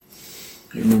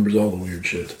He remembers all the weird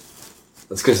shit.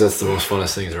 That's because that's the most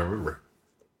funnest things I remember.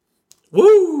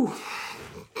 Woo!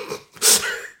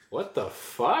 What the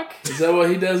fuck? Is that what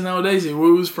he does nowadays? He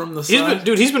woos from the side?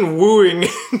 He's been wooing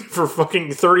for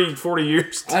fucking 30, 40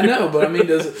 years. Dude. I know, but I mean,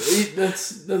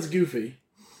 that's goofy.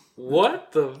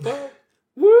 What the fuck?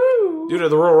 Woo! Dude, at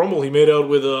the Royal Rumble, he made out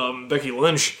with Becky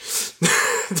Lynch.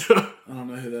 I don't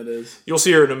know who that is. You'll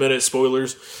see her in a minute,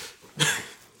 spoilers.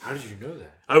 How did you know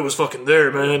that? I was fucking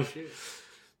there, man. Shit.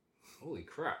 Holy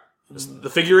crap. The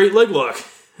figure 8 leg lock.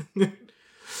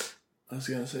 I was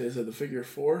going to say, is that the figure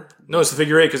 4? No, it's the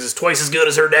figure 8 because it's twice as good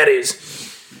as her daddy's.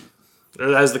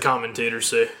 As the commentators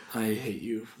say. I hate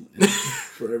you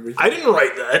for everything. I didn't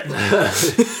write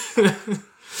that.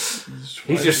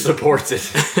 He just supports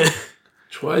it.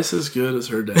 Twice as good as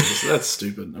her daddy's. That's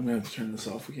stupid. I'm going to have to turn this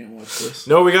off. We can't watch this.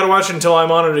 No, we gotta watch it until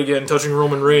I'm on it again, touching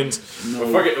Roman Reigns. No,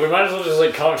 Well, fuck it. We might as well just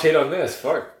commentate on this.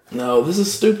 Fuck. no, this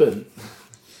is stupid.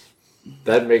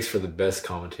 That makes for the best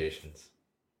commentations.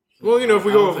 Well, if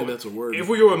we I don't go, think that's a word. if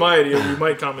we go with my idea, we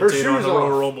might commentate shoes on the off.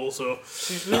 Royal Rumble. So,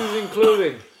 She's losing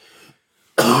clothing.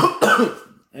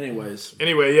 Anyways.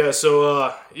 anyway, yeah.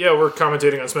 So, we're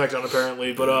commentating on SmackDown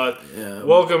apparently, but Yeah.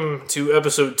 welcome to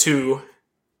episode 2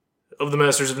 of the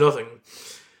Masters of Nothing.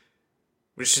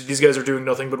 Which these guys are doing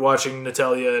nothing but watching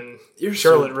Natalya and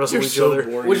Charlotte wrestle each other.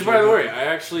 boring. Which, by the way, I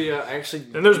actually.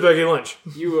 And there's Becky Lynch.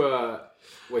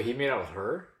 Wait, he made out with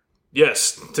her?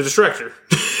 Yes, to distract her.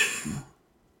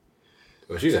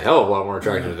 Well, she's a hell of a lot more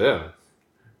attractive than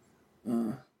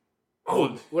him.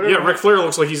 Yeah, Ric Flair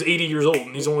looks like he's 80 years old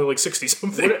and he's only like 60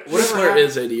 something. Ric Flair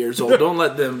is 80 years old. Don't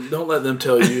let them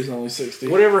tell you he's only 60.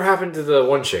 Whatever happened to the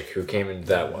one chick who came into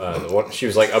that? The one, she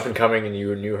was like up and coming, and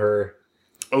you knew her.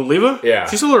 Oh, Leva? Yeah.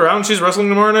 She's still around. She's wrestling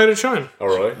tomorrow night at Shine. Oh,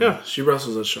 really? Yeah. She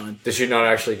wrestles at Shine. Did she not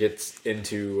actually get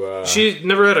into? She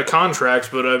never had a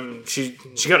contract, but she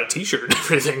got a T-shirt and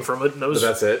everything from it. And that was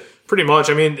That's it. pretty much.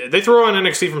 I mean, they throw on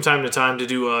NXT from time to time to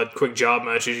do quick job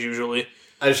matches usually.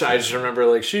 I just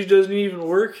remember she doesn't even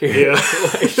work here. Yeah.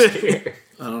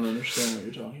 I don't understand what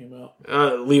you're talking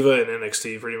about. Leva and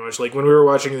NXT pretty much. Like when we were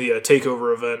watching the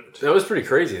Takeover event. That was pretty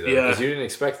crazy though. Yeah. Because you didn't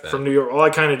expect that. From New York. Well,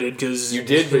 I kind of did because You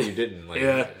did, but you didn't.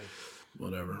 Yeah.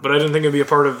 Whatever. But I didn't think it'd be a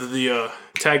part of the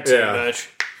tag team match.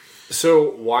 So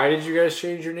why did you guys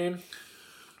change your name?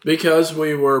 Because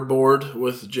we were bored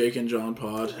with Jake and John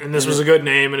Pod. And this was a good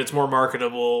name, and it's more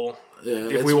marketable. Yeah,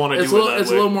 if we want to do it that way.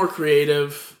 It's a little more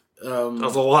creative. That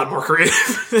was a lot more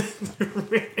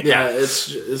creative. Yeah,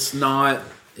 it's not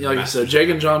like I said. Jake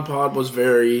and John Pod was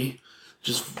very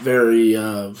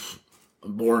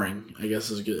boring. I guess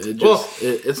is good.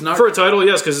 It's not for a title,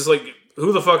 yes, because it's like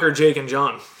who the fuck are Jake and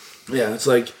John? Yeah, it's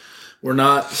like we're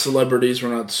not celebrities.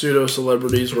 We're not pseudo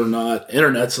celebrities. We're not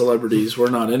internet celebrities. We're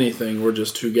not anything. We're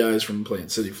just two guys from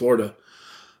Plant City, Florida,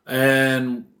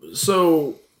 and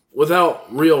so without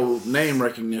real name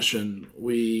recognition,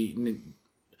 we knew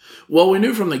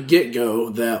from the get-go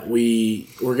that we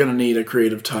were going to need a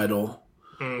creative title,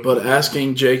 but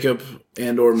asking Jacob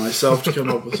and or myself to come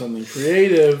up with something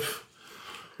creative,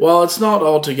 while it's not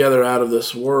altogether out of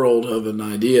this world of an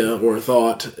idea or a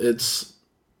thought, it's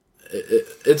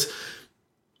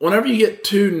whenever you get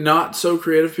two not so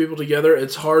creative people together,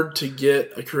 it's hard to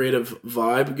get a creative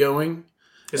vibe going.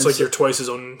 It's like you're twice as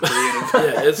uncreative.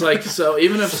 Yeah, it's like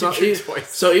even if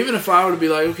I were to be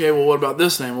like, okay, well, what about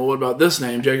this name? Well, what about this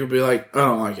name? Jacob would be like, I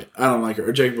don't like it. I don't like it.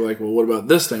 Or Jacob would be like, well, what about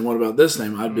this name? What about this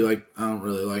name? I'd be like, I don't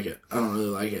really like it. I don't really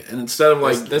like it. And instead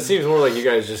of that seems more like you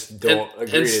guys just don't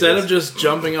agree. Instead of just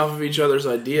jumping off of each other's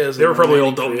ideas, they were probably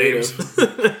all dumb names.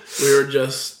 We were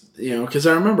just, because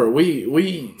I remember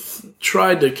we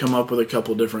tried to come up with a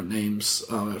couple different names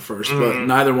at first, but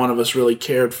neither one of us really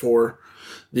cared for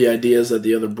the ideas that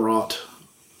the other brought.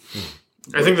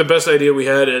 I think the best idea we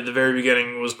had at the very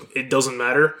beginning was it doesn't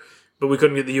matter, but we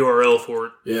couldn't get the URL for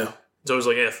it. Yeah. So I was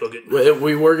like, fuck it.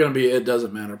 We were going to be It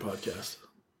Doesn't Matter podcast.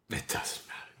 It doesn't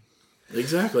matter.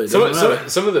 Exactly.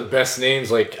 Some of the best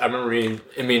names, I remember me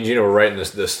and Gino were writing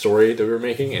this story that we were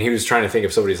making, and he was trying to think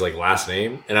of somebody's last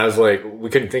name, and I was like, we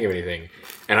couldn't think of anything.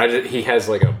 And he has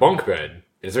a bunk bed, and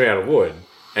it's made out of wood,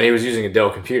 and he was using a Dell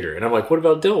computer, and I'm like, what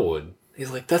about Dell wood? He's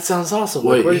like, that sounds awesome.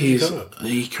 Wait, where did you come up?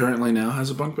 he currently now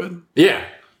has a bunk bed? Yeah.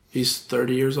 He's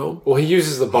 30 years old? Well, he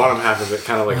uses the bottom half of it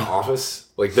kind of like an office.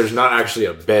 There's not actually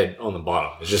a bed on the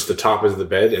bottom. It's just the top is the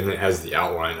bed, and it has the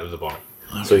outline of the bunk.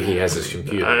 Okay. So he has his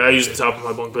computer. I use the top of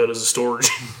my bunk bed as a storage.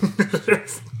 You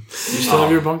still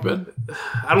have your bunk bed?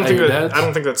 I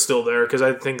don't think that's still there because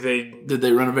I think Did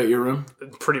they renovate your room?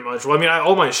 Pretty much. Well, I mean,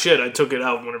 all my shit I took it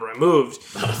out whenever I moved,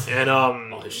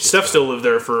 and Steph still lived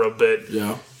there for a bit.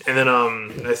 Yeah. And then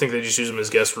I think they just use them as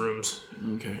guest rooms.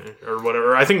 Okay. Or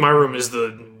whatever. I think my room is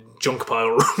the junk pile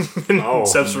room. And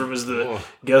Steph's room is the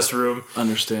guest room.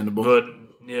 Understandable. But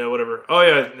yeah, whatever. Oh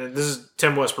yeah, this is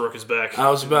Tim Westbrook is back. I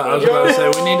was about to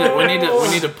say we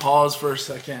need to pause for a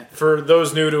second. For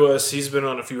those new to us, he's been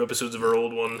on a few episodes of our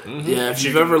old one. Mm-hmm. Yeah, if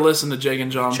you've ever listened to Jake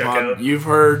and John Pod, you've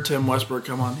heard Tim Westbrook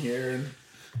come on here and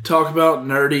talk about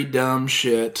nerdy, dumb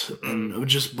shit and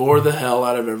just bore the hell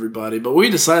out of everybody. But we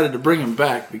decided to bring him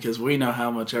back because we know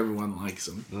how much everyone likes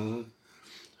him. Mm-hmm.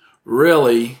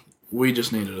 Really, we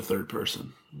just needed a third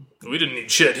person. We didn't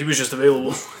need shit. He was just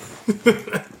available.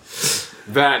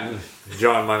 That and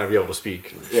John might not be able to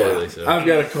speak. Yeah, so. I've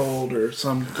got a cold or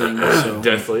something. So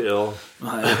deathly ill.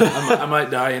 I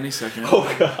might die any second.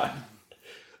 Oh, God.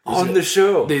 On the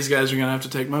show. These guys are going to have to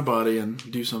take my body and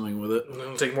do something with it.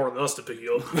 It'll take more than us to pick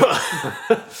you up.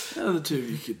 The two of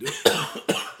you could do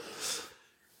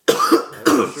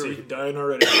it. See, dying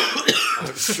already.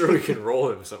 I'm sure we can roll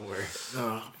him somewhere.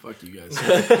 Oh, fuck you guys.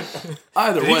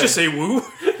 Either way. Did he just say woo?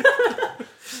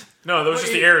 No, that was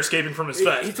just the air escaping from his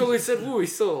face. He totally said woo,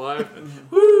 he's still alive.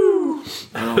 Woo!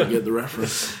 I don't get the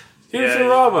reference. Here's the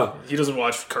Rama. He doesn't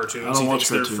watch cartoons. I don't watch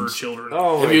cartoons. They're for children.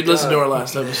 Oh, if you'd listened to our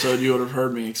last episode, you would have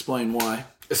heard me explain why.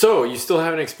 So, you still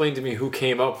haven't explained to me who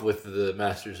came up with the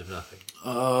Masters of Nothing.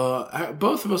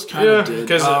 Both of us kind of did.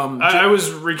 Because I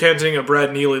was recanting a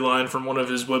Brad Neely line from one of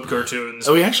his web cartoons.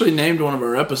 We actually named one of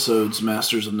our episodes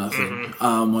Masters of Nothing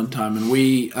one time. And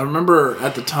I remember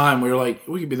at the time, we were like,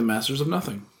 we could be the Masters of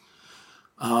Nothing.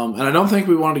 And I don't think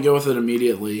we wanted to go with it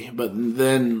immediately, but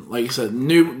then, like I said,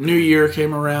 new year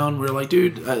came around. We were like,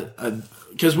 dude,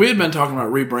 because we had been talking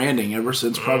about rebranding ever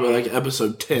since probably like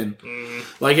episode 10.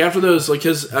 Like after those, like,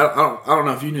 because I don't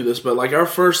know if you knew this, but like our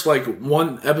first like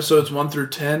episodes 1 through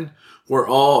 10 were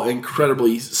all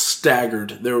incredibly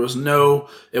staggered. There was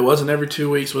it wasn't every 2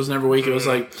 weeks, wasn't every week. It was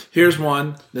like, here's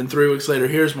one, then 3 weeks later,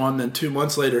 here's one, then 2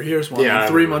 months later, here's one, then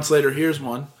 3 months later, here's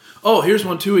one. Oh, here's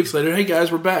one 2 weeks later. Hey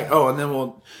guys, we're back. Oh, and then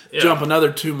we'll jump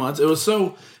another 2 months.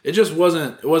 It just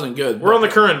wasn't good. We're on the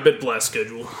current Bit Blast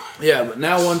schedule. Yeah, but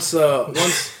now once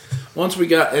we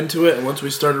got into it and once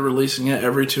we started releasing it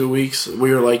every 2 weeks,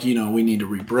 we were like, we need to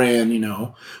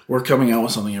rebrand. We're coming out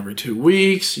with something every 2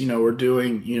 weeks. We're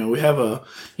doing. We have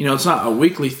it's not a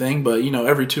weekly thing, but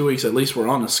every 2 weeks at least we're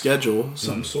on a schedule of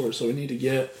some sort. So we need to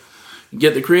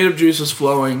get the creative juices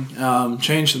flowing,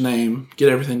 change the name, get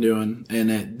everything doing, and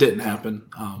it didn't happen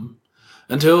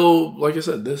until, like I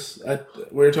said,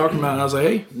 we were talking about it, and I was like,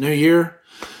 hey, new year,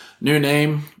 new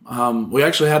name. We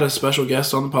actually had a special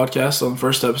guest on the podcast on the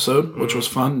first episode, which was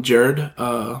fun. Jared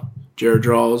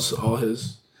draws all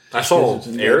his. I saw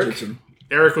Eric.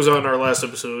 Eric was on our last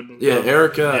episode. Yeah,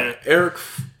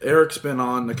 Eric's been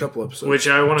on a couple episodes. Which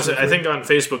I want to say, I think on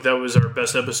Facebook that was our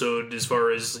best episode as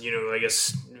far as, I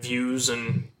guess, views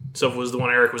and stuff was the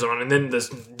one Eric was on. And then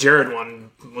this Jared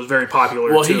one was very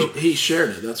popular, well, too. He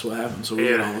shared it. That's what happened. So we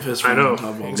got all of his friends I know. On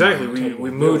top of all exactly.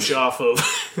 We mooch off of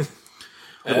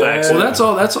the back. Well, that's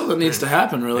all that needs to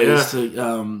happen, really, is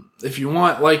to, if you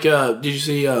want, like, did you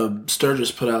see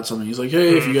Sturgis put out something? He's like,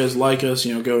 hey, if you guys like us,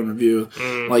 go and review.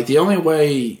 Like, the only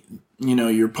way,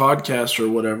 your podcast or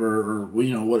whatever, or,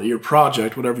 what your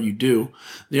project, whatever you do,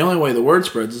 the only way the word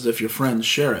spreads is if your friends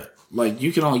share it. Like,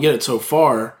 you can only get it so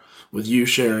far with you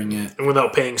sharing it. And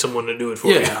without paying someone to do it for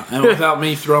you. Yeah, and without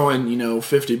me throwing,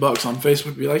 $50 on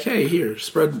Facebook, be like, hey, here,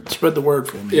 spread the word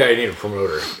for me. Yeah, you need a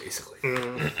promoter, basically.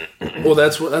 Well,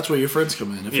 that's where your friends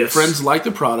come in. If your friends like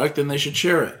the product, then they should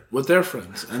share it with their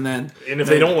friends. And if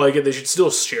they don't like it, they should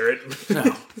still share it.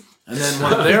 No. And then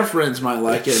one of their friends might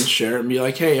like it and share it and be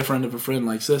like, hey, a friend of a friend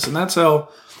likes this. And that's how,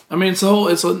 it's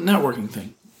a networking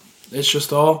thing. It's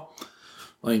just all,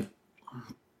 like,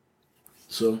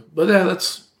 so, but yeah,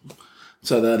 that's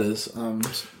how that is.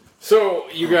 So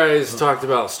you guys talked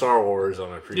about Star Wars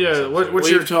on a previous episode.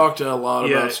 We've talked a lot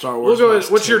about Star Wars.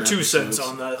 What's your 2 cents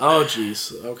on that? Oh,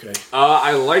 jeez. Okay.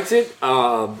 I liked it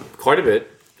quite a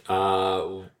bit.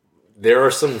 There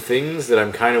are some things that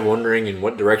I'm kind of wondering in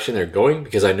what direction they're going,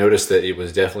 because I noticed that it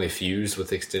was definitely fused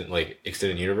with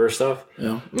extended universe stuff.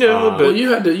 Yeah, a little bit. Well,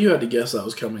 you had to guess that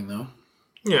was coming though.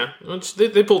 Yeah,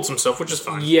 they pulled some stuff, which is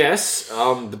fine. Yes,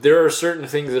 but there are certain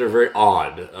things that are very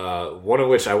odd. One of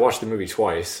which I watched the movie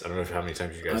twice. I don't know how many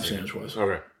times you guys have seen it twice.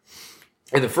 Okay.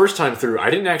 And the first time through, I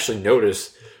didn't actually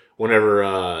notice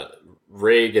whenever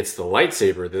Rey gets the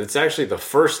lightsaber that it's actually the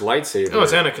first lightsaber. Oh,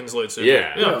 it's Anakin's lightsaber.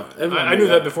 Yeah. I knew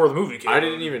that before the movie came out. I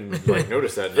didn't even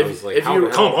notice that. And I was like, come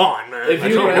on, man. I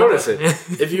didn't notice it.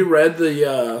 If you read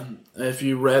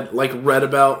read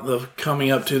about the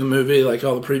coming up to the movie, like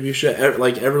all the preview shit,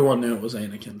 like everyone knew it was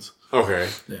Anakin's. Okay.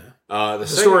 Yeah. The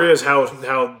story is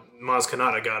how Maz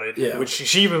Kanata got it. Yeah. Which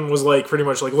she even was like, pretty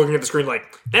much like looking at the screen like,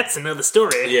 that's another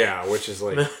story. Yeah, which is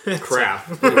like crap.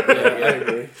 I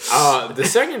agree. The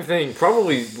second thing,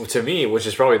 probably to me, which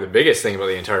is probably the biggest thing about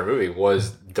the entire movie,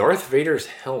 was Darth Vader's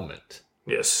helmet.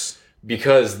 Yes.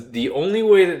 Because the only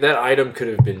way that that item could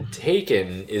have been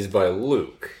taken is by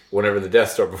Luke. Before the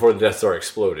Death Star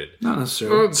exploded. Not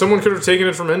necessarily. Well, someone could have taken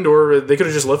it from Endor. They could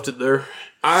have just left it there.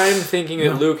 I'm thinking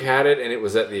that Luke had it and it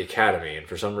was at the Academy, and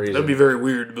for some reason... That'd be very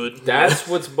weird, but... That's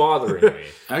what's bothering me.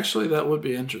 Actually, that would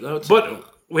be interesting. But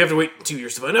we have to wait 2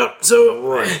 years to find out, so...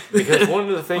 Right. Because one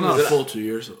of the things not a full 2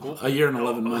 years. A year and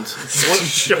 11 months.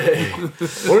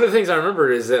 One of the things I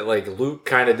remember is that, like, Luke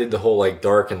kind of did the whole, like,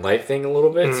 dark and light thing a little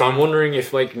bit. So I'm wondering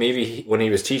if, like, maybe when he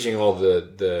was teaching all the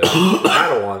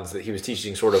Padawans, that he was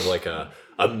teaching sort of like a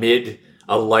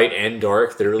light and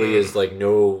dark. There really is, like,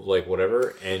 no, like,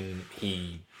 whatever. And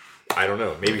he, I don't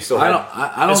know, maybe still had...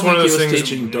 I don't think he was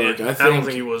teaching dark. I don't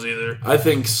think he was either. I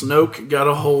think Snoke got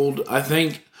a hold. I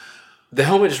think... The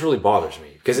helmet just really bothers me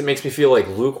because it makes me feel like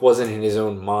Luke wasn't in his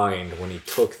own mind when he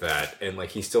took that, and like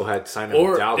he still had sign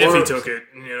of doubt. If he took it,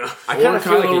 yeah. I kind of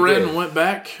feel like Kylo Ren did. went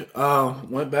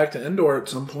back to Endor at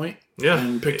some point,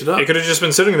 and picked it up. It could have just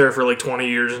been sitting there for like 20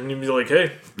 years, and you'd be like,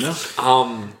 "Hey,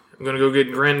 I'm gonna go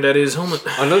get Granddaddy's helmet."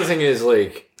 Another thing is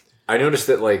like I noticed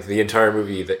that like the entire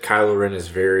movie that Kylo Ren is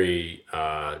very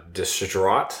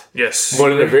distraught. Yes,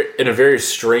 but in a very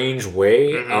strange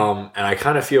way. And I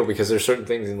kind of feel because there's certain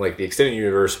things in like the extended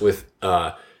universe with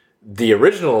the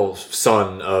original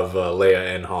son of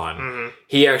Leia and Han,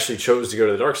 he actually chose to go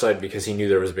to the dark side because he knew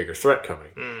there was a bigger threat coming.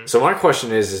 So my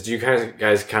question is do you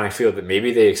guys kind of feel that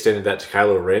maybe they extended that to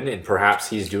Kylo Ren and perhaps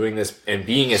he's doing this and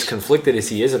being as conflicted as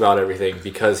he is about everything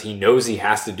because he knows he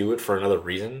has to do it for another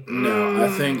reason? No, I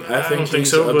think he's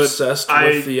so, obsessed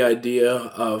with the idea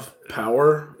of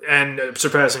power and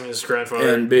surpassing his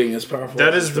grandfather and being as powerful.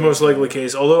 That is the most likely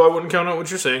case. Although I wouldn't count out what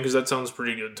you're saying because that sounds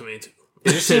pretty good to me too.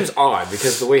 It just seems odd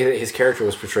because the way that his character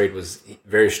was portrayed was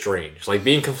very strange. Like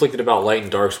being conflicted about light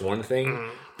and dark's one thing,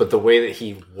 but the way that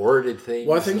he worded things.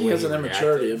 Well, I think he has an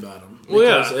immaturity about him. Well,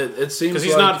 yeah, it seems because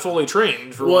he's not fully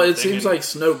trained. Seems like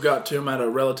Snoke got to him at a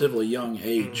relatively young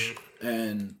age,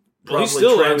 and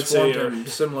probably transformed him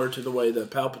similar to the way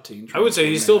that Palpatine. I would say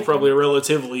he's still probably a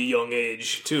relatively young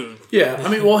age too. Yeah, I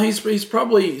mean, well, he's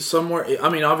probably somewhere. I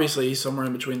mean, obviously, he's somewhere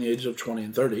in between the ages of 20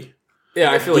 and 30. Yeah,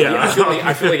 I feel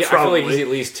like he's at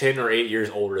least 10 or 8 years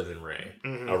older than Rey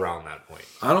around that point.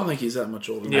 I don't think he's that much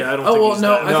older. Yeah, I don't think he's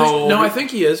that. I think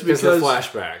he is because of the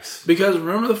flashbacks. Because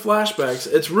remember the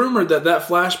flashbacks? It's rumored that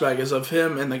flashback is of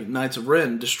him and the Knights of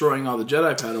Ren destroying all the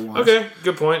Jedi Padawans. Okay,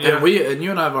 good point. Yeah, and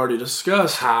you and I have already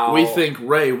discussed how we think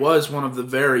Rey was one of the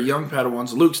very young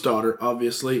Padawans, Luke's daughter,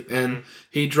 obviously, and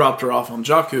he dropped her off on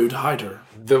Jakku to hide her.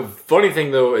 The funny thing,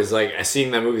 though, is like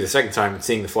seeing that movie the second time and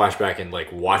seeing the flashback and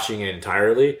like watching it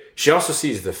entirely, she also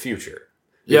sees the future.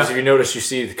 Because if you notice, you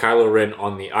see the Kylo Ren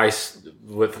on the ice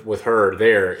with her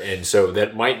there, and so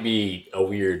that might be a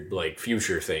weird like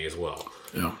future thing as well.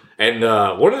 Yeah. And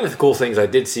one of the cool things I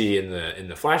did see in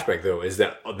the flashback though is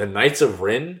that the Knights of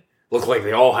Ren look like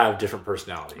they all have different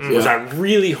personalities, which I'm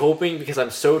really hoping because I'm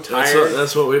so tired.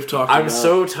 That's what we've talked about. I'm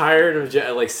so tired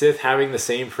of like Sith having the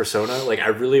same persona. Like I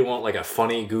really want like a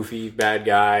funny, goofy bad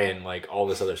guy and like all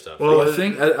this other stuff. Well,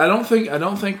 I don't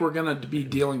think we're gonna be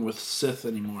dealing with Sith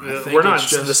anymore. I think we're not.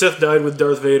 The Sith died with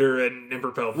Darth Vader and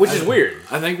Emperor Palpatine, which is weird.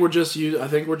 I think we're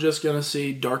just gonna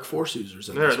see Dark Force users.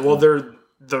 Well, they're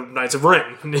the Knights of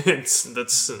Ren.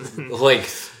 That's like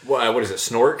what is it?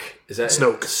 Snork? Is that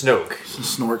Snoke?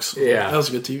 Snorks. Yeah, that was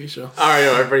a good TV show. I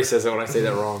know everybody says that when I say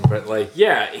that wrong, but like,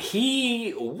 yeah,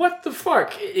 what the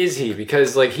fuck is he?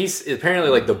 Because like he's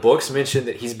apparently like the books mentioned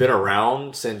that he's been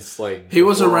around since like he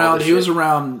was around. He was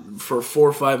around for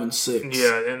 4, 5, and 6.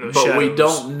 Yeah, in the but shadows. We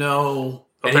don't know.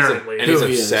 Apparently, and he's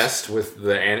obsessed with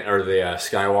the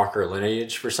Skywalker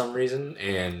lineage for some reason,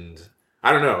 and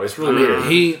I don't know. It's really weird.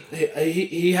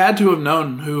 He had to have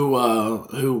known who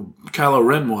Kylo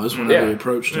Ren was whenever he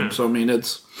approached him. So I mean, it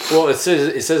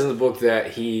says in the book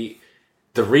that the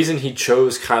reason he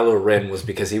chose Kylo Ren was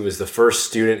because he was the first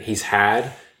student he's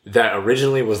had that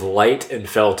originally was light and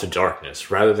fell to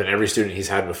darkness, rather than every student he's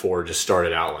had before just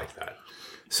started out like that.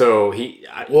 So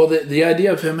the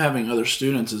idea of him having other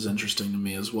students is interesting to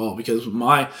me as well because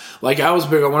I was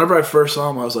big on whenever I first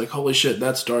saw him, I was like, holy shit,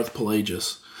 that's Darth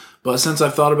Pelagius. But since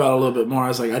I've thought about it a little bit more, I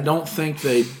was like, I don't think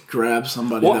they'd grab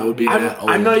somebody that would be that old.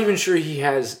 I'm not even sure he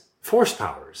has force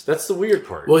powers. That's the weird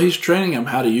part. Well, he's training him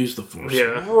how to use the force.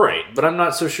 Yeah. Right. But I'm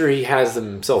not so sure he has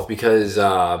them himself because,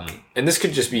 and this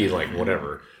could just be like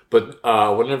whatever, but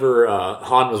whenever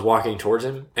Han was walking towards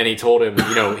him and he told him,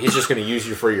 he's just going to use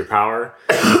you for your power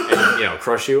and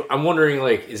crush you. I'm wondering,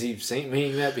 like, is he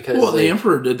meaning that because... Well, the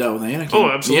Emperor did that with Anakin. Oh,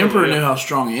 absolutely. The Emperor knew how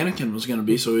strong Anakin was going to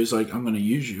be, so he's like, I'm going to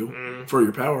use you for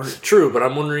your power. True, but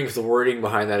I'm wondering if the wording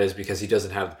behind that is because he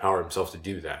doesn't have the power himself to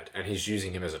do that, and he's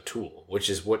using him as a tool, which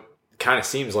is what kind of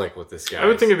seems like with this guy. I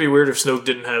would think it'd be weird if Snoke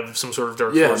didn't have some sort of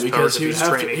dark force because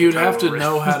powers. he would have to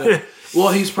know how to... Well,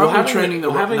 he's probably training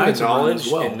having the knowledge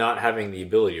as well. and not having the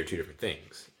ability are two different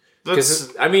things.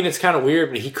 Because, I mean, it's kind of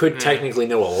weird, but he could technically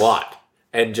know a lot.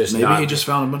 And just maybe he just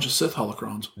found a bunch of Sith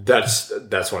holocrons. That's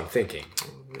what I'm thinking.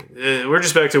 We're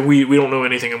just back to we don't know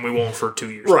anything and we won't for 2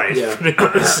 years. Right. Yeah. Year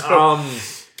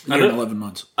and 11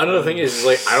 months. Another thing is,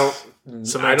 like, I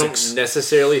don't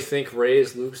necessarily think Rey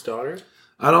is Luke's daughter.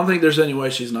 I don't think there's any way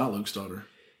she's not Luke's daughter.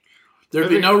 There'd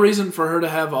be no reason for her to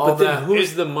have all but that. Then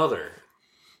who's the mother?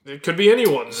 It could be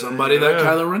anyone. Somebody that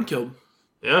Kylo Ren killed.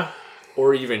 Yeah.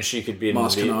 Or even she could be...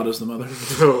 Maz Kanata's the mother.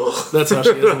 That's how she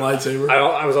has a lightsaber.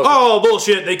 I was also...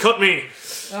 bullshit. They cut me.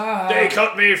 They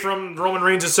cut me from Roman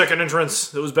Reigns' second entrance.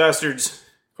 Those bastards.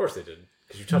 Of course they did.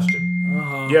 Because you touched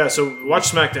him. Yeah, so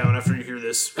watch SmackDown after you hear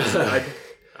this.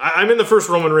 I'm in the first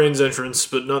Roman Reigns entrance,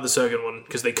 but not the second one,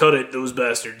 because they cut it, those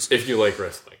bastards. If you like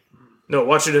wrestling. No,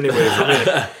 watch it anyway for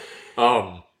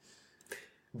me.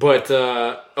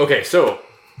 Okay, so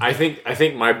I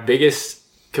think my biggest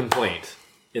complaint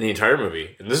in the entire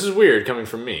movie, and this is weird coming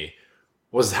from me,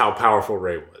 was how powerful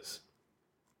Rey was.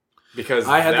 Because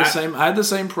I had the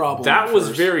same problem. That was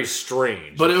very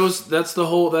strange. But that's the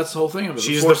whole thing of it.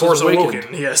 She's the Force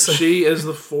awoken. Yes, she is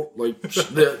the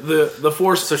the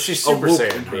Force. So she's Super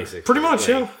Saiyan, basically. Pretty much,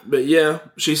 yeah. But yeah,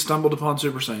 she stumbled upon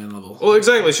Super Saiyan level. Well,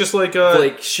 exactly. It's just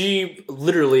like she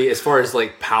literally, as far as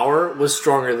like power, was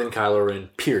stronger than Kylo Ren.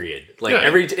 Period. Like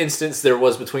every instance there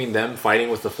was between them fighting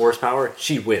with the Force power,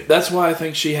 she wins. That's why I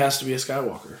think she has to be a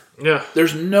Skywalker. Yeah.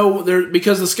 There's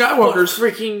because the Skywalkers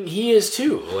freaking he is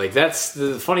too. Like that's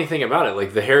the funny thing about it.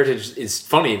 Like the heritage is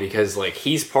funny because like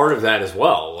he's part of that as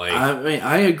well. Like I mean,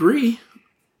 I agree.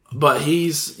 But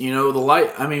he's, the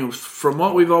light. I mean, from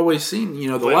what we've always seen,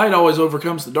 the light always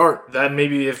overcomes the dark. That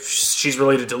maybe if she's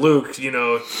related to Luke,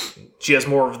 she has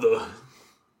more of the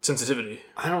sensitivity.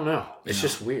 I don't know. It's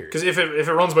just weird. Because if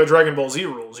it runs by Dragon Ball Z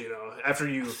rules, after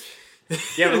you...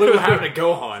 Yeah, but look what happened to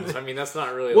Gohan. I mean, that's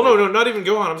not really... Well, no, not even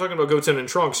Gohan. I'm talking about Goten and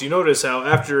Trunks. You notice how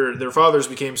after their fathers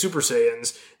became Super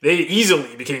Saiyans, they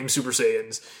easily became Super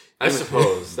Saiyans. I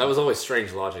suppose. That was always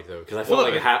strange logic, though, because I felt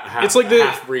like a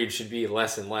half-breed should be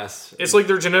less and less. It's like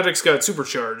their genetics got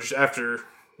supercharged after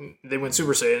they went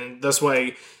Super Saiyan. That's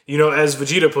why, as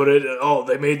Vegeta put it,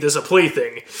 they made this a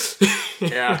plaything.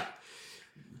 Yeah.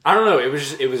 I don't know. It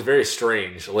was very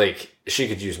strange. Like, she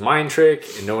could use mind trick,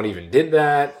 and no one even did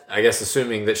that. I guess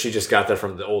assuming that she just got that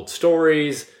from the old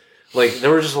stories. Like,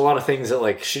 there were just a lot of things that,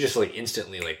 like, she just, like,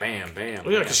 instantly, like, bam, bam.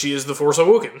 Well, yeah, because she is the Force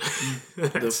awoken.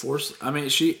 The Force... I mean,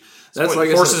 that's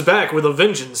like Force is back with a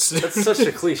vengeance. That's such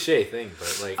a cliche thing,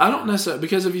 but, like... I don't necessarily...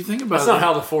 Because if you think about that's not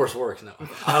how the Force works, no.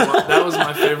 That was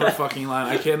my favorite fucking line.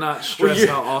 I cannot stress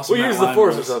how awesome that line was. We use the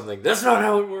Force or something. That's not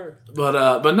how it works. But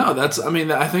no,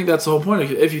 I think that's the whole point.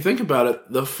 If you think about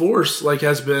it, the Force, like,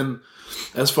 has been...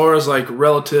 As far as, like,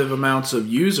 relative amounts of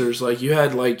users, like, you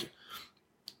had, like...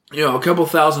 a couple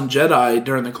thousand Jedi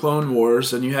during the Clone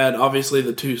Wars, and you had, obviously,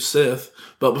 the 2 Sith.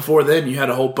 But before then, you had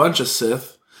a whole bunch of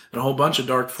Sith. And a whole bunch of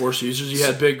Dark Force users. You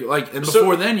had and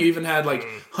before then you even had like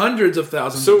hundreds of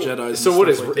thousands of Jedi. So what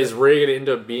is Rey gonna end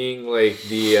up being like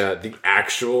the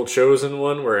actual chosen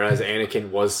one, whereas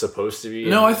Anakin was supposed to be?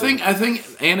 No, I think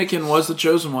Anakin was the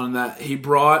chosen one in that he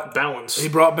brought balance. He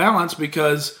brought balance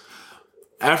because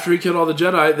after he killed all the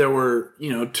Jedi, there were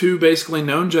 2 basically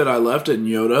known Jedi left, in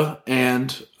Yoda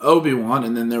and Obi-Wan,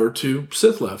 and then there were 2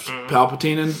 Sith left,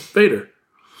 Palpatine and Vader.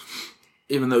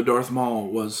 Even though Darth Maul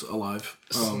was alive.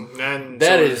 And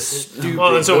that is stupid.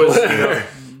 Well, and so was,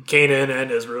 Kanan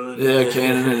and Ezra. Yeah,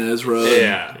 Kanan and Ezra.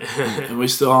 Yeah. And we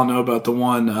still all know about the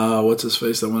one, what's his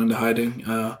face, that went into hiding.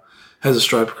 Has a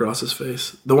stripe across his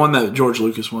face. The one that George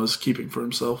Lucas was keeping for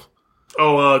himself.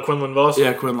 Oh, Quinlan Vos?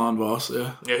 Yeah, Quinlan Vos,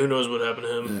 yeah. Yeah, who knows what happened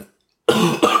to him. Yeah.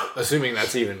 Assuming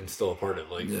that's even still a part of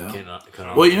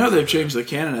Well, they've changed the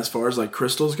canon as far as like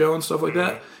crystals go and stuff like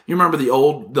that. You remember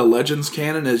the Legends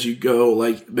canon as you go,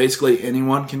 like basically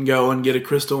anyone can go and get a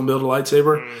crystal and build a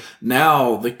lightsaber.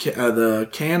 Now the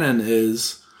canon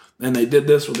is, and they did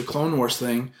this with the Clone Wars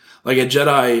thing. Like a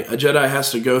Jedi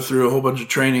has to go through a whole bunch of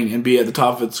training and be at the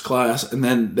top of its class, and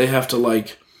then they have to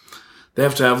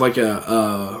have like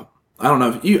a I don't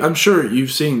know. I'm sure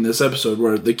you've seen this episode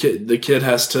where the kid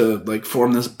has to like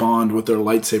form this bond with their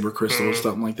lightsaber crystal or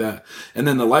something like that. And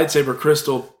then the lightsaber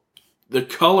crystal, the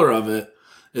color of it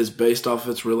is based off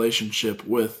its relationship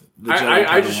with the Jedi.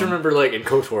 I just remember, like, in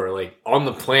KOTOR, like, on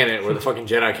the planet where the fucking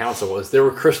Jedi Council was, there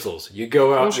were crystals. You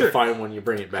go out, you find one, you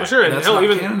bring it back. Well, sure, and that's hell, not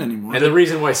even canon anymore. And the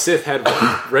reason why Sith had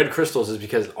red crystals is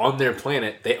because on their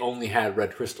planet, they only had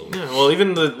red crystals. Yeah, well,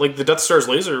 even the Death Star's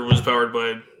laser was powered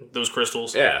by those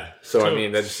crystals. Yeah, so, I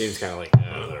mean, that just seems kind of like...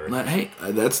 Hey,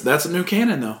 that's a new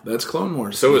canon, though. That's Clone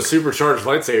Wars. So is supercharged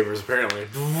lightsabers, apparently.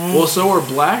 Well, so are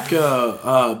black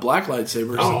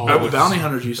lightsabers. The bounty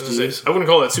hunters used to use. I wouldn't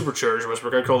call that supercharged,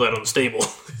 Westbrook. I'd call that unstable.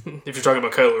 If you're talking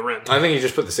about Kylo Ren. I think you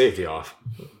just put the safety off.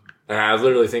 And I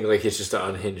literally think like it's just an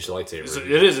unhinged lightsaber.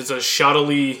 It is. It's a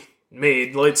shoddily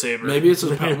made lightsaber. Maybe it's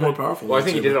a more powerful. Well, I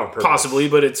think he did it on purpose. Possibly,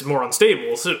 but it's more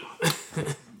unstable too.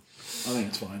 I think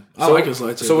it's fine. I like his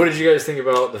lightsaber. So, what did you guys think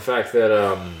about the fact that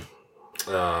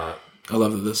I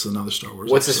love that this is another Star Wars.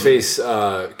 What's his face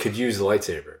could use the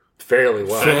lightsaber fairly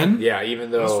well? Finn? Yeah,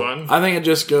 even though That's fun. I think it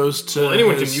just goes to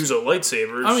anyone can use a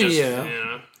lightsaber. I mean, just,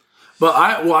 yeah. But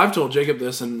I've told Jacob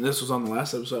this, and this was on the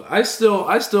last episode. I still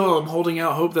am holding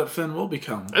out hope that Finn will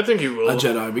become I think he will. a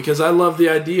Jedi because I love the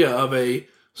idea of a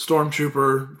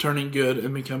stormtrooper turning good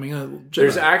and becoming a Jedi.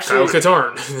 There's actually Kyle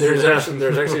Katarn. there's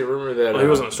actually a rumor that he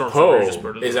wasn't a stormtrooper. Poe He just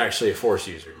burned it. is actually a Force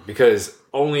user because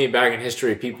only back in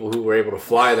history people who were able to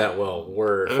fly that well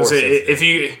were Force sensitive. If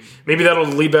you maybe that'll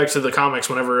lead back to the comics.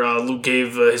 Whenever Luke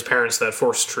gave his parents that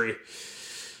Force tree.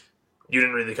 You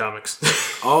didn't read the comics.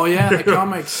 Oh yeah, the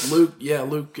comics. Luke.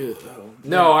 Luke.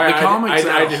 No, the comics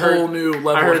I had a whole new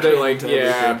level. I heard of that like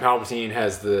everything. Palpatine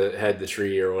had the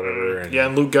tree or whatever. And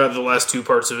and Luke got the last two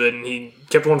parts of it, and he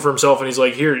kept one for himself. And he's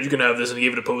like, "Here, you can have this," and he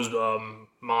gave it to Poe's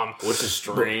mom, which is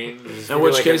strange. In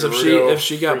which case, if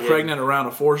she got pregnant around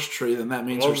a Force tree, then that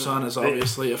means her son is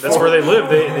obviously a Force. That's where they live.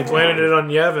 They planted it on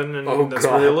Yavin, and that's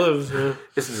where they live. Yeah.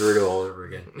 This is Naruto all over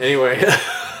again. Anyway,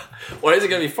 why is it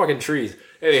gonna be fucking trees?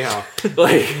 Anyhow,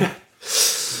 like,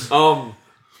 so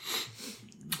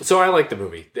I like the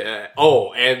movie.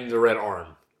 And the red arm.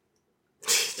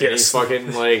 Yes.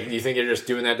 Fucking like, you think you're just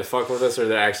doing that to fuck with us, or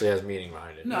that actually has meaning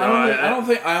behind it? No, I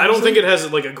don't think it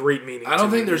has like a great meaning. I don't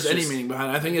think there's any meaning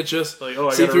behind it. I think it's just like,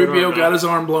 C-3PO got his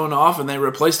arm blown off, and they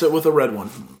replaced it with a red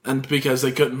one, and because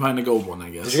they couldn't find a gold one,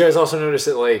 I guess. Did you guys also notice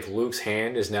that like Luke's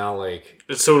hand is now like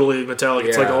it's totally metallic?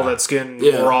 It's like all that skin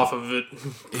wore off of it.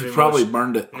 He probably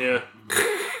burned it. Yeah.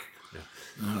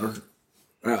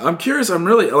 I'm curious. I'm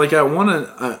really like I want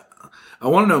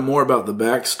to know more about the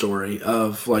backstory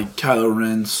of like Kylo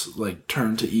Ren's like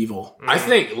turn to evil. I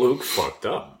think Luke fucked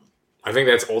up. I think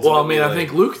that's ultimately. Well, I mean, I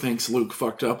think Luke thinks Luke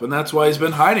fucked up, and that's why he's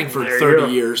been hiding for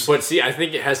 30 years. But see, I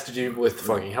think it has to do with the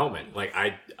fucking helmet. Like,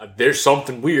 there's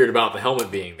something weird about the helmet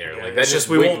being there. Like, that's just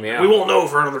wigged me out. We won't know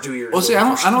for another 2 years. Well, see,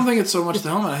 I don't think it's so much the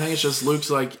helmet. I think it's just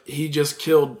Luke's like he just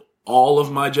killed all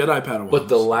of my Jedi Padawans. But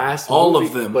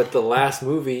the last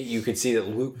movie, you could see that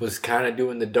Luke was kind of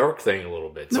doing the dark thing a little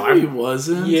bit. So he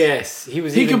wasn't. Yes, he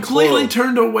was. He completely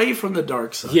turned away from the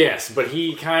dark side. Yes, but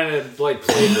he kind of like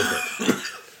played with it.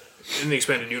 In the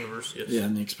expanded universe, yes. Yeah,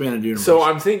 in the expanded universe. So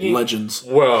I'm thinking... Legends.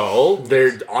 Well,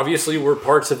 there obviously were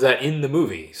parts of that in the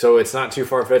movie. So it's not too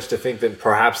far-fetched to think that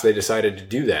perhaps they decided to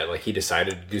do that. Like, he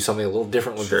decided to do something a little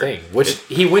different with the thing. Which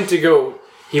he went to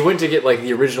get, like,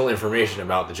 the original information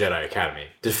about the Jedi Academy.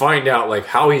 To find out, like,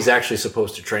 how he's actually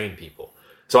supposed to train people.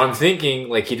 So I'm thinking,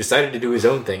 like, he decided to do his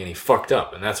own thing and he fucked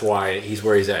up. And that's why he's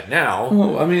where he's at now.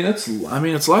 Well,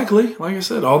 it's likely. Like I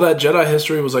said, all that Jedi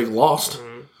history was, like, lost. Mm-hmm.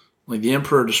 Like, the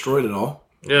Emperor destroyed it all.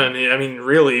 Yeah, and I mean,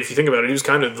 really, if you think about it, he was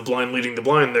kind of the blind leading the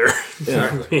blind there.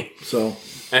 Exactly. So,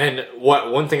 and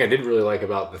one thing I did really like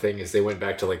about the thing is they went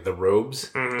back to, like, the robes.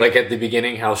 Mm-hmm. Like, at the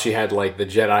beginning, how she had, like, the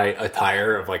Jedi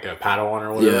attire of, like, a Padawan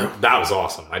or whatever. Yeah. That was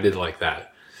awesome. I did like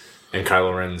that. And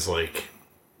Kylo Ren's, like,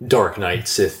 Dark Knight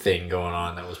Sith thing going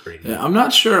on. That was pretty neat. Yeah, I'm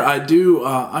not sure. I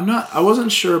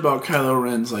wasn't sure about Kylo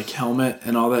Ren's, like, helmet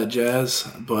and all that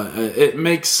jazz. But it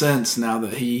makes sense now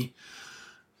that he's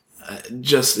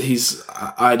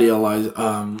idealized,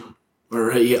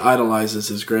 or he idolizes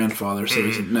his grandfather, so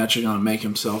he's naturally going to make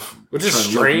himself, which is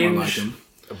strange. Like him.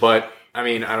 But I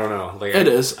mean, I don't know. Like, it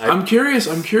is. I'm curious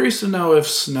to know if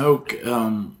Snoke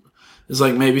is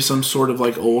like maybe some sort of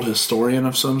like old historian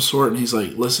of some sort, and he's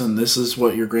like, "Listen, this is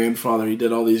what your grandfather. He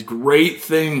did all these great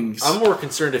things." I'm more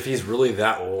concerned if he's really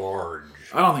that large.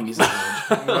 I don't think he's that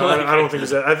large. No, I don't think he's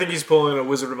that. I think he's pulling a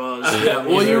Wizard of Oz. Yeah.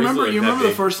 Well, you remember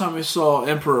the first time we saw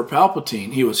Emperor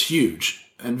Palpatine? He was huge,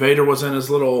 and Vader was in his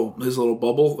little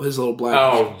bubble, his little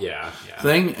black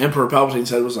thing. Emperor Palpatine's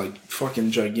head was like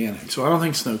fucking gigantic. So I don't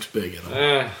think Snoke's big at all.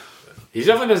 He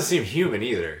definitely doesn't seem human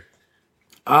either.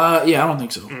 Yeah, I don't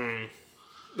think so.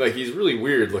 Like, he's really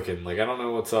weird looking. Like, I don't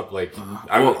know what's up. Like,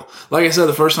 like I said,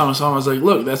 the first time I saw him, I was like,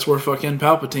 look, that's where fucking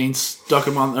Palpatine stuck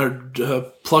him on, or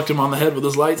plucked him on the head with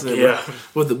his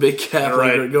lightsaber. With the big cap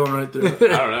going right there.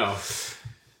 I don't know.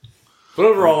 But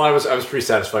overall, I was pretty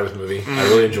satisfied with the movie. I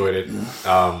really enjoyed it.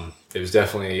 It was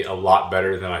definitely a lot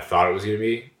better than I thought it was going to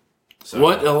be. So,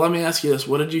 let me ask you this.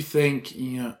 What did you think,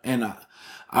 and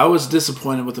I was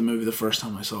disappointed with the movie the first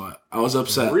time I saw it. I was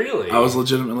upset. Really? I was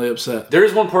legitimately upset. There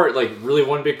is one part, like, really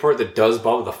one big part that does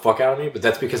bother the fuck out of me, but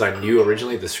that's because I knew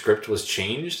originally the script was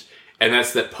changed, and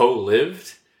that's that Poe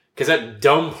lived. Because that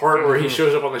dumb part where he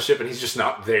shows up on the ship and he's just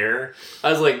not there.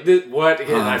 I was like, what?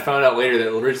 And I found out later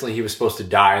that originally he was supposed to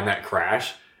die in that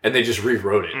crash, and they just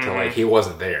rewrote it to, like, he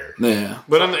wasn't there. Yeah.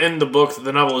 But in the book,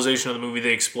 the novelization of the movie,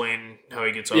 they explain how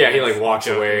he gets off. Yeah, he, like, walks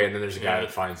away, and then there's a guy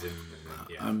that finds him.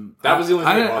 That was the only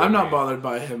thing I'm not bothered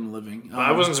by him living.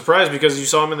 I wasn't surprised because you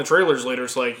saw him in the trailers later.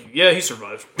 It's like, yeah, he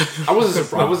survived. I wasn't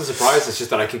surprised. It's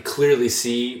just that I could clearly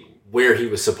see where he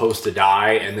was supposed to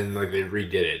die, and then like they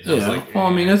redid it. I was like, well, I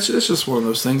mean, it's just one of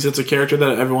those things. It's a character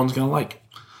that everyone's gonna like.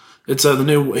 It's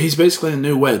he's basically a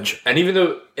new Wedge. And even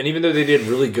though they did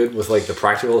really good with like the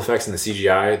practical effects and the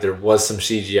CGI, there was some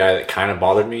CGI that kind of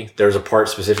bothered me. There's a part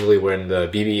specifically when the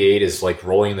BB-8 is like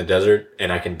rolling in the desert,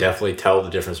 and I can definitely tell the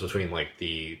difference between like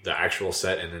the actual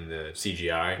set and then the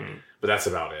CGI. But that's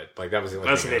about it. Like that was the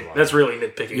only thing. That's really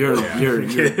nitpicking.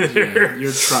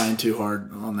 You're trying too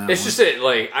hard on that. It's just that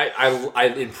like I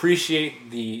appreciate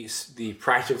the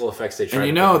practical effects they tried.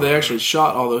 And they actually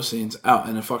shot all those scenes out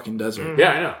in a fucking desert.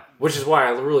 Yeah, I know. Which is why I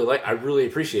really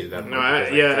appreciated that.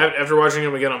 After watching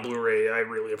them again on Blu-ray, I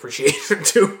really appreciate it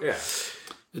too. Yeah.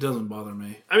 It doesn't bother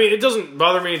me. I mean, it doesn't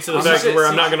bother me to the fact where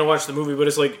I'm not going to watch the movie, but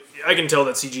it's like, I can tell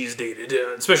that CG is dated,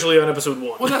 especially on episode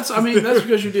 1. Well, that's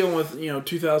because you're dealing with,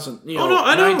 2000, I know.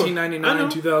 1999,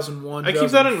 2001. I keep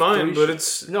that in mind, but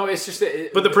it's... No, it's just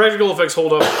that... But the practical effects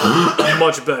hold up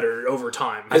much better over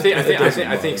time. I think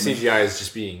CGI is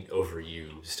just being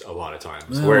overused a lot of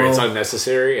times, where it's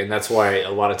unnecessary, and that's why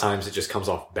a lot of times it just comes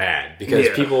off bad, because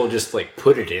people just, like,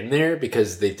 put it in there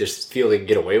because they just feel they can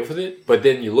get away with it, but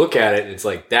then you look at it, and it's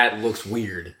like, that looks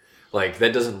weird. Like,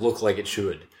 that doesn't look like it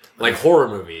should. Like horror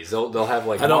movies, they'll have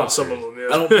like some of them. Yeah.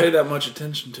 I don't pay that much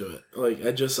attention to it. Like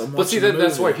I'm but see,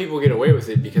 that's why people get away with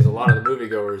it, because a lot of the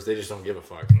moviegoers, they just don't give a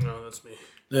fuck. No, that's me.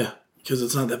 Yeah, because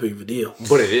it's not that big of a deal.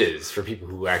 But it is for people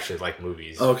who actually like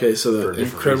movies. Okay, so the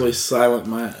incredibly silent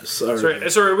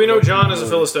Sorry, we know John is a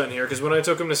Philistine here, because when I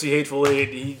took him to see Hateful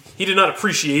Eight, he did not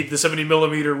appreciate the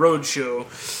 70mm road show.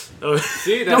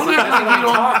 See, don't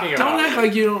act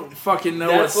like you don't fucking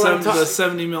know what the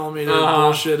 70mm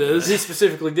bullshit is. He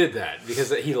specifically did that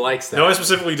because he likes that. No, I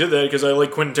specifically did that because I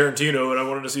like Quentin Tarantino and I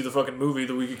wanted to see the fucking movie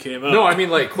the week it came out. No, I mean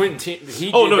like Quentin.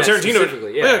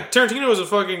 Tarantino. Yeah, Tarantino is a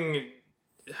fucking.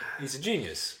 He's a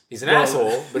genius. He's an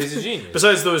asshole, but he's a genius.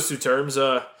 Besides those two terms,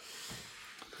 I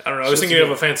don't know. I was thinking of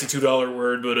a fancy $2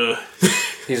 word, but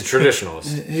he's a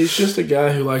traditionalist. He's just a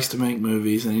guy who likes to make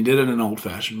movies, and he did it an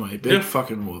old-fashioned way. Big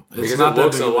fucking whoop. Because it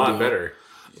looks a lot better.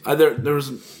 There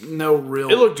was no real.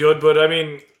 It looked good, but I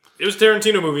mean, it was a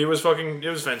Tarantino movie. It was fantastic.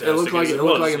 It looked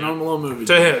like a normal movie.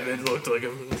 To him, it looked like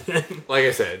a. Like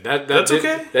I said, that's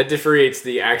okay. That differentiates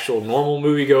the actual normal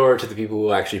moviegoer to the people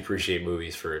who actually appreciate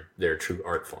movies for their true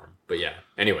art form. But yeah,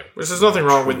 anyway. Which there's nothing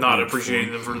wrong with not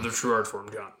appreciating them for their true art form,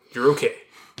 John. You're okay.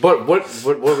 But what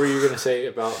were you going to say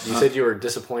about... You said you were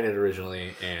disappointed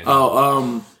originally, and...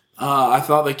 I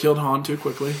thought they killed Han too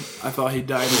quickly. I thought he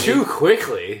died too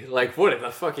quickly. Like what, in the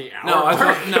fucking hour? No, I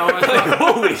thought like,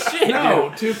 holy shit!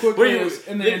 No, too quickly. You're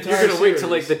gonna wait till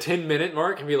like the 10-minute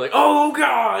mark and be like, oh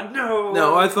god, no.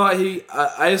 No, I thought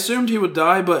I assumed he would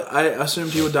die, but I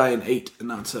assumed he would die in 8 and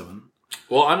not 7.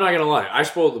 Well, I'm not gonna lie. I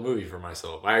spoiled the movie for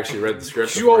myself. I actually read the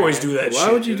script. You always do that.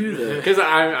 Why would you do that? Because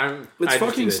It's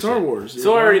fucking Star Wars.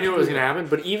 So I already knew what was gonna happen.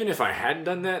 But even if I hadn't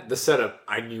done that, the setup,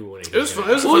 I knew what it was.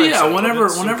 Well, yeah. Whenever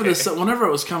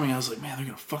it was coming, I was like, man, they're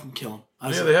gonna fucking kill him.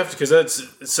 They have to, because that's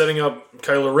setting up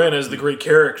Kylo Ren as the great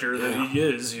character that he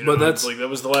is. You know? But that's like that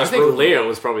was the last. I think Leia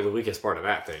was probably the weakest part of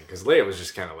that thing, because Leia was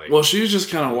just kind of like. Well, she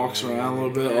just kind of walks around a little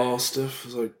bit, all stiff.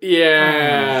 It's like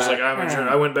yeah, like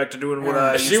I went back to doing what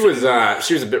I. She was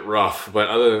a bit rough, but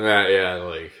other than that, yeah,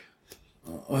 like.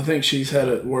 I think she's had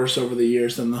it worse over the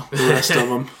years than the rest of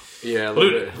them. Yeah, a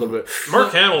little bit.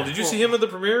 Mark Hamill, did you see him at the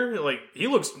premiere? Like, he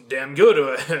looks damn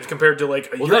good compared to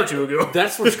like a year or two ago.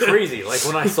 That's what's crazy. Like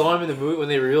when I saw him in the movie, when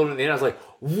they revealed him at the end, I was like,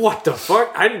 "What the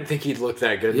fuck?" I didn't think he'd look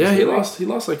that good. Yeah, he lost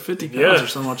like 50 pounds or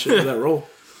so much for that role.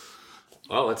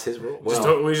 Well, that's his rule.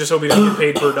 We just hope he doesn't get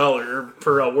paid per dollar or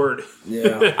per word.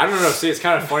 Yeah. I don't know. See, it's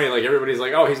kind of funny. Like, everybody's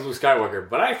like, oh, he's Luke Skywalker.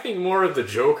 But I think more of the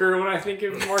Joker when I think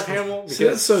of Mark Hamill. See,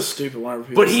 that's so stupid whenever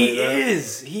people say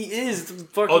that. He is the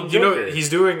fucking Joker. You know, he's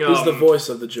doing... he's the voice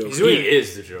of the Joker. He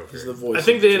is the Joker. He's the voice. I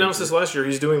think they announced this last year.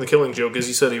 He's doing the Killing Joke, as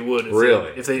he said he would.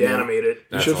 If they animate it.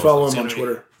 You should follow him on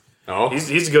Twitter. Oh?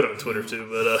 He's good on Twitter, too,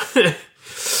 but...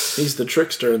 He's the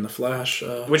trickster in the Flash.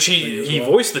 Which he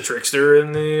voiced the trickster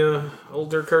in the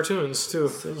older cartoons, too.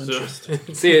 So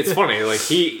interesting. See, it's funny.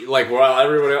 Like, while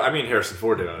everybody... I mean, Harrison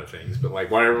Ford did other things, but, like,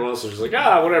 while everyone else was just like,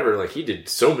 whatever, like, he did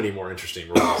so many more interesting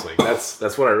roles. Like, that's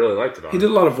what I really liked about him. He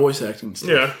did a lot of voice acting stuff.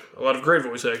 Yeah, a lot of great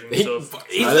voice acting stuff.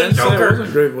 He's I didn't the say it Joker.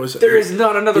 wasn't great voice acting. There is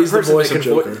not another He's the person voice that of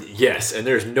can Joker. Yes, and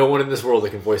there's no one in this world that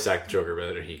can voice act the Joker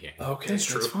better than he can. Okay,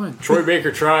 that's fine. Troy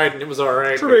Baker tried, and it was all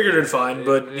right. Troy Baker did fine,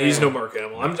 but he's no Mark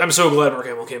Hamill. I'm so glad Mark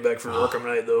Hamill came back for Arkham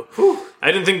Knight, though.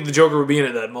 I didn't think the Joker would be in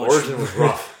it that much. Origin was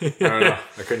rough. I don't know.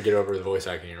 I couldn't get over the voice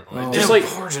acting.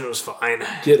 Origin was fine.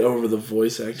 Get over the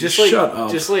voice acting. Shut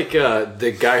up. Just like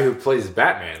the guy who plays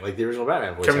Batman, like the original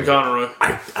Batman voice. Kevin Conroy.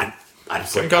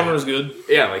 Kevin Conroy was good.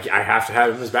 Yeah, like I have to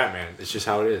have him as Batman. It's just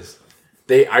how it is.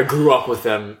 I grew up with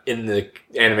them in the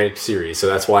animated series, so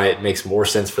that's why it makes more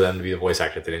sense for them to be the voice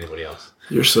actor than anybody else.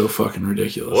 You're so fucking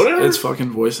ridiculous. Whatever. It's fucking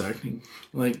voice acting.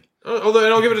 Like, although,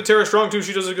 and I'll give it to Tara Strong too.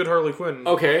 She does a good Harley Quinn.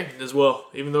 Okay, as well,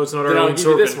 even though it's not then Arlene I'll give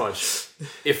you Sorkin. this much: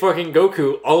 if fucking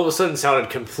Goku all of a sudden sounded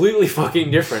completely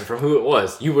fucking different from who it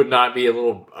was, you would not be a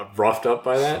little roughed up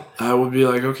by that. I would be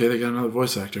like, okay, they got another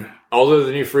voice actor. Although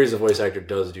the new Frieza voice actor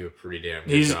does do a pretty damn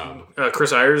good job.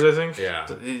 Chris Ayers, I think. Yeah,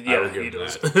 he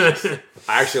does.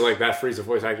 I actually like that Frieza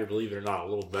voice actor, believe it or not, a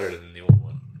little better than the old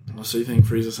one. Well, so you think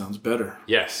Frieza sounds better?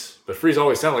 Yes, but Frieza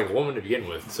always sounded like a woman to begin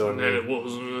with. So I mean, And it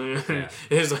was.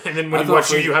 Yeah. And then when you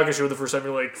watch Yu Yu Hakusho the first time,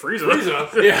 you're like,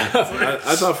 Frieza. Yeah.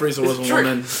 I thought Frieza was a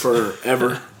woman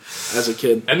forever as a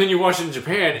kid. And then you watch it in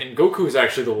Japan, and Goku's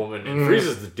actually the woman, and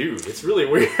Frieza's the dude. It's really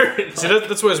weird. See,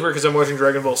 that's why it's weird, because I'm watching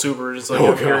Dragon Ball Super, and it's like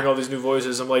I'm hearing all these new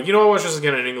voices. I'm like, I'll watch this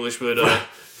again in English, but...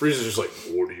 Frieza's just like,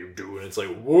 what are you doing? It's like,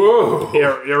 whoa.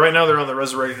 Yeah, right now they're on the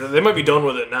Resurrection. They might be done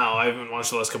with it now. I haven't watched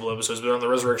the last couple episodes, but they're on the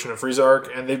Resurrection of Frieza arc,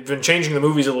 and they've been changing the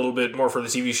movies a little bit more for the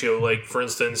TV show. Like, for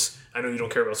instance, I know you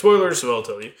don't care about spoilers, so I'll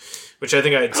tell you. Which I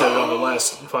think I had said it on the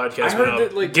last podcast,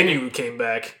 but Ginyu came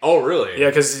back. Oh, really? Yeah,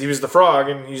 because he was the frog,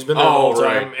 and he's been there the whole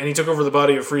time, and he took over the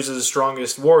body of Frieza's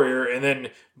strongest warrior, and then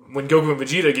when Goku and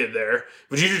Vegeta get there,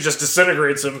 Vegeta just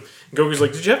disintegrates him. And Goku's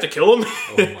like, did you have to kill him?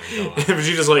 Oh my god. And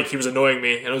Vegeta's like, he was annoying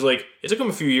me. And I was like, it took him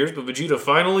a few years, but Vegeta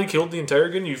finally killed the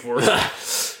entire Ginyu Force.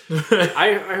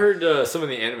 I heard some of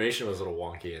the animation was a little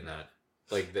wonky in that.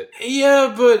 Like that.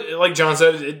 Yeah, but like John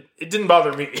said, it didn't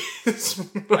bother me.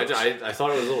 I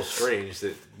thought it was a little strange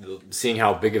that seeing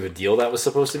how big of a deal that was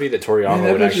supposed to be, that Toriyama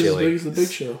would actually as big as the Big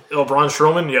Show. Oh, Braun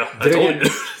Strowman, yeah.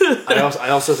 I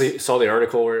also saw the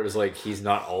article where it was like he's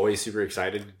not always super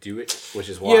excited to do it, which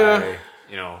is why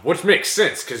which makes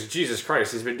sense because Jesus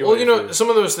Christ, he's been doing. Well, some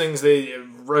of those things they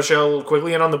rush out a little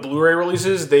quickly, and on the Blu-ray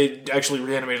releases, they actually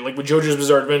reanimated. Like with JoJo's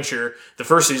Bizarre Adventure, the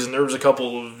first season, there was a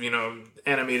couple of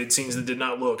animated scenes that did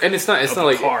not look. And it's not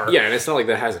like and it's not like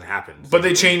that hasn't happened. But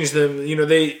they changed them.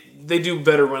 They do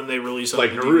better when they release.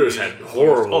 Like Naruto's had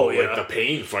horrible. Oh yeah, like the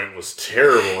pain fight was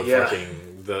terrible in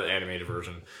fucking the animated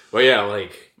version. But yeah,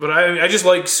 like. But I just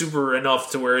like Super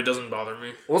enough to where it doesn't bother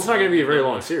me. Well, it's not going to be a very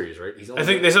long series, right? I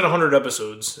think they said 100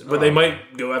 episodes, but they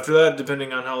might go after that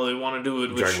depending on how they want to do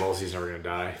it. Dragon Ball Z's never going to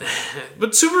die.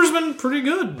 But Super's been pretty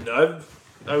good.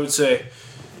 I would say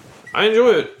I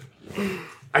enjoy it.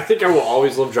 I think I will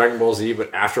always love Dragon Ball Z,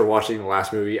 but after watching the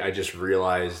last movie, I just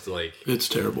realized like it's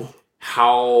terrible.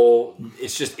 How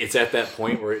it's at that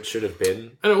point where it should have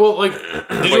been. And well, like,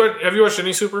 have you watched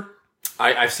any Super?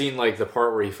 I've seen like the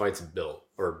part where he fights Bill.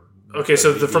 Okay,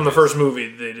 so from the first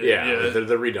movie they did. Yeah.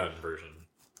 The redone version.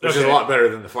 Which is a lot better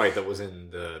than the fight that was in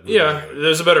the movie. Yeah,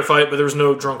 there's a better fight, but there was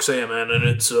no drunk Saiyaman in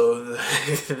it, so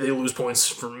they lose points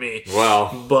for me.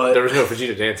 Well, but there was no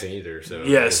Vegeta dancing either, so...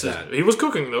 Yes, he was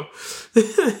cooking, though.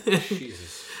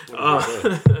 Jesus.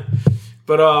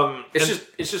 But,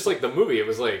 It's just like the movie, it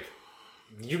was like...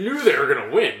 You knew they were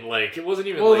gonna win. Like, it wasn't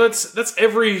even that's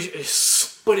every...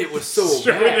 But it was so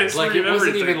bad. Like, it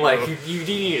wasn't even like... You didn't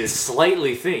even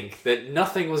slightly think that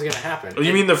nothing was gonna happen. Well,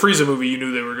 you mean the Frieza movie, you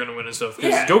knew they were gonna win and stuff.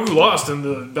 Because Goku lost in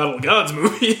the Battle of Gods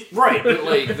movie. Right, but,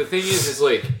 like, the thing is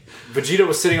like... Vegeta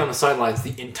was sitting on the sidelines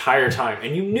the entire time,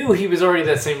 and you knew he was already at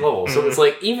that same level. So it's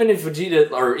like, even if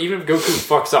Vegeta... Or even if Goku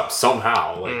fucks up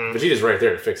somehow, like, Vegeta's right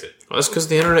there to fix it. Well, that's because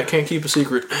the internet can't keep a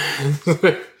secret.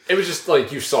 It was just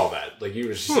like you saw that, like you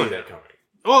were seeing that coming.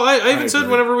 Well, I even said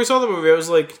agree. whenever we saw the movie, I was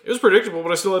like, it was predictable,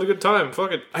 but I still had a good time.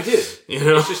 Fuck it. I did. You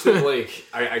know? It's just that, like,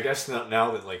 I guess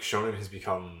now that, like, shonen has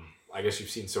become... I guess you've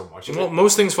seen so much of Well, it.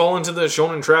 most things fall into the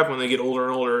shonen trap when they get older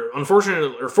and older.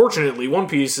 Unfortunately, or fortunately, One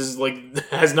Piece is like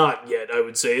has not yet. I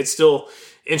would say it's still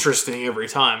interesting every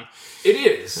time. It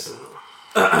is.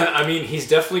 I mean, he's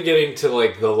definitely getting to,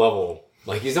 like, the level.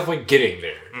 Like, he's definitely getting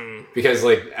there. Because,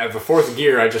 like, at the fourth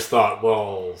gear, I just thought,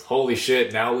 well, holy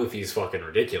shit, now Luffy's fucking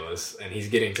ridiculous. And he's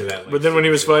getting to that, like... But then when he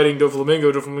was fighting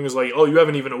Doflamingo's like, oh, you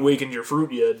haven't even awakened your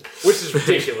fruit yet. Which is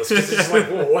ridiculous, because it's like,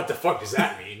 well, what the fuck does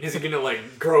that mean? Is he gonna,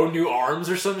 like, grow new arms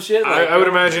or some shit? Like, I would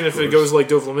imagine if it goes like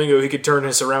Doflamingo, he could turn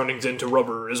his surroundings into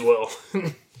rubber as well.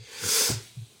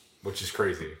 Which is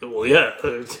crazy. Well, yeah. I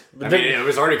mean, it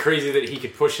was already crazy that he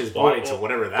could push his body to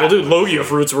whatever that Well, dude, was. Logia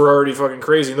fruits were already fucking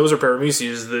crazy, and those are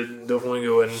paramecias that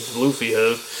Doflamingo and Luffy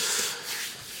have.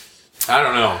 I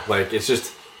don't know. Like, it's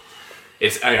just...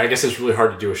 I guess it's really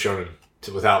hard to do a shonen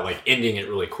without, like, ending it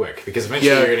really quick. Because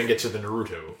eventually you're going to get to the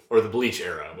Naruto or the Bleach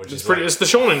era, which is It's the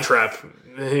shonen trap.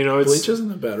 You know, it's... Bleach isn't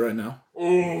that bad right now.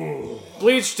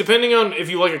 Bleach, depending on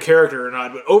if you like a character or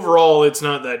not, but overall, it's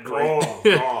not that great. Oh,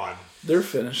 God. They're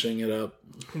finishing it up.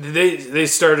 They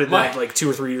started that like 2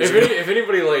 or 3 years ago. If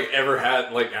anybody, like, ever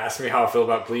had, like, asked me how I feel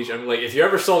about Bleach, I'm like, if you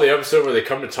ever saw the episode where they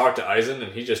come to talk to Aizen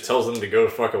and he just tells them to go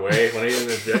the fuck away when he's in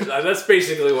the... That's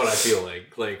basically what I feel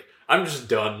like. Like, I'm just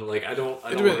done. Like, I don't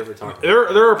want to ever talk about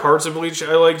it. There are parts of Bleach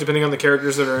I like, depending on the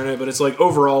characters that are in it, but it's like,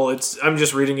 overall, I'm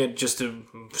just reading it just to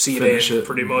see Finish it end, it,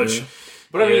 pretty much. yeah.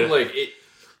 But I mean, like,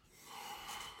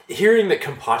 hearing that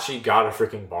Kenpachi got a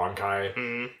freaking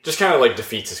Bankai just kind of, like,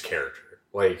 defeats his character.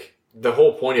 Like, the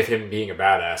whole point of him being a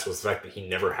badass was the fact that he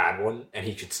never had one, and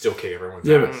he could still kick everyone's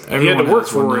ass. He had to work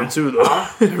for it, too, though.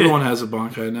 Everyone has a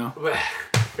Bankai now.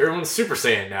 Everyone's Super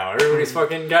Saiyan now. Everybody's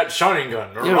fucking got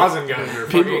Sharingan or Rasengan or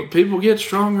fucking... People get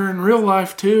stronger in real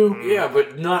life, too. Yeah,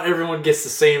 but not everyone gets the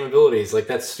same abilities. Like,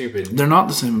 that's stupid. They're not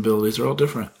the same abilities. They're all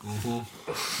different.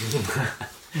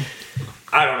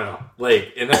 I don't know.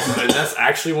 Like, and that's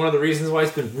actually one of the reasons why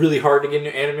it's been really hard to get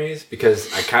into animes,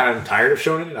 because I kind of am tired of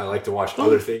shonen and I like to watch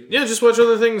other things. Yeah, just watch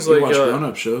other things You like... watch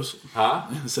grown-up shows. Huh?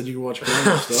 I said you could watch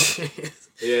grown-up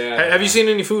stuff. Yeah. Have you seen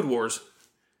any Food Wars?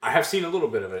 I have seen a little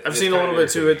bit of it. I've seen a little bit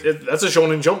too. That's a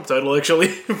Shonen Jump title,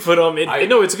 actually. But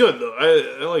no, it's good though.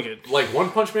 I like it. Like,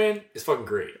 One Punch Man is fucking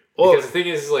great. Well, because the thing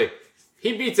is, like,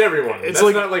 he beats everyone. It's That's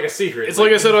like- not like a secret. It's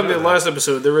like I said on the last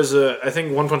episode. There was I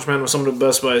think One Punch Man was summed up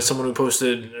best by someone who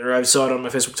posted, or I saw it on my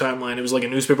Facebook timeline. It was like a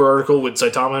newspaper article with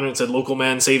Saitama in it. It said "Local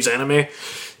man saves anime."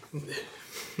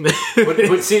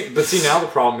 but see, now the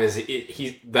problem is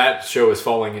that show is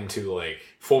falling into, like,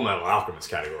 Full Metal Alchemist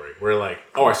category, where, like,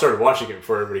 oh, I started watching it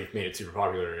before everybody made it super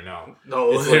popular, and now No,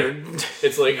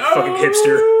 it's like fucking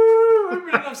hipster.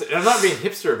 everybody loves it. And I'm not being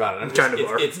hipster about it. I'm just, Kind of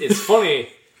are. It's funny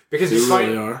because You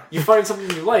really are. you find something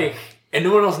you like, and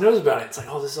no one else knows about it. It's like,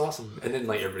 oh, this is awesome, and then,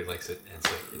 like, everybody likes it, and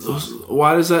it's like, it's awesome.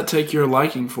 Why does that take your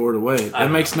liking for it away?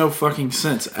 That makes no fucking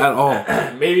sense at all.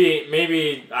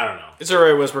 Maybe I don't know. It's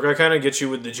alright, Westbrook. I kind of get you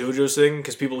with the JoJo's thing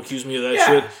because people accuse me of that Yeah.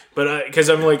 shit. But because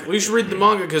I'm like, well, you should read the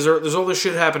manga because there's all this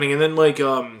shit happening. And then like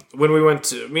when we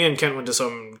me and Kent went to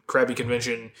some crappy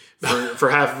convention for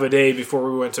half of a day before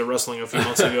we went to wrestling a few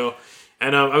months ago.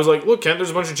 And I was like, look, Kent, there's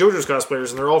a bunch of JoJo's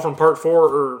cosplayers and they're all from part 4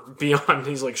 or beyond. And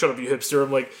he's like, shut up, you hipster.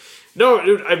 I'm like, no,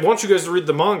 dude, I want you guys to read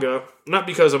the manga. Not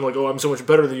because I'm like, oh, I'm so much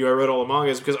better than you. I read all the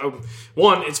mangas. Because,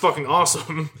 one, it's fucking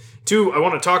awesome. 2, I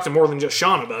want to talk to more than just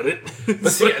Sean about it.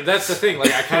 But see, that's the thing.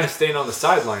 Like, I kind of stand on the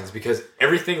sidelines because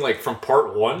everything, like, from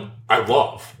part 1, I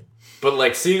love. But,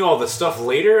 like, seeing all the stuff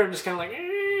later, I'm just kind of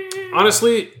like,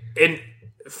 Honestly, and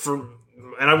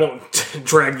I won't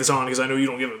drag this on because I know you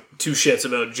don't give two shits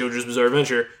about JoJo's Bizarre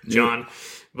Adventure, John.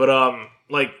 But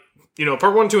like, you know,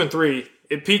 part 1, 2, and 3,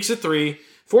 it peaks at 3.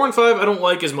 4 and 5, I don't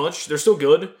like as much. They're still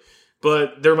good,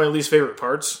 but they're my least favorite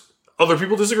parts. Other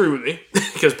people disagree with me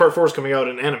because part 4 is coming out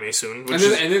in anime soon, which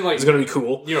is going to be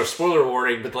cool. You know, spoiler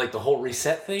warning, but like the whole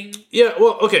reset thing. Yeah,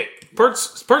 well, okay. Part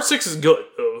 6 is good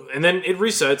though, and then it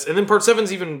resets, and then part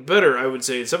 7's even better. I would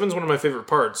say 7's one of my favorite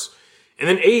parts, and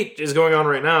then 8 is going on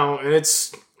right now, and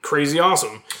it's crazy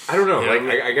awesome. I don't know. Yeah,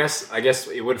 like, I guess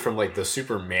it went from like the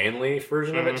super manly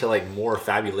version of it to like more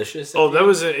fabulicious. Oh, that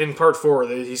was in part 4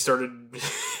 that he started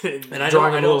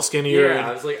drawing him a little skinnier. Yeah,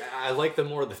 I was like, I like the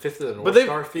more the Fifth of the North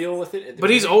Star feel with it. But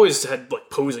he's always had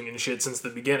like posing and shit since the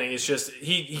beginning. It's just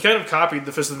he kind of copied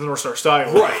the Fist of the North Star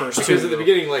style, right? First because two, at the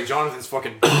beginning, like Jonathan's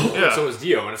fucking, yeah. So is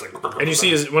Dio, and it's like, and you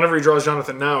see whenever he draws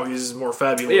Jonathan now, he's more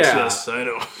fabulous. Yeah. Yes, I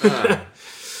know.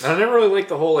 I never really liked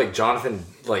the whole like Jonathan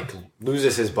like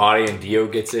loses his body and Dio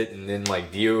gets it, and then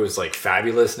like Dio is like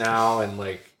fabulous now, and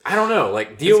like I don't know.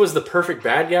 Like, Dio was the perfect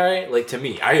bad guy. Like, to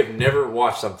me, I have never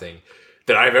watched something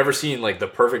that I've ever seen, like, the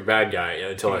perfect bad guy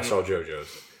until I saw JoJo's.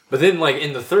 But then, like,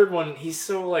 in the third one, he's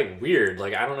so, like, weird.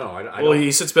 Like, I don't know. I don't...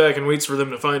 he sits back and waits for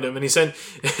them to find him. And he sent...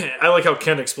 I like how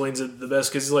Ken explains it the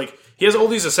best, because, like, he has all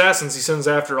these assassins he sends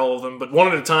after all of them, but one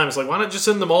at a time. It's like, why not just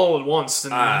send them all at once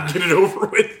and get it over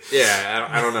with? Yeah,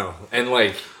 I don't know. And,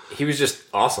 like, he was just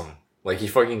awesome. Like, he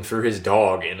fucking threw his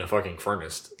dog in a fucking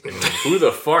furnace. I mean, who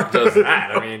the fuck does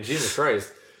that? I mean, Jesus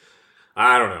Christ.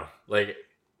 I don't know. Like,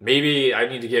 maybe I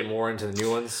need to get more into the new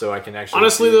ones so I can actually...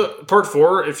 Honestly, the part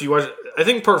 4, if you watch... I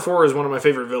think part 4 is one of my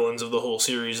favorite villains of the whole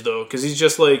series, though, because he's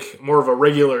just, like, more of a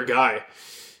regular guy.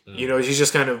 You know, he's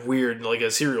just kind of weird, like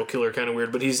a serial killer kind of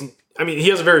weird, but he's... I mean, he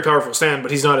has a very powerful stand,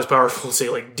 but he's not as powerful as, say,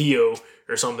 like, Dio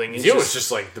or something. Dio was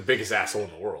just, like, the biggest asshole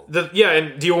in the world.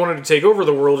 And Dio wanted to take over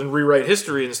the world and rewrite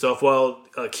history and stuff, while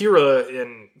Kira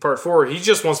in part 4, he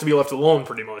just wants to be left alone,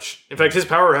 pretty much. In fact, his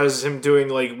power has him doing,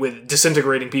 like, with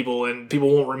disintegrating people, and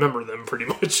people won't remember them, pretty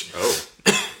much. Oh.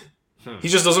 He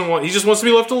just doesn't want... He just wants to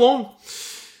be left alone.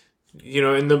 You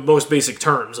know, in the most basic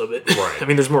terms of it. Right. I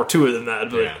mean, there's more to it than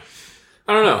that, but... Yeah.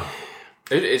 I don't know.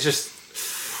 It's just...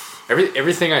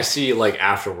 Everything I see, like,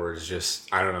 afterwards,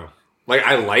 just... I don't know. Like,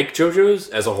 I like JoJo's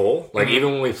as a whole. Like,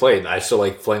 even when we played, I still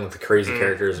like playing with the crazy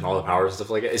characters and all the powers and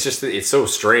stuff like that. It's just... It's so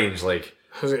strange, like...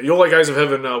 You'll like Eyes of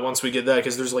Heaven once we get that,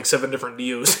 because there's, like, 7 different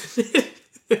Dios.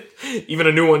 Even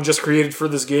a new one just created for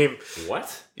this game.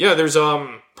 What? Yeah, there's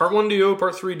part 1 Dio,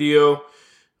 part 3 Dio,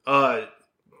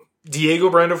 Diego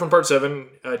Brando from part 7,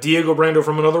 Diego Brando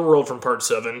from Another World from part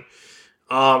 7.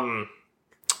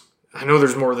 I know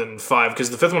there's more than 5,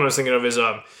 because the 5th one I was thinking of is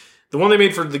the one they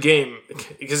made for the game.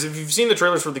 Because if you've seen the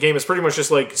trailers for the game, it's pretty much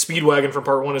just like Speedwagon from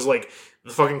part 1 is like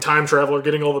the fucking time traveler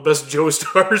getting all the best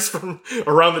Joestars from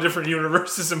around the different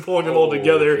universes and pulling them all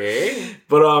together.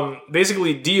 But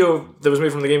basically, Dio that was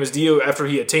made from the game is Dio after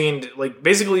he attained, like,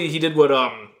 basically he did what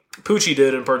Poochie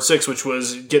did in part 6, which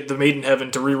was get the Maiden Heaven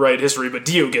to rewrite history, but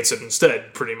Dio gets it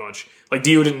instead, pretty much. Like,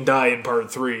 Dio didn't die in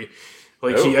part 3.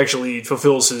 Like, he actually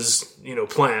fulfills his,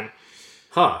 plan.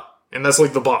 Huh. And that's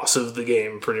like the boss of the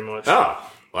game, pretty much. Oh,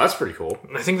 well, that's pretty cool.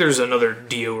 I think there's another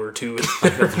Dio or 2 in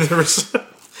there. There's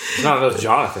not enough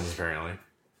Jonathans, apparently.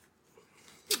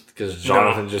 Because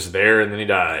Jonathan's just there and then he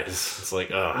dies. It's like,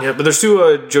 ugh. Yeah, but there's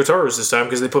 2 Jotaros this time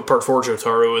because they put part 4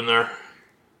 Jotaro in there.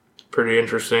 Pretty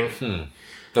interesting.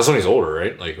 That's when he's older,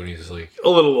 right? Like when he's like... A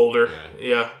little older,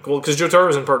 yeah. Well, because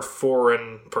Jotaro's in part 4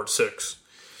 and part 6.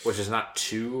 Which is not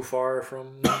too far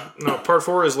from... No, part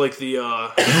 4 is like the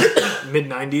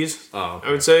mid-90s, okay. I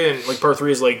would say. And like part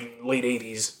 3 is like late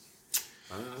 80s.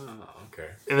 Oh, okay.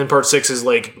 And then part 6 is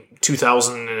like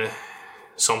 2000 and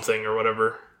something or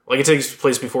whatever. Like it takes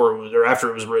place before it was, or after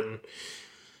it was written.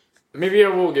 Maybe I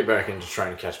will get back into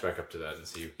trying to catch back up to that and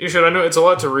see. You should. I know it's a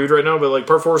lot to read right now, but like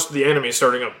part 4, the anime is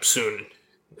starting up soon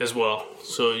as well.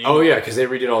 So yeah, because they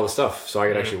redid all the stuff, so I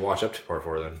could actually watch up to part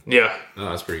 4 then. Yeah. Oh,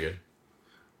 that's pretty good.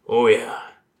 Oh, yeah.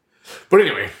 But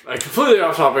anyway, completely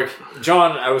off topic.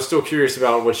 John, I was still curious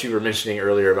about what you were mentioning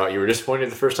earlier about you were disappointed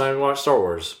the first time you watched Star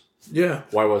Wars. Yeah.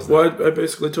 Why was that? Well, I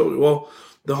basically told you. Well,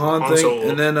 the Han thing, Solo.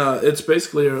 and then it's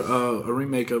basically a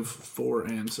remake of 4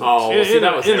 and 6. Oh, in, see,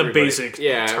 that was in the everybody. basic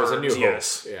Yeah, it was a new terms, hope.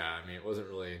 yes. Yeah, I mean, it wasn't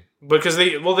really... Because they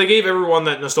gave everyone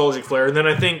that nostalgic flair, and then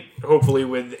I think hopefully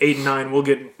with 8 and 9 we'll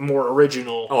get more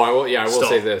original. Oh, I will stuff.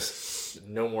 say this: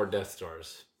 no more Death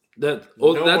Stars. That's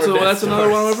more another Death one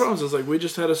of my problems. It's like we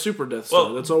just had a super Death Star.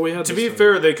 Well, that's all we had. To this be time.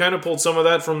 fair, they kind of pulled some of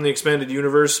that from the expanded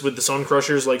universe with the Sun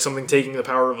Crushers, like something taking the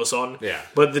power of a sun. Yeah.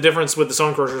 But the difference with the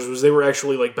Sun Crushers was they were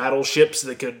actually like battleships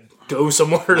that could go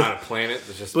somewhere. Not a planet.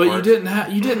 That's just. But parts.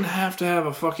 you didn't have to have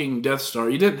a fucking Death Star.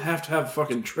 You didn't have to have a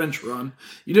fucking trench run.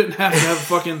 You didn't have to have a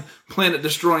fucking planet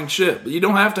destroying ship. You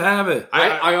don't have to have it.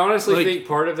 I honestly like- think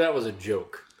part of that was a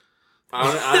joke.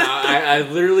 I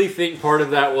literally think part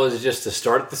of that was just to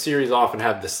start the series off and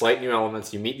have the slight new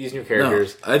elements. You meet these new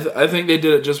characters. No, I think they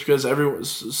did it just because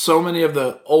so many of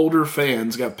the older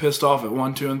fans got pissed off at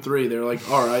 1, 2, and 3. They're like,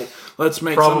 all right, let's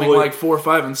make something like 4,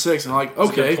 5, and 6. And like,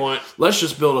 okay, let's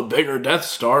just build a bigger Death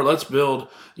Star. Let's build,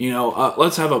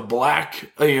 let's have a black,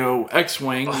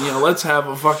 X-Wing. Let's have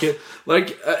a fucking,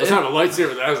 like... Let's have a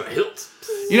lightsaber that has a hilt.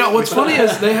 What's funny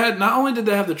is they had, not only did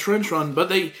they have the trench run,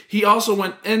 but he also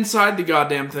went inside the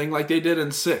goddamn thing like they did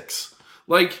in 6.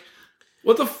 Like,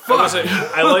 what the fuck?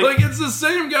 I like like, it's the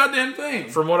same goddamn thing.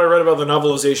 From what I read about the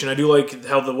novelization, I do like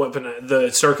how the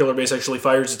Starkiller base actually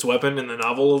fires its weapon in the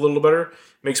novel a little better.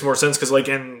 Makes more sense because, like,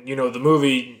 in the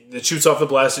movie, it shoots off the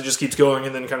blast, it just keeps going,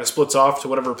 and then kind of splits off to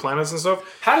whatever planets and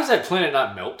stuff. How does that planet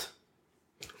not melt?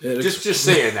 Just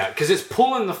saying that because it's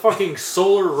pulling the fucking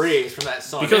solar rays from that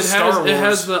sun. Because it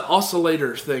has the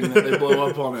oscillator thing that they blow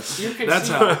up on it. You can That's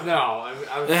see, how. No,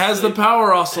 It has the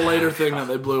power oscillator thing that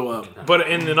they blew up. But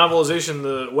in the novelization,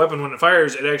 the weapon, when it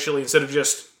fires, it actually, instead of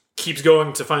just keeps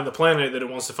going to find the planet that it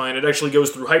wants to find, it actually goes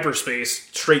through hyperspace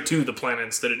straight to the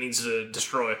planets that it needs to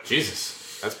destroy.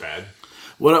 Jesus, that's bad.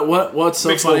 What's so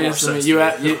Makes a funny little is more to me,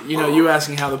 sense you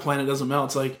asking how the planet doesn't melt.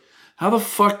 It's like, how the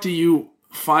fuck do you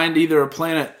find either a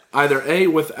planet, either A,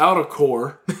 without a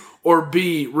core, or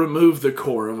B, remove the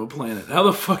core of a planet? How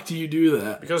the fuck do you do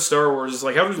that? Because Star Wars is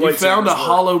like, how do You found a work?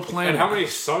 hollow planet. And how many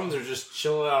suns are just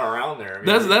chilling out around there? I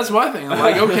mean, That's my thing. I'm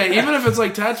like, okay, even if it's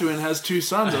like Tatooine has 2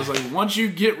 suns, I was like, once you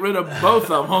get rid of both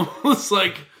of them, it's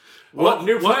like,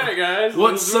 new planet, guys?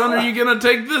 what sun are you gonna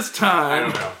take this time?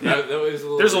 I don't know. That was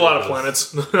There's a lot of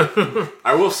planets.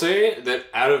 I will say that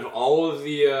out of all of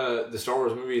the Star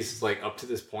Wars movies, like up to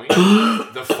this point,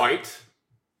 the fight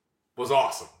was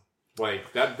awesome.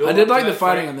 Like that. I did like the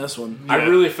fighting in this one. I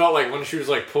really felt like when she was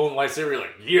like pulling lightsaber, you're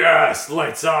like, yes,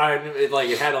 lights on.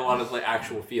 It had a lot of like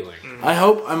actual feeling.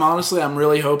 I'm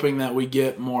really hoping that we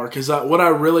get more, because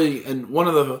one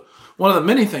of the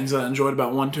many things that I enjoyed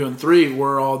about 1, 2, and 3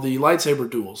 were all the lightsaber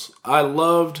duels. I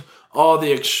loved all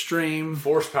the extreme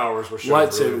Force powers were shown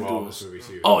lightsaber really well in duels. this movie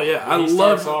too. Oh yeah, When I he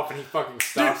love. starts off and he fucking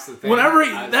stops the thing. Whenever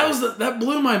that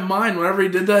blew my mind. Whenever he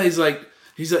did that,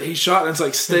 he shot and it's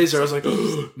like stays there. I was like,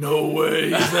 no way,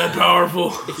 he's that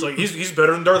powerful. It's like, he's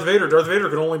better than Darth Vader. Darth Vader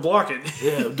can only block it.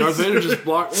 Yeah, Darth Vader just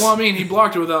blocked. Well, I mean, he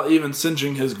blocked it without even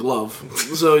cinching his glove.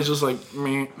 So he's just like,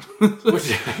 meh.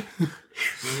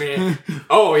 Man.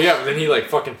 Oh yeah, but then he like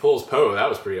fucking pulls Poe. That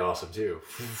was pretty awesome too.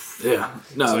 Yeah.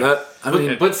 No,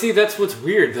 But see, that's what's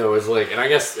weird though, is like, and I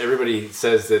guess everybody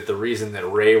says that the reason that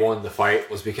Rey won the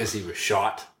fight was because he was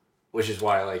shot, which is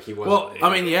why like he wasn't.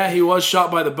 Well, he was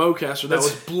shot by the bowcaster that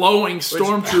was blowing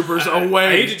stormtroopers away.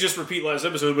 I hate to just repeat last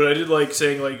episode, but I did like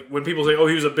saying, like, when people say, oh,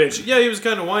 he was a bitch. Yeah, he was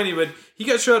kind of whiny, but he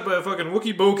got shot by a fucking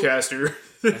Wookiee bowcaster.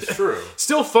 That's true.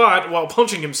 Still fought while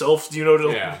punching himself,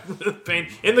 to pain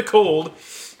in the cold.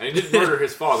 And he did murder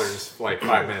his father just like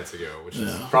 5 minutes ago, which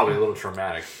is probably a little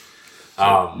traumatic.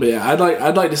 But yeah,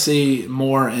 I'd like to see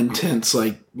more intense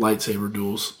like lightsaber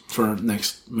duels for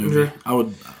next movie. I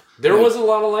would. There was a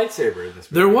lot of lightsaber in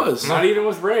this movie. There was. Not even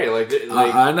with Rey.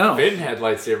 I know. Finn had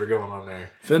lightsaber going on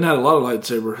there. Finn had a lot of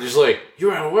lightsaber. He's like,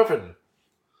 you have a weapon.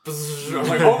 I'm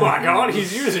like, oh my god,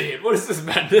 he's using it. What is this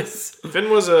madness? Finn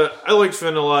was I liked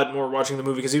Finn a lot more watching the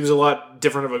movie because he was a lot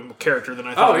different of a character than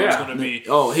I thought he was going to be.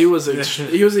 Oh, he was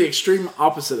the extreme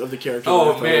opposite of the character.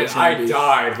 Oh man, I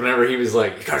died whenever he was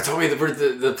like, you gotta tell me where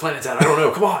the planet's at. I don't know.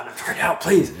 Come on, find out,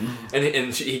 please.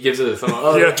 And he gives it a thumb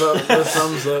up. The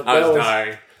thumbs up. I was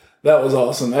dying. That was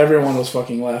awesome. Everyone was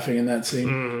fucking laughing in that scene.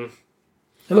 Mm-hmm.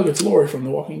 Hey, look, it's Lori from The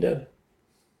Walking Dead.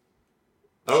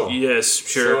 Oh. Yes,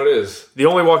 sure. So it is. The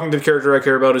only Walking Dead character I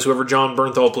care about is whoever John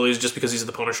Bernthal plays, just because he's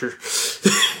the Punisher.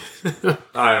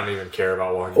 I don't even care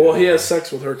about Walking Dead. Well, he has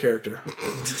sex with her character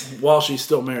while she's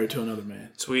still married to another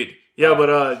man. Sweet. Yeah, but...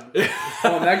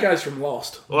 Well, that guy's from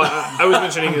Lost. Well, I was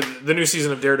mentioning the new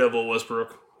season of Daredevil,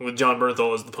 Westbrook, with John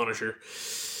Bernthal as the Punisher.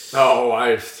 Oh,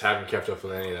 I haven't kept up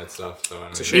with any of that stuff. So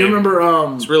It's a shame. You remember...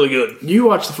 it's really good. You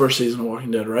watched the first season of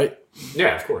Walking Dead, right?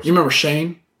 Yeah, of course. You remember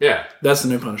Shane? Yeah. That's the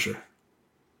new Punisher.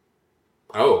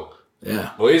 Oh.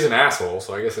 Yeah. Well, he's an asshole,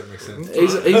 so I guess that makes sense.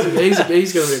 He's going to be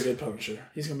a good Punisher.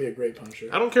 He's going to be a great Punisher.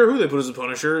 I don't care who they put as the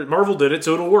Punisher. Marvel did it,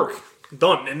 so it'll work.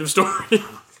 Done. End of story.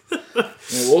 Yeah,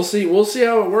 we'll see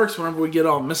how it works whenever we get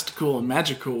all mystical and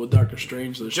magical with Doctor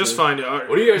Strange. Just find out.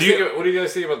 What do you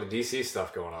guys think about the DC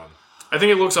stuff going on? I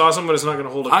think it looks awesome, but it's not going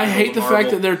to hold up. I hate the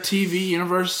fact that their TV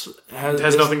universe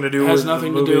has nothing to do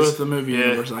with the movie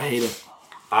universe. I hate it.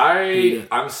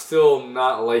 I'm still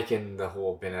not liking the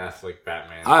whole Ben Affleck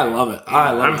Batman thing. I love it.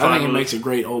 I think it with makes a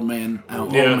great old man. A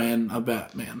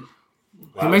Batman.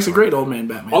 Wow, he makes a great old man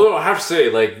Batman. Although I have to say,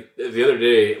 like the other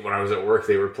day when I was at work,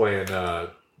 they were playing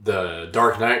the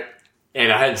Dark Knight,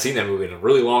 and I hadn't seen that movie in a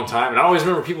really long time. And I always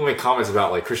remember people make comments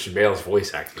about like Christian Bale's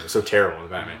voice acting; it was so terrible in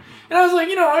Batman. And I was like,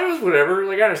 it was whatever.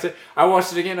 Like I understand. I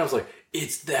watched it again. I was like,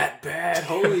 it's that bad.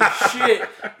 Holy shit!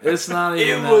 It's not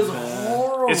even. It was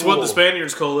horrible. It's what the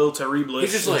Spaniards call El Terrible.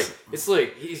 He's just like, it's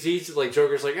like he's like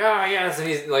Joker's like, yes, and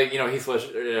he's like, Heath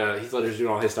Ledger's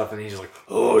doing all his stuff, and he's just like,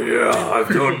 oh yeah, I've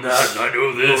done that, and I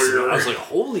know this. And I was like,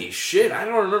 holy shit, I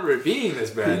don't remember it being this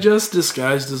bad. He just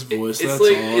disguised his voice. That's all.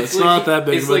 It's not that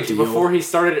big of a deal. Before he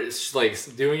started like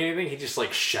doing anything, he just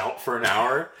like shout for an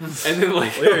hour, and then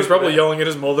like he was probably yelling at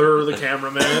his mother or the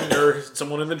cameraman or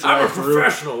someone in the drive-thru. I'm a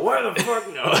professional. Why the fuck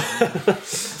no?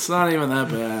 It's not even that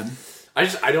bad.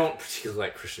 I don't particularly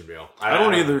like Christian Bale. I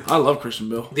don't either. I love Christian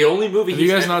Bale. The only movie Have you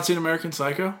guys not seen American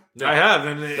Psycho? No. I have,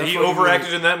 and he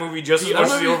overacted in that movie just as much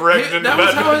as he overacted in the That was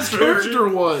Batman how his trilogy. character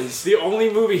was. The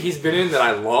only movie he's been in that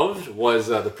I loved was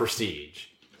The Prestige.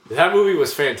 That movie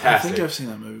was I fantastic. think I've seen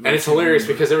that movie. And it's hilarious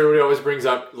because everybody always brings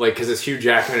up, like, because it's Hugh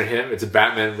Jackman and him, it's a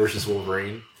Batman versus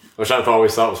Wolverine, which I've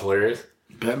always thought was hilarious.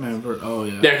 Batman versus... Oh,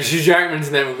 yeah. Yeah, because Hugh Jackman's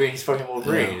in that movie and he's fucking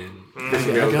Wolverine. Yeah. And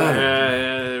Christian Yeah, Bale's I got in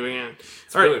it. Yeah, we can.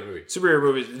 It's a brilliant movie. Superhero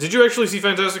movies. Did you actually see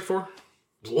Fantastic Four?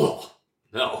 Whoa.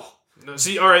 No. No,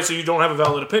 see, all right, so you don't have a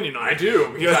valid opinion on it. I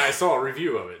do, because I saw a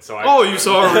review of it. So you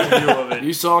saw a review of it.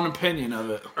 You saw an opinion of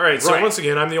it. All right, so Right. once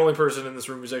again, I'm the only person in this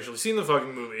room who's actually seen the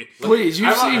fucking movie. Please,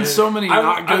 you've seen so many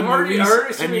not good movies,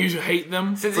 already and you hate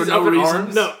them Since for he's no up in reason.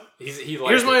 arms, No.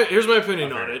 Here's my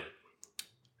opinion on it.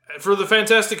 For the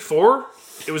Fantastic Four,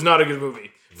 it was not a good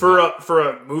movie. For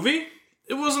a movie,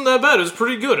 it wasn't that bad. It was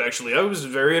pretty good, actually. I was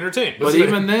very entertained. But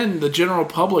even then, the general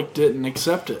public didn't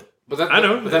accept it. I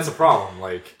know. But that's a problem.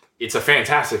 Like, it's a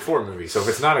Fantastic Four movie. So if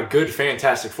it's not a good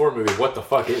Fantastic Four movie, what the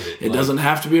fuck is it? It doesn't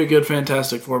have to be a good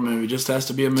Fantastic Four movie. It just has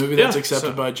to be a movie that's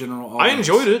accepted by general audience. I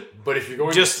enjoyed it. But if you're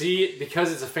going to see it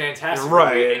because it's a fantastic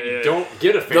Right, movie and you don't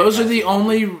get a fantastic Those are the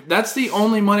only... That's the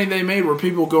only money they made were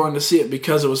people going to see it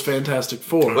because it was Fantastic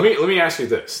Four. Let me ask you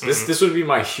this. This would be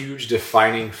my huge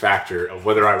defining factor of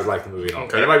whether I would like the movie at all.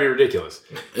 Okay. And it might be ridiculous.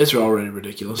 It's already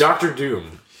ridiculous. Doctor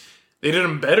Doom. They did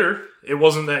him better. It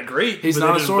wasn't that great. He's but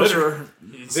not they a did him better. sorcerer.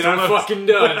 Then I'm fucking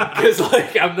done. Because,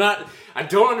 like, I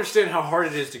don't understand how hard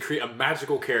it is to create a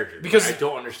magical character. Because I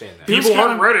don't understand that. People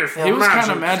aren't ready for He was magic.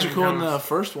 kind of magical in the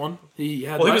first one. He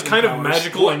had Well, he was lightning kind of powers.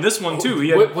 magical in this one, too. He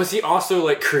had, Was he also,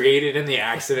 like, created in the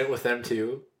accident with them,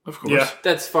 too? Of course. Yeah.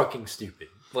 That's fucking stupid.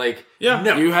 Like, Yeah.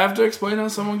 no. You have to explain how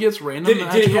someone gets random Did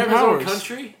magical he have powers. his own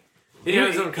country? Did he have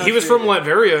his own country? he was from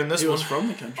Latveria in this He one. was from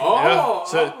the country. Oh,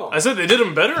 So I said they did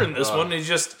him better in this one. He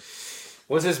just...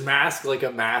 Was his mask like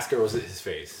a mask or was it his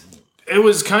face? It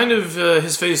was kind of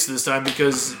his face this time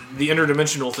because the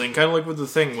interdimensional thing, kind of like with the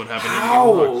Thing would happen.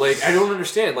 How? Like, I don't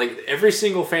understand. Like, every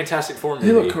single Fantastic Four movie,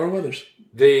 Hey, look, Carl Weathers.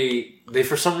 they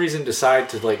for some reason decide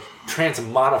to, like,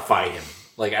 transmodify him.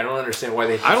 Like, I don't understand why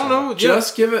they... I don't know.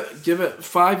 Just give it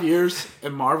 5 years,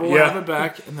 and Marvel will have it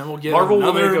back, and then we'll get Marvel will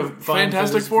another make a fine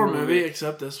Fantastic Four movie. movie.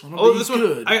 Except this one will Oh, be this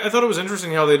good. one! I thought it was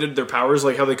interesting how they did their powers,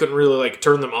 like how they couldn't really like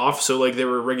turn them off, so like they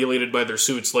were regulated by their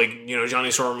suits. Like Johnny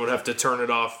Storm would have to turn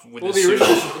it off with his suit.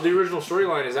 The original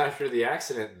storyline is after the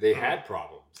accident, they had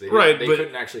problems. They But-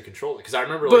 couldn't actually control it. Because I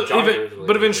remember, like, Johnny originally...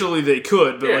 But eventually they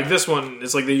could. But Yeah. like this one,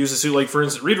 it's like they use the suit. Like for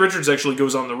instance, Reed Richards actually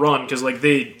goes on the run because like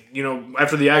they,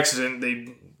 after the accident,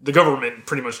 the government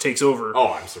pretty much takes over.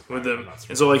 Oh, I'm surprised. With I'm them, not surprised.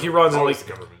 and so like he runs and Always like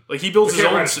the government. like he builds We his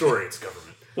can't own write a story, it's government.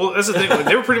 Well, that's the thing. Like,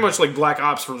 they were pretty much like black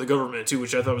ops for the government too,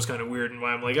 which I thought was kind of weird. And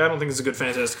why I'm like, I don't think it's a good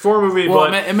Fantastic Four movie. well,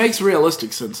 but it makes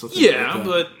realistic sense. To think yeah, like that.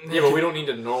 but Yeah, but we don't need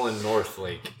to Nolan North,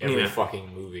 like, every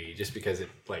fucking movie just because it,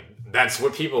 like, that's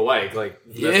what people like. Like,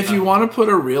 if you want to put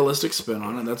a realistic spin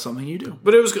on it, that's something you do.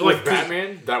 But it was like like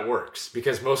Batman, that works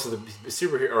because most of the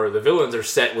superhero or the villains are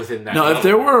set within that. No, if level.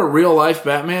 there were a real life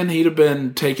Batman, he'd have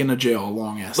been taken to jail a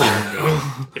long ass time ago.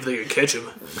 if they could catch him.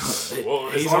 well,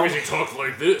 as he's long all- as he talked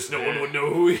like this, no one would know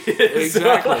who he is.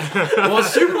 Exactly. Well,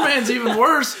 Superman's even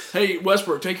worse. Hey,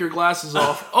 Westbrook, take your glasses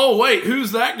off. Oh, wait,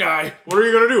 who's that guy? What are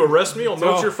you gonna do? Arrest me? I'll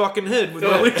melt your fucking head with my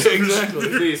lasers. Exactly.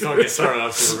 Please don't get started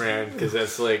on Superman because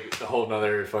that's like a whole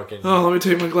nother fucking. Oh, let me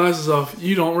take my glasses off.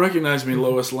 You don't recognize me,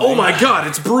 Lois Lane. Oh my God!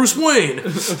 It's Bruce Wayne.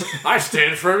 I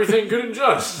stand for everything good and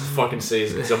just. Fucking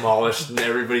says it's demolished and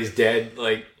everybody's dead.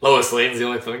 Like Lois Lane's the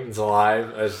only thing that's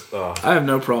alive. I have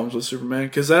no problems with Superman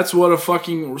because that's what a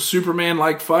fucking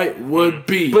Superman-like fight would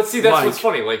be. But see, that's like. what's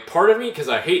funny. Like, part of me, because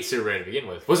I hate Superman to begin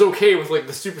with, was okay with, like,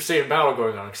 the Super Saiyan battle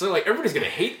going on. Because, like, everybody's going to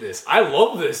hate this. I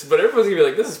love this, but everyone's going to be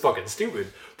like, this is fucking stupid.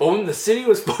 But when the city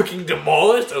was fucking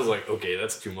demolished, I was like, okay,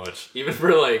 that's too much. Even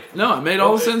for, like... No, it made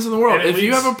all the sense in the world. and it If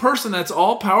you leads- have a person that's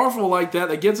all powerful like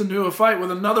that gets into a fight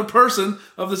with another person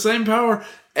of the same power,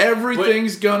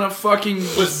 everything's gonna fucking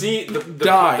But see,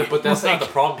 die. but that's not the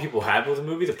problem people had with the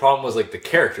movie. The problem was, like, the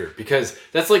character. Because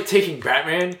that's like taking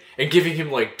Batman and giving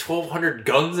him, like, 1,200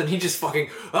 guns and he just fucking...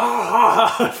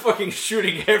 fucking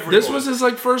shooting everyone. This was his,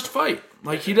 like, first fight.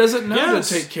 Like, he doesn't know Yes.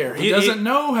 to take care. He He- doesn't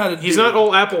know how to do He's not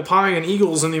all apple pie and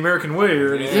eagles in the American way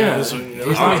or anything. Yeah, This one,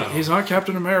 he's not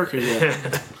Captain America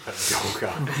yet. Oh,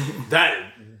 God. That...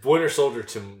 Winter Soldier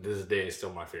to this day is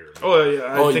still my favorite. Oh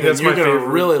yeah, I think that's you're my gonna favorite.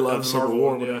 really of love the Civil Marvel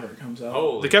War one, whenever yeah. it comes out.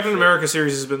 Holy The Captain shit. America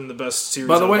series has been the best series.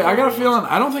 By the of way, I got a Marvel feeling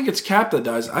I don't think it's Cap that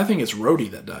dies. I think it's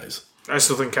Rhodey that dies. ones. I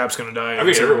still think Cap's gonna die. I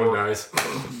think everyone dies.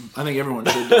 I think everyone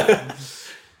should die.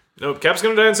 Nope, Cap's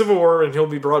gonna die in Civil War, and he'll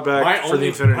be brought back for the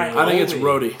Infinity War. I think it's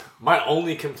Rhodey. My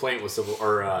only complaint with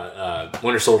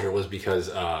Winter Soldier was because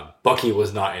Bucky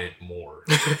was not in it more.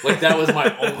 Like that was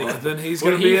my only. Then he's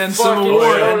gonna be in Civil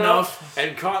War enough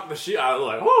and caught the shield. I was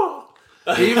like, oh.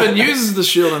 He even uses the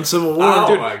shield in Civil War. Oh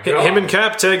dude. my God. Him and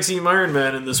Cap tag team Iron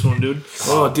Man in this one, dude.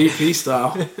 Oh, DP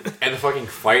style. And the fucking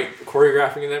fight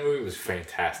choreographing in that movie was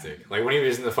fantastic. Like when he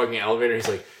was in the fucking elevator, he's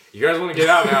like, "You guys want to get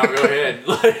out now? Go ahead."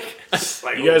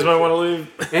 Like You guys might want to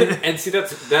leave. and see,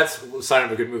 that's a sign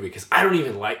of a good movie because I don't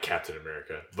even like Captain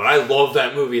America, but I love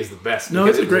that movie as the best. No,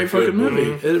 it's a great fucking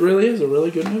movie. It really is a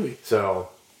really good movie. So.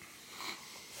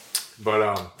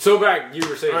 But so back, you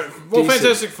were saying, Well,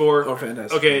 Fantastic Four. Oh,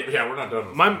 fantastic. Okay, yeah, we're not done.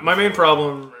 With my main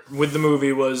problem with the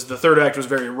movie was the third act was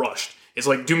very rushed. It's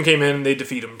like Doom came in, they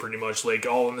defeat him pretty much, like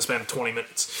all in the span of 20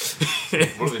 minutes.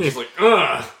 What are they just like,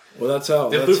 ugh. Well, that's how.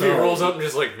 Then Luffy rolls up and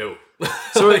just like, no.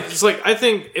 So it's like, I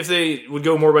think if they would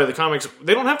go more by the comics,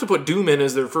 they don't have to put Doom in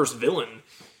as their first villain.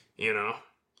 You know,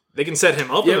 they can set him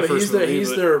up. Yeah, in the but first movie,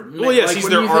 he's their. Well, yes, like, he's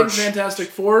when their you arch. think Fantastic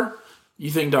Four, you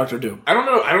think Doctor Doom. I don't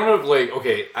know. I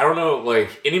don't know,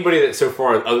 like, anybody that so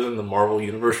far, other than the Marvel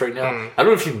Universe right now, I don't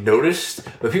know if you've noticed,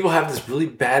 but people have this really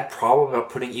bad problem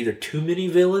about putting either too many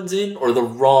villains in or the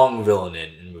wrong villain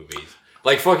in movies.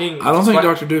 Like, fucking... I don't think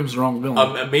Doctor Doom's the wrong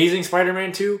villain. Amazing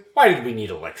Spider-Man 2? Why did we need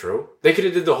Electro? They could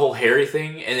have did the whole Harry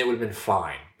thing, and it would have been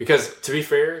fine. Because, to be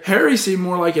fair... Harry seemed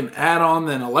more like an add-on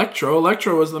than Electro.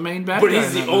 Electro was the main bad guy. But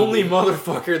he's the only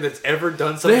motherfucker that's ever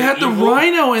done something They had evil. the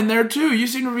Rhino in there, too. You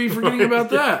seem to be forgetting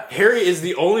about that. Harry is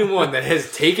the only one that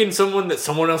has taken someone that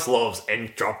someone else loves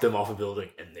and dropped them off a building,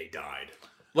 and they died.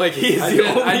 Like, he is the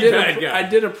only bad guy. I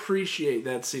did appreciate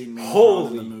that scene being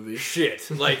Holy in the movie.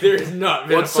 shit. Like, there's not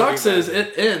been What sucks is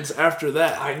it ends after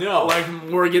that. I know. Like,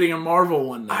 we're getting a Marvel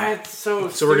one now. So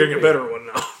we're getting a better one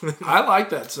now. I like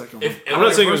that second one. I'm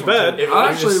not saying it was bad.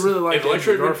 I actually really like If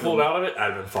Electro had been pulled out of it,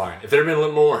 I'd have been fine. If there had been a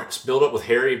little more build up with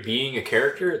Harry being a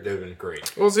character, that would have been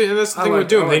great. Well, see, and that's the thing with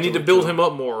Doom. They need to build him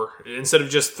up more instead of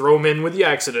just throw him in with the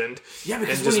accident. Yeah,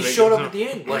 because when he showed up at the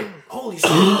end, like, holy shit,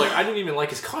 like, I didn't even like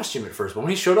his costume at first, but when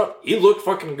he showed up, he looked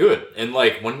fucking good. And,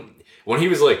 like, when he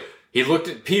was like, he looked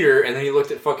at Peter and then he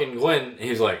looked at fucking Glenn and he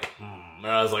was like, and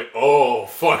I was like, oh,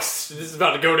 fuck, this is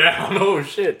about to go down. Oh,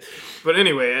 shit. But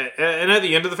anyway, and at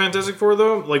the end of the Fantastic Four,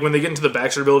 though, like when they get into the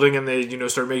Baxter building and they,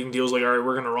 start making deals like, all right,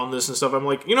 we're going to run this and stuff, I'm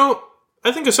like,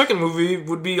 I think a second movie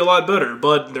would be a lot better,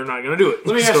 but they're not going to do it.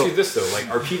 Let me ask you this, though.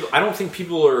 Like, I don't think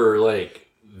people are, like,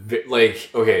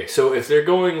 okay, so if they're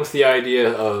going with the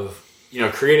idea of,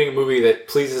 creating a movie that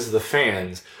pleases the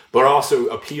fans, but also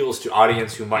appeals to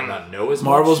audience who might not know as much.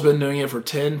 Marvel's been doing it for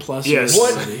 10 plus years.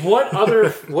 What other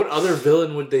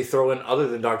villain would they throw in other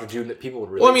than Doctor Doom that people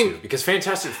would relate to? Because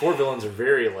Fantastic Four villains are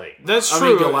very like... That's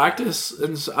true.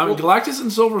 Galactus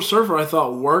and Silver Surfer I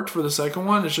thought worked for the second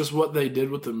one. It's just what they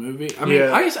did with the movie.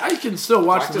 I can still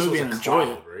watch the movie and enjoy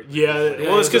it. Right? Yeah,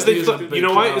 well, it's because you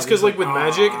know why? It's because like with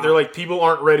magic, they're like people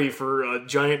aren't ready for a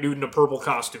giant dude in a purple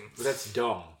costume. But that's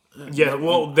dumb. Yeah,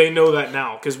 well, they know that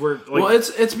now because we're like. Well,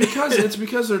 it's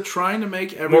because they're trying to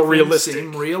make everything more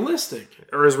seem realistic,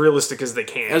 or as realistic as they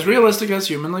can, as realistic as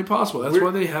humanly possible. That's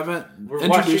why they haven't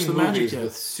introduced the magic yet.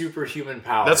 With superhuman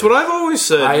power. That's what I've always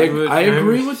said. I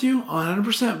agree with you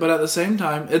 100%, but at the same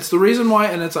time, it's the reason why.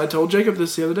 And I told Jacob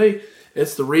this the other day.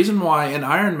 It's the reason why in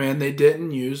Iron Man they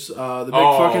didn't use the big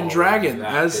fucking dragon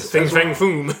as Fin Fang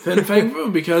Foom. Fin Fang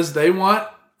Foom because they want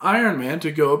Iron Man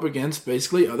to go up against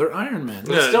basically other Iron Men.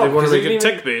 Yeah, still, they want to make it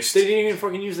tech-based. They didn't even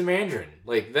fucking use the Mandarin.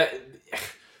 Like, that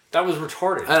was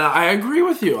retarded. And I agree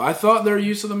with you. I thought their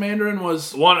use of the Mandarin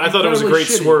was... One, I thought it was a great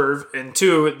swerve. And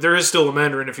two, there is still a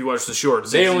Mandarin if you watch the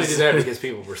shorts. They only did that because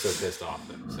people were so pissed off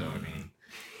them. So, I mean...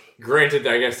 Granted,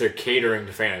 I guess they're catering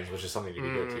to fans, which is something to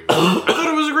go to. I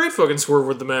thought it was a great fucking swerve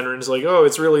with the Mandarin. It's like, oh,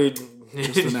 it's really...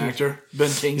 Just an actor.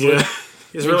 Ben Kingsley. Yeah.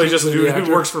 He's really just a dude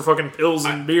who works for fucking pills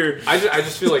and beer. I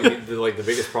just feel like the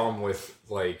biggest problem with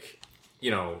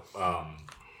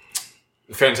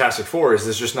Fantastic Four is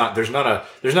there's not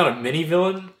a mini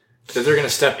villain that they're gonna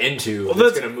step into. Well,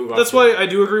 that's gonna move. That's why I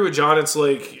do agree with John. It's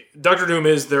like Doctor Doom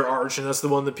is their arch, and that's the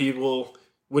one that people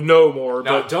would know more.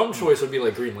 Now, but dumb choice would be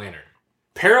like Green Lantern.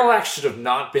 Parallax should have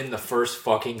not been the first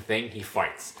fucking thing he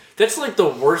fights. That's like the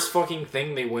worst fucking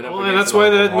thing they went up against. And that's why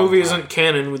that movie isn't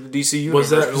canon with the DC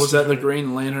universe. Was that the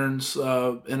Green Lantern's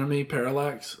enemy,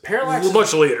 Parallax? Parallax is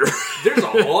much later. There's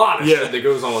a lot of shit that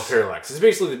goes on with Parallax. It's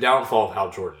basically the downfall of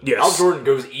Hal Jordan. Yes. Hal Jordan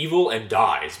goes evil and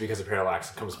dies because of Parallax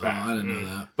and comes back. I didn't know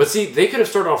that. But see, they could have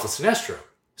started off with Sinestro.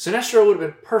 Sinestro would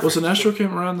have been perfect. Well, Sinestro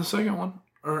came around the second one.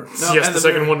 Or, yes, the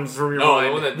second one from your mind.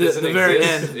 The one that the doesn't very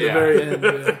exist. end. The very end.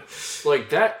 Yeah. Like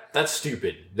that's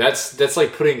stupid. That's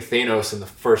like putting Thanos in the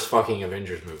first fucking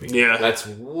Avengers movie. Yeah. That's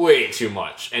way too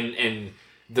much. And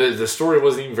the story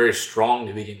wasn't even very strong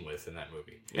to begin with in that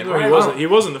movie. And No, he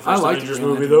wasn't the first liked Avengers the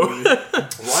movie,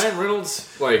 Avengers though. Ryan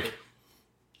Reynolds, like,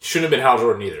 shouldn't have been Hal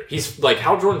Jordan either. He's like,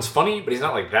 Hal Jordan's funny, but he's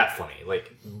not like that funny.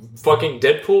 Like, fucking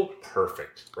Deadpool,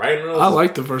 perfect. Ryan Reynolds. I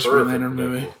liked the first Green perfect Lantern for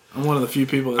movie. Deadpool. I'm one of the few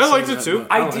people that I liked say it that, too.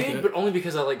 but I like did, it. but only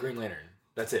because I like Green Lantern.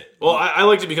 That's it. Well, I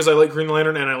liked it because I like Green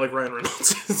Lantern and I like Ryan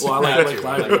Reynolds. Well, I like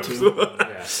Lantern too.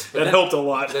 Yeah. That helped a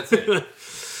lot. That's it.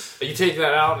 You take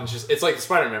that out and it's like the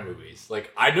Spider-Man movies.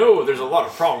 Like, I know there's a lot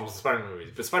of problems with Spider-Man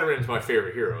movies, but Spider-Man is my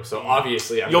favorite hero, so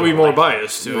obviously You'll be more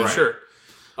biased to it, sure.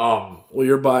 Well,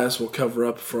 your bias will cover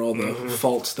up for all the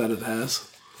faults that it has.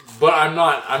 But I'm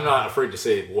not afraid to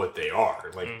say what they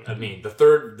are. Like, I mean, the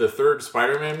third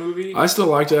Spider-Man movie. I still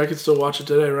liked it. I could still watch it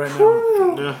today, right now.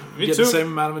 Yeah, me Get too. the same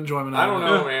amount of enjoyment. I don't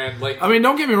know, man. Like, I mean,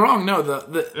 don't get me wrong. No,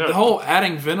 the whole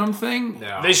adding Venom thing.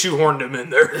 no. They shoehorned him in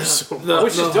there. So.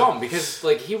 Which is dumb because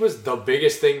like he was the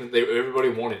biggest thing that everybody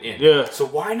wanted in. Yeah. So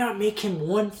why not make him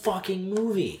one fucking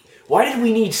movie? Why did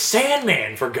we need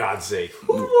Sandman for God's sake?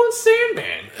 Who wants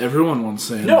Sandman? Everyone wants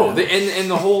Sandman. No,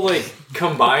 and the whole like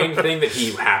combined thing that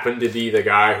he happened to be the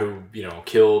guy who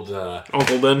killed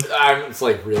Uncle Ben. It's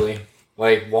like really.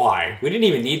 Like, why? We didn't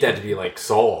even need that to be, like,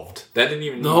 solved. That didn't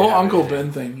even need the whole to happen. Uncle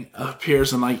Ben thing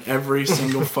appears in, like, every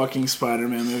single fucking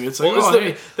Spider-Man movie. It's like, Well,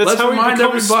 hey, that's let's how he remind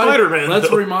becomes everybody. Spider-Man, Let's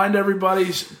though. remind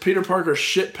everybody Peter Parker's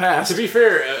shit past. To be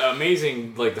fair,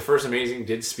 Amazing, like, the first Amazing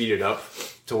did speed it up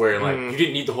to where, like, you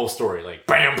didn't need the whole story. Like,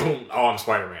 bam, boom, oh, I'm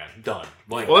Spider-Man. Done.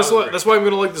 Like, Well, that's why I'm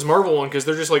going to like this Marvel one, because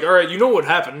they're just like, all right, you know what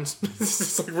happens.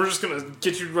 It's like, we're just going to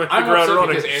get you to I'm figure out upset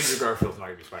running. because Andrew Garfield's not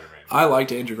going to be Spider-Man. I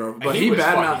liked Andrew Garfield, but He he was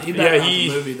badmouthed fucking- the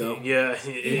movie, though. Yeah,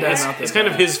 badmouthed it's the kind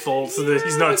of movie. his fault that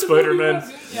he's not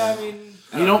Spider-Man. Yeah, I mean...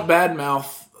 You don't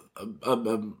badmouth a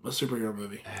superhero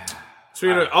movie. So,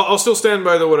 I'll still stand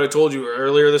by what I told you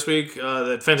earlier this week,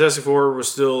 that Fantastic Four was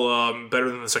still better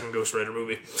than the second Ghost Rider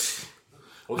movie.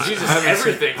 Well, Jesus, I haven't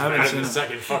seen- everything's I haven't better seen than the it.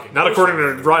 second fucking Not Ghost according Rider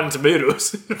to movie. Rotten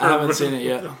Tomatoes. I haven't seen it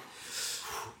yet.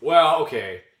 Well,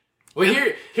 okay. Well,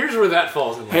 here's where that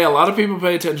falls in line. Hey, a lot of people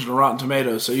pay attention to Rotten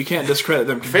Tomatoes, so you can't discredit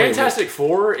them completely. Fantastic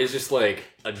Four is just like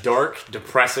a dark,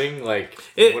 depressing, like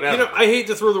whatever. I hate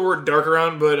to throw the word dark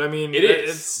around, but I mean, It is.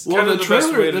 It's Well, kind the of the best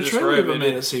way trailer, to the trailer describe even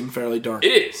made it seem fairly dark. It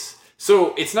is.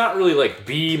 So it's not really like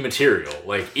B material.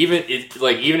 Like even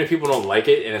if people don't like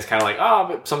it, and it's kind of like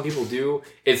but some people do.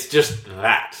 It's just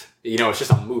that. It's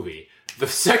just a movie. The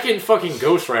second fucking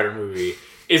Ghost Rider movie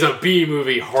is a B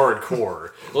movie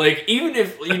hardcore. Like even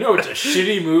if it's a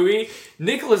shitty movie,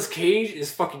 Nicolas Cage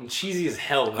is fucking cheesy as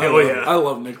hell. Oh, yeah. I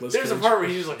love Nicolas Cage. There's a part where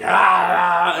he's just like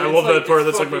I love that part.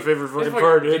 That's like my favorite fucking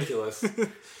part, dude. Ridiculous.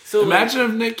 So Imagine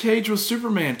if Nick Cage was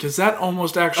Superman, because that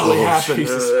almost actually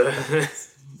happened.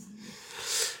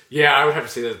 yeah, I would have to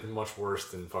say that's much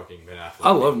worse than fucking Ben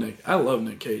Affleck. I love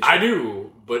Nick Cage. I do,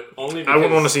 but only because I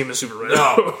wouldn't want to see him as Superman.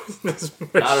 No.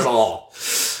 Not at all.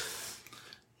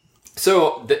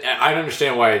 So I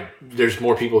understand why there's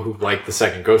more people who like the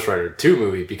second Ghost Rider 2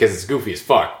 movie because it's goofy as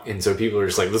fuck, and so people are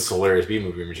just like, "This is hilarious B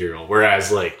movie material."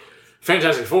 Whereas like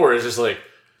Fantastic Four is just like,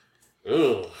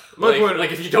 ugh.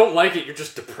 Like if you don't like it, you're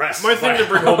just depressed. My thing to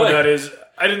bring home with that is,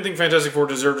 I didn't think Fantastic Four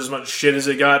deserved as much shit as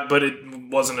it got, but it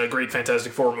wasn't a great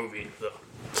Fantastic Four movie, though.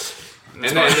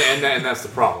 And that's the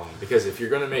problem, because if you're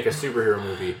going to make a superhero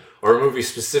movie or a movie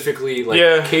specifically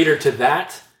cater to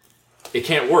that, it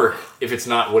can't work if it's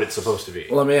not what it's supposed to be.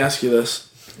 Let me ask you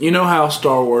this. You know how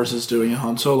Star Wars is doing a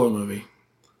Han Solo movie?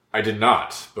 I did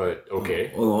not, but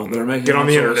okay. Well, they're making Get on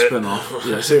the Solo internet. spinoff.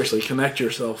 Yeah, seriously, connect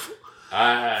yourself.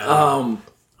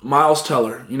 Miles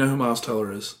Teller. You know who Miles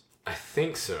Teller is? I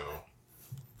think so.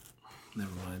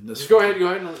 Never mind. This Just go ahead.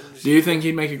 Do you think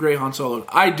he'd make a great Han Solo?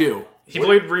 I do. He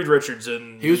played Reed Richards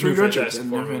in He was New Reed Richards Fantastic in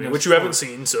Four New movie, Fantastic which you Four. haven't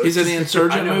seen. So He's in the I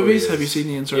Insurgent know who he movies. is. Have you seen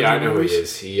the Insurgent Yeah, I know movies?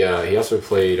 who he is. He also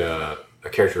played a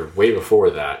character way before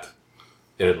that,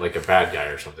 like a bad guy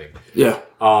or something. Yeah.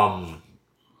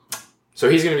 So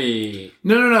he's going to be...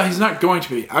 No. He's not going to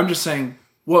be. I'm just saying,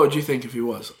 what would you think if he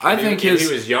was? I think if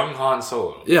he was young Han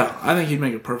Solo. Yeah, I think he'd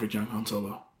make a perfect young Han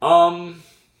Solo. I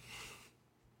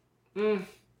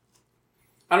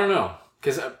don't know.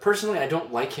 Because personally, I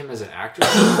don't like him as an actor.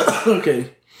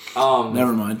 Okay.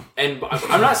 Never mind. And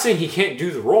I'm not saying he can't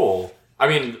do the role. I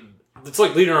mean, it's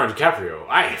like Leonardo DiCaprio.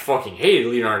 I fucking hated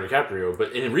Leonardo DiCaprio,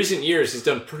 but in recent years, he's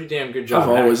done a pretty damn good job. I've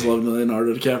always acting. loved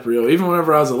Leonardo DiCaprio. Even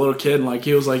whenever I was a little kid, and like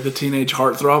he was like the teenage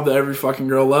heartthrob that every fucking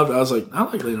girl loved. I was like, I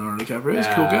like Leonardo DiCaprio. He's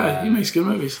a cool guy. He makes good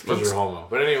movies. Those are homo.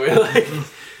 But anyway, like,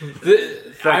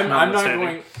 fact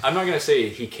I'm not going to say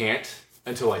he can't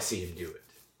until I see him do it.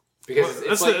 Because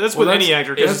that's with any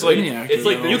actor. It's like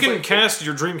you can cast cast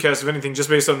your dream cast of anything just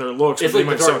based on their looks. It's but like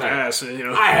they might The Dark suck Knight. ass. You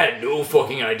know, I had no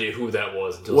fucking idea who that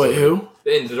was until who?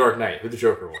 In The Dark Knight, who the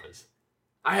Joker was.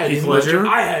 Heath Ledger?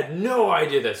 I had no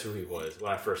idea that's who he was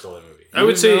when I first saw that movie. I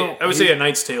would say A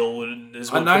Knight's Tale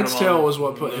is what A Knight's put him Tale on. was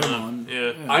what put him on.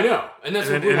 Yeah. I know, and that's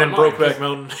And what blew then my mind, Brokeback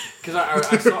Mountain. because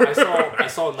I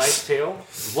saw Knight's Tale.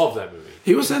 Love that movie.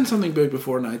 He was in something big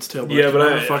before Knight's Tale. Yeah, I but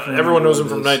can't fucking everyone remember knows him what it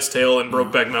from is. Knight's Tale and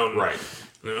Brokeback Mountain. Right.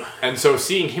 Yeah. And so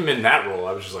seeing him in that role,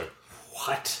 I was just like,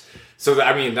 what? So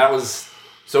that was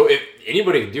so if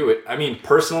anybody could do it. I mean,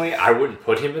 personally, I wouldn't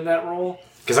put him in that role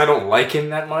because I don't like him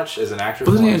that much as an actor.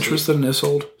 Wasn't he interested in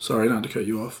Isolde? Sorry, not to cut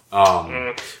you off.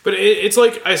 But it's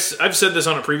like I've said this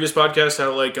on a previous podcast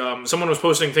how like someone was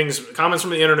posting comments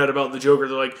from the internet about the Joker.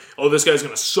 They're like, oh, this guy's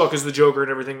gonna suck as the Joker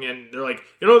and everything, and they're like,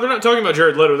 they're not talking about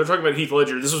Jared Leto. They're talking about Heath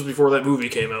Ledger. This was before that movie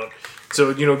came out,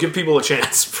 so give people a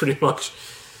chance, pretty much.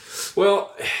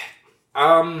 Well,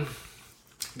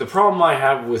 the problem I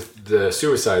have with the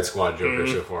Suicide Squad Joker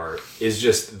so far is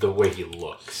just the way he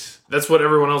looks. That's what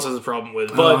everyone else has a problem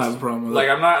with. I But don't have a problem with Like,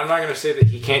 it. I'm not going to say that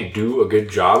he can't do a good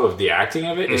job of the acting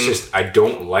of it. It's just I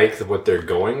don't like what they're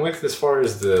going with as far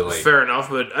as the like. fair enough.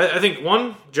 But I think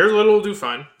one, Jared Leto will do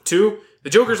fine. Two, the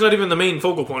Joker's not even the main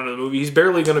focal point of the movie. He's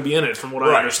barely going to be in it, from what I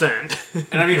Right. understand.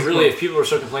 And I mean, really, if people are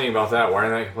so complaining about that, why are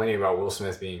they not complaining about Will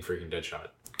Smith being freaking Deadshot?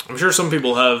 I'm sure some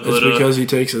people have. It's But, because he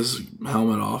takes his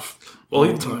helmet off. well, all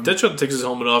the time. Deadshot takes his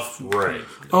helmet off. Right.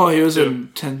 Oh, he was in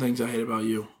 10 Things I Hate About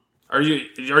You. Are you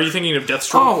thinking of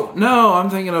Deathstroke? Oh, no, I'm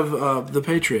thinking of The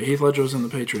Patriot. Heath Ledger was in The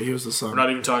Patriot. He was the son. We're not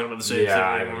even talking about the same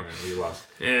Yeah, I thing don't anymore. know. We lost.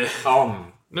 Yeah.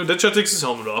 No, Deadshot takes his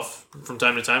helmet off from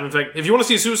time to time. In fact, if you want to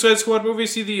see a Suicide Squad movie,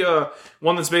 see the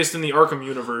one that's based in the Arkham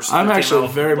universe. I'm that came actually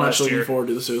out very much last looking year. forward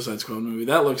to the Suicide Squad movie.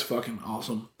 That looks fucking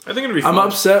awesome. I think it'll be I'm fun.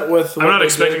 upset with. I'm not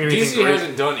expecting anything DC great.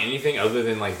 hasn't done anything other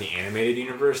than like the animated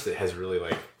universe that has really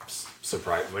like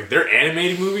surprised. Like their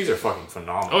animated movies are fucking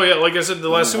phenomenal. Oh yeah, like I said, the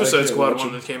last I Suicide can't Squad watch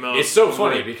one them. that came out. It's so was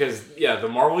funny great. because the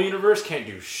Marvel universe can't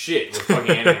do shit with fucking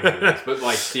animated movies, but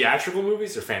like theatrical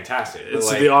movies are fantastic. But, It's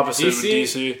like, the opposite with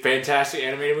DC. Fantastic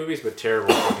animated movies, but terrible.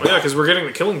 Well, yeah, because we're getting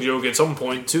the Killing Joke at some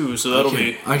point too, so that'll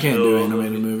be. I can't do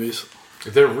animated movies.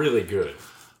 They're really good.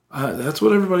 That's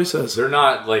what everybody says. They're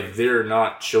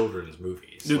not children's movies.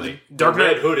 Dude, like Dark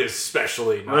Knight- Red Hood is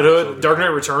especially not Red a Hood, children's Dark Knight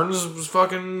movie. Returns was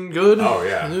fucking good. Oh,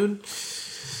 yeah. dude.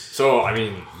 So I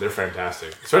mean, they're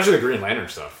fantastic, especially the Green Lantern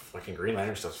stuff. Fucking Green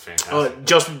Lantern stuff's fantastic.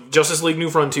 Justice League New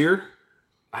Frontier.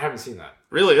 I haven't seen that.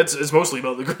 Really, it's mostly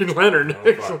about the Green Lantern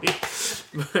Oh, fuck.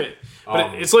 actually.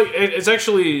 But it's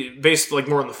actually based like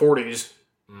more in the 40s.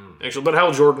 Actually, but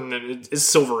Hal Jordan and it's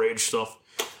Silver Age stuff.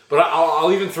 But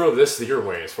I'll even throw this your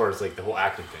way as far as like the whole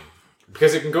acting thing,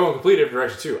 because it can go in completely different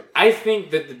direction too. I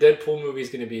think that the Deadpool movie is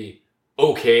going to be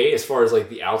okay as far as like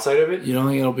the outside of it. You don't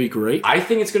think it'll be great? I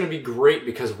think it's going to be great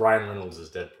because Ryan Reynolds is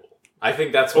Deadpool. I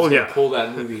think that's what's going to pull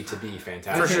that movie to be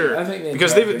fantastic. For sure. I think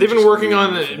Because they've been working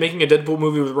on making a Deadpool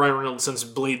movie with Ryan Reynolds since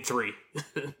Blade 3.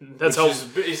 that's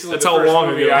how long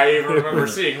movie ago. I even remember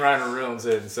seeing Ryan Reynolds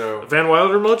in. So Van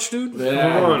Wilder much, dude?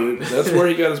 Yeah, Come on. dude. That's where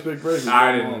he got his big break.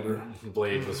 I didn't.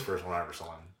 Blade was the first one I ever saw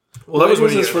him. Well, that was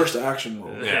was when his he, first action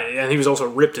role. yeah, and he was also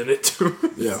ripped in it too.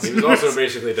 Yeah. He was also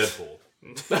basically Deadpool.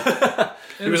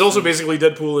 He was also basically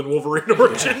Deadpool in Wolverine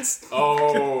Origins.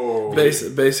 Oh,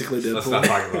 Basically let's not Deadpool.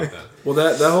 talk about that. Well,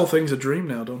 that whole thing's a dream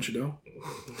now, don't you know?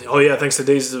 Oh yeah, thanks to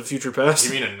Days of Future Past.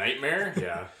 You mean a nightmare?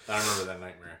 Yeah, I remember that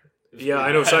nightmare. Yeah,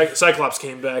 I know. Cyclops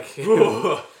came back.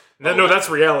 Ooh. No, that's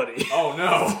reality. Oh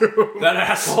no, that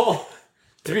asshole.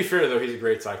 To be fair though, he's a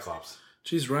great Cyclops.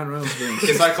 Jeez, Ryan Reynolds doing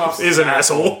His Cyclops Is an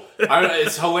asshole.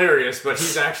 It's hilarious, but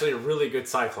he's actually a really good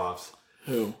Cyclops.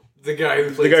 who? The guy who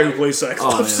The plays guy who plays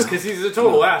Cyclops. Oh, yeah. because he's a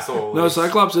total asshole. No,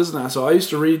 Cyclops is an asshole. I used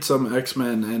to read some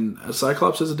X-Men, and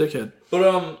Cyclops is a dickhead.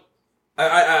 But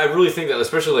I really think that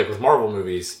especially like with Marvel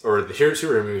movies or the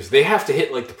superhero movies, they have to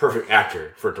hit like the perfect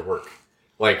actor for it to work.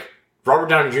 Like Robert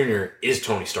Downey Jr. is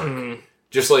Tony Stark.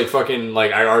 Just like fucking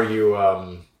like I argue,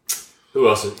 who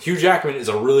else? Hugh Jackman is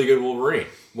a really good Wolverine,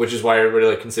 which is why everybody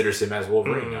like considers him as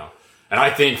Wolverine now. And I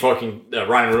think fucking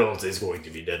Ryan Reynolds is going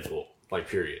to be Deadpool. Like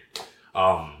period.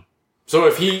 So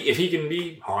if he can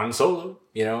be Han Solo,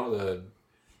 you know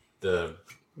the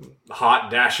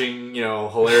hot, dashing, you know,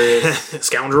 hilarious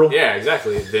Scoundrel. yeah,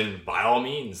 exactly. Then by all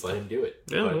means, let him do it.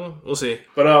 Yeah, But- well, we'll see.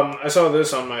 But I saw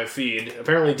this on my feed.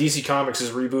 Apparently, DC Comics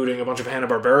is rebooting a bunch of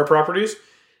Hanna-Barbera properties.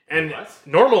 And What?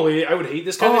 normally, I would hate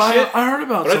this kind of shit. I heard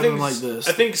about but something like this.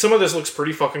 I think some of this looks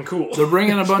pretty fucking cool. They're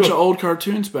bringing a bunch of old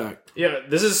cartoons back. Yeah,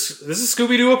 this is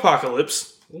Scooby-Doo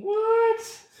Apocalypse. What?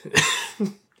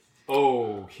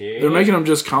 Okay. They're making them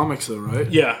just comics, though, right?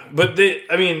 Yeah, but it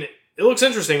looks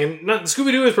interesting, and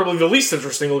Scooby-Doo is probably the least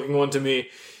interesting looking one to me.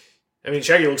 I mean,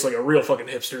 Shaggy looks like a real fucking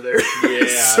hipster there.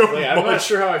 Yeah, I'm not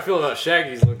sure how I feel about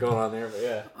Shaggy's look going on there, but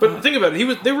yeah. But think about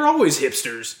it, they were always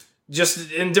hipsters,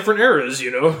 just in different eras, you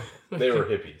know? They were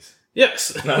hippies.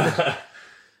 Yes.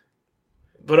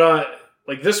 But,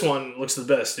 like, this one looks the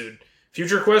best, dude.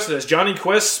 Future Quest has Johnny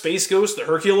Quest, Space Ghost, the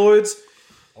Herculoids,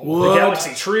 the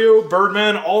Galaxy Trio,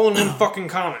 Birdman, all in one fucking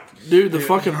comic. Dude, the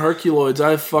fucking Herculoids.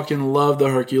 I fucking love the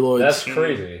Herculoids. That's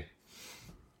crazy.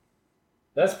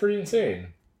 That's pretty insane.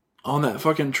 On that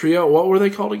fucking trio. What were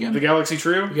they called again? The Galaxy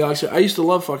Trio? The Galaxy. I used to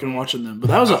love fucking watching them, but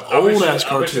that was an old-ass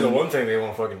I bet you the cartoon. one thing they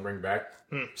won't fucking bring back.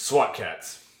 SWAT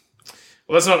cats.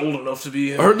 Well, that's not old enough to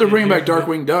be... I heard they're bringing back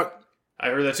Darkwing Duck. I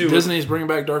heard that too. Disney's bringing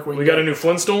back Darkwing Duck. We got a new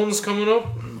Flintstones coming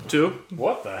up, too.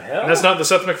 What the hell? And that's not the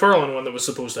Seth MacFarlane one that was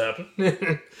supposed to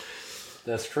happen.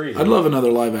 That's crazy. I'd love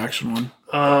another live-action one.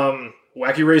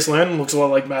 Wacky Race Land looks a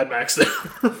lot like Mad Max there.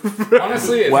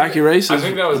 Honestly, Wacky Races. I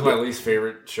think that was my least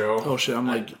favorite show. Oh shit! I'm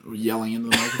like yelling into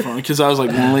the microphone because I was like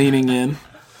leaning in.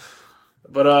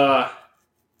 But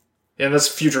yeah, that's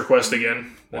Future Quest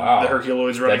again. Wow. The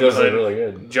Herculoids running That does look behind really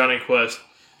good. Johnny Quest.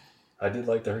 I did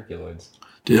like the Herculoids.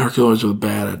 Dude, Herculoids were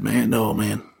bad, man. No,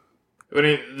 man. I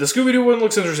mean, the Scooby-Doo one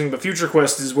looks interesting, but Future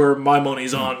Quest is where my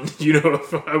money's on. You know,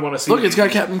 if I want to see. Look, it's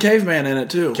got Captain Caveman in it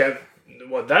too.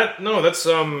 What that? No, that's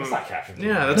That's not Captain Caveman.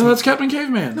 Yeah, No, that's Captain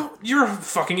Caveman. No, you're a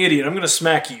fucking idiot. I'm gonna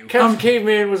smack you. Captain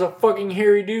Caveman was a fucking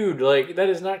hairy dude. Like, that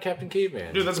is not Captain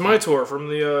Caveman. Dude, that's my tour from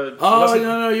the. Oh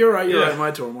no, you're right. You're right.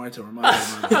 My tour. My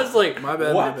bad. I was like, My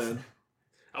bad. what? My bad.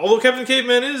 Although Captain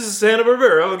Caveman is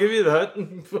Hanna-Barbera, I'll give you that.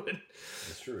 But,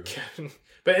 That's true. and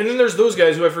then there's those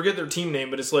guys who I forget their team name,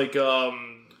 but it's like the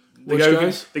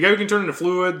guy who can turn into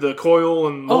fluid, the coil,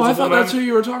 and Oh, I thought that's who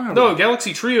you were talking about. No,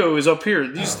 Galaxy Trio is up here.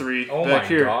 These three Oh back my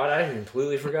here. god, I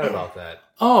completely forgot about that.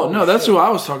 Oh no, that's who I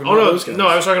was talking about. Oh no, those guys. no,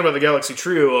 I was talking about the Galaxy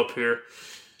Trio up here,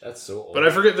 That's so old. but I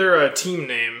forget their team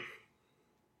name.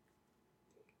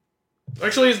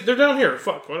 Actually, they're down here.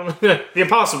 Fuck, what am I? The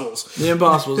Impossibles. The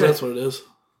Impossibles. That's what it is.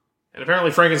 And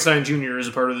apparently Frankenstein Jr. is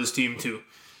a part of this team too.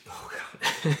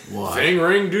 Why? Thing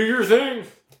ring, do your thing.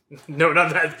 No,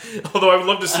 not that. Although I would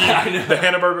love to see the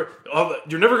Hanna-Barbera.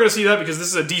 You're never going to see that because this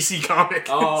is a DC comic.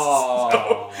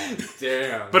 Oh,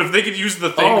 damn. But if they could use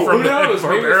the thing from Who knows?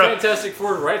 Maybe the Barbera, Fantastic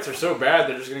Four rights are so bad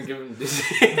they're just going to give them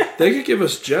Disney. They could give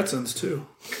us Jetsons too.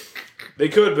 they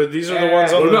could, but these are the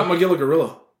ones What on about the... Magilla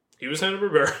Gorilla? He was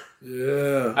Hanna-Barbera.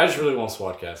 Yeah. I just really want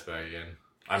SWAT Cats back again.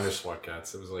 I miss SWAT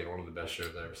Cats. It was like one of the best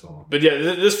shows I ever saw. But yeah,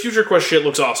 this Future Quest shit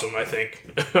looks awesome, I think.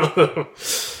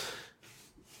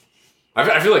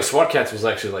 I feel like SWAT Cats was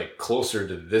actually like closer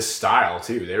to this style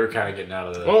too. They were kind of getting out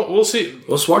of the. Well, we'll see.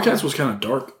 Well, SWAT Cats was kind of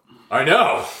dark. I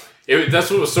know. That's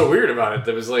what was so weird about it.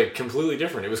 That was like completely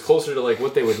different. It was closer to like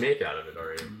what they would make out of it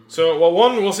already. So, well,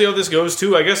 one, we'll see how this goes.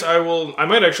 Two, I guess I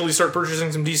might actually start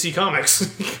purchasing some DC comics.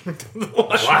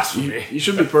 Blasphemy. You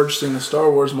should be purchasing the Star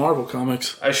Wars Marvel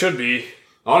comics. I should be.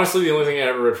 Honestly, the only thing I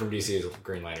ever read from DC is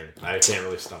Green Lantern. I can't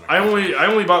really stomach. I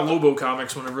only bought Lobo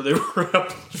comics whenever they were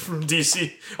up from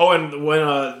DC. Oh, and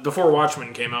when before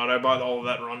Watchmen came out, I bought all of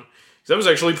that run. That was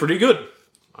actually pretty good.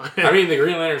 I mean, the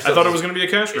Green Lantern stuff. I thought it was going to be a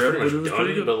cash it's grab, pretty but much it was done,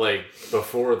 pretty good. but like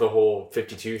before the whole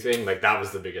 52 thing, like that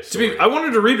was the biggest story. I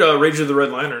wanted to read Rage of the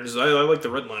Red Lanterns. I like the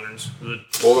Red Lanterns. But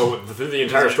Well, through the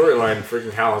entire storyline,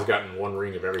 freaking Hal has gotten one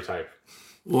ring of every type.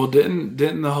 Well, didn't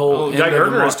the whole Guy end of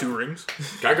Gardner the has 2 rings.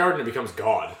 Guy Gardner becomes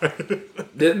God.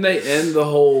 Didn't they end the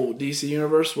whole DC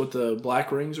universe with the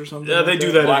black rings or something? Yeah, they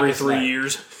do that every Blackest 3 Night.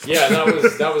 years. Yeah,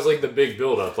 that was like the big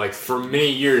build up. Like for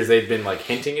many years, they'd been like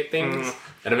hinting at things,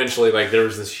 and eventually, like there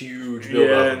was this huge build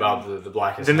up about the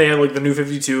Blackest. Then they had like the New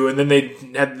 52, and then they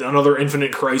had another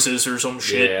Infinite Crisis or some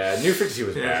shit. Yeah, New 52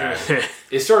 was bad.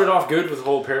 It started off good with the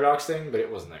whole Paradox thing, but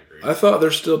it wasn't that great. I thought they're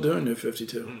still doing New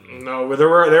 52. No, but they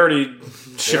already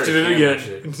shifted it already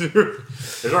again.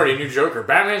 There's already a new Joker.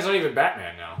 Batman's not even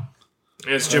Batman now.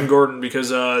 It's Jim Gordon because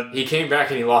He came back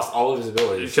and he lost all of his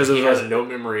abilities. Because He of, has no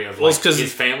memory of like,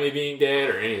 his family being dead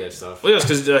or any of that stuff. well, yes,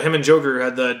 because him and Joker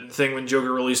had that thing when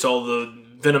Joker released all the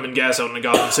venom and gas out in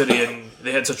Gotham City, and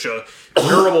they had such a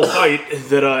terrible fight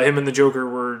that him and the Joker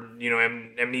were,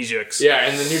 amnesiacs. Yeah,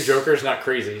 and the new Joker's not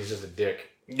crazy. He's just a dick.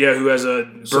 Yeah, who has a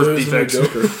birth who's the new defect.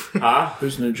 Joker? Huh?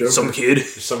 Who's the new Joker? Some kid.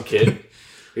 Just some kid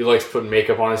who likes putting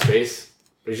makeup on his face.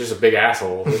 But he's just a big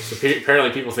asshole. Which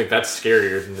apparently people think that's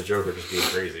scarier than the Joker just being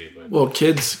crazy. But Well,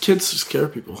 kids scare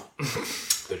people.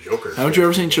 the Joker. Haven't you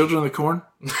ever seen Children of the Corn?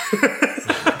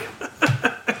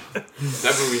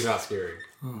 That movie's not scary.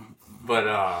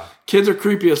 But Kids are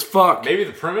creepy as fuck. maybe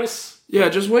the premise. Yeah,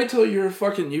 just wait till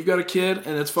you've got a kid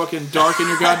and it's fucking dark in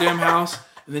your goddamn house,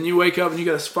 and then you wake up and you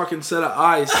got a fucking set of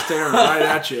eyes staring right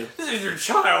at you. This is your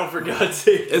child, for God's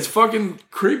sake. It's fucking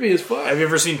creepy as fuck. Have you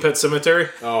ever seen Pet Sematary?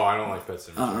 Oh, I don't like Pet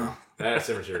Sematary. That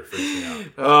cemetery freaks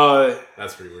me out.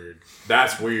 That's pretty weird.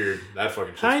 That's weird. That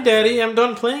fucking shit's Hi, weird. Daddy. I'm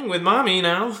done playing with Mommy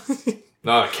now.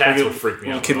 No, the cats would freak me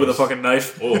out. Little kid with a fucking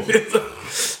knife. Oh.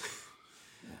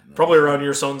 Probably around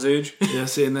your son's age. Yeah,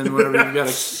 see, and then whenever you got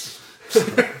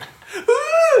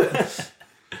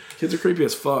kids are creepy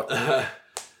as fuck.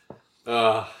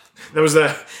 That was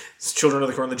it's Children of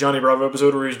the Corn, the Johnny Bravo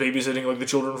episode where he was babysitting like the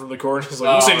children from the corn. He's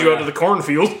like, we'll send you out to the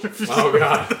cornfield. Oh,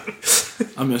 God.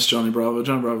 I miss Johnny Bravo.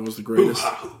 Johnny Bravo was the greatest.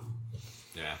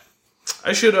 Yeah.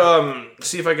 I should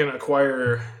see if I can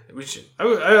acquire.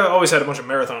 I always had a bunch of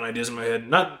marathon ideas in my head.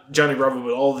 Not Johnny Bravo,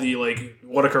 but all the like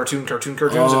what a cartoons, and we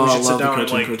should sit down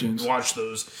and like watch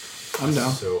those. I'm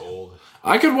down. So old.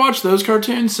 I could watch those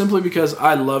cartoons simply because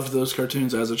I loved those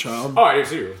cartoons as a child. Oh, I do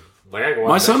too. Like I can watch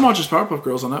My son watches Powerpuff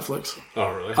Girls on Netflix.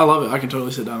 Oh, really? I love it. I can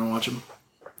totally sit down and watch them.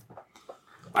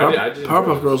 I did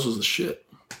Powerpuff Girls was the shit.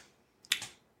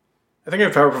 I think I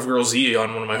have Powerpuff Girls Z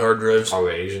on one of my hard drives. Oh,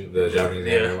 the Japanese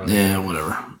anime one? Yeah,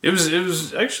 whatever. It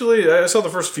was actually, I saw the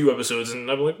first few episodes and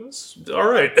I'm like, it's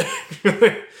alright.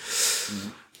 I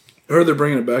heard they're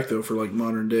bringing it back, though, for, like,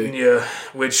 modern day. Yeah,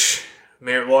 which,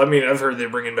 I've heard they're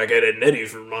bringing back Ed, Edd n Eddy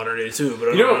for modern day, too, but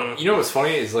I don't know. You know what's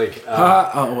funny is, like...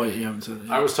 oh, wait, you haven't said it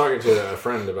yet. I was talking to a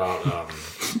friend about,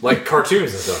 like,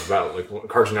 cartoons and stuff, about, like,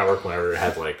 Cartoon Network whenever it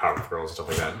had, like, Powerpuff Girls and stuff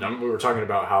like that. And we were talking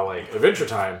about how, like, Adventure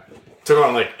Time took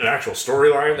on, like, an actual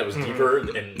storyline that was deeper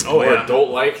and more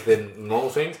adult-like than normal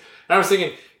things. And I was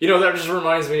thinking, that just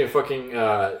reminds me of fucking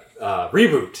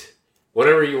Reboot.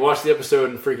 Whenever you watch the episode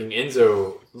and freaking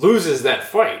Enzo loses that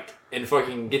fight and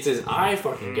fucking gets his eye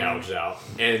fucking gouged out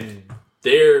and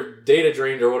they're data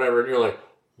drained or whatever, and you're like,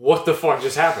 what the fuck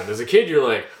just happened? As a kid, you're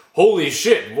like, holy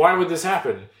shit, why would this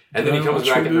happen? And then he comes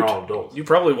back and they're all adults. You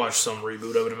probably watched some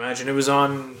Reboot, I would imagine. It was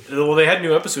on... Well, they had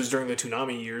new episodes during the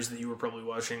Toonami years that you were probably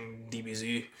watching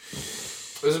DBZ.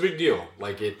 It was a big deal.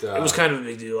 Like it was kind of a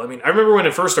big deal. I mean, I remember when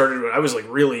it first started, I was like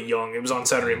really young. It was on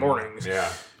Saturday mornings. Yeah.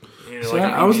 See,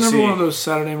 I was never one of those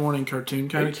Saturday morning cartoon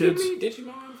kind of kids. Did you,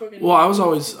 Mom? Well,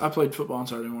 I played football on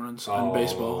Saturday mornings and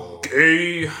baseball.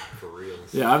 Gay. For real.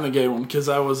 Yeah, I'm the gay one because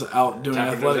I was out doing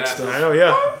athletic stuff. I know,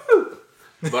 yeah.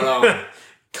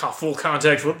 But, full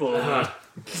contact football. And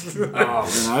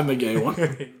I'm the gay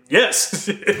one. Yes.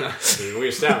 We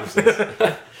established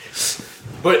this.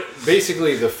 But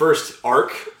basically, the first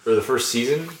arc, or the first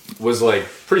season, was, like,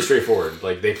 pretty straightforward.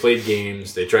 Like, they played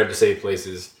games, they tried to save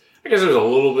places. I guess it was a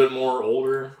little bit more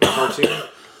older cartoon.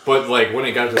 But, like, when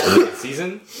it got to the second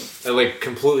season, it, like,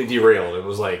 completely derailed. It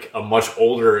was, like, a much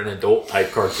older and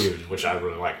adult-type cartoon, which I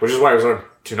really liked. Which is why it was on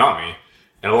Toonami.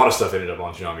 And a lot of stuff ended up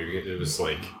on Toonami because it was,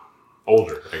 like,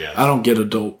 older, I guess. I don't get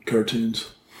adult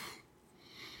cartoons.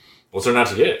 What's there not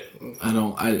to get? I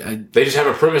don't. They just have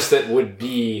a premise that would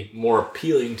be more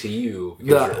appealing to you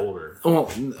because you're older.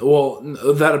 Well,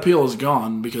 that appeal is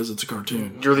gone because it's a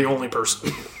cartoon. You're the only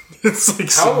person. It's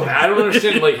like I don't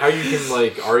understand like how you can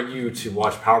like argue to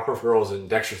watch Powerpuff Girls and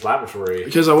Dexter's Laboratory.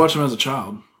 Because I watched them as a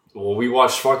child. Well, we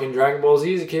watched fucking Dragon Ball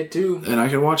Z as a kid too. And I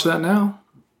can watch that now.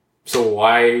 So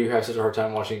why you have such a hard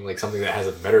time watching like something that has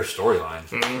a better storyline?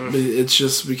 It's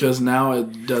just because now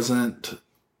it doesn't...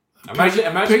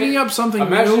 Imagine picking up something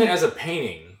Imagine new. it as a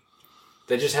painting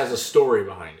that just has a story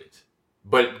behind it.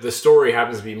 But the story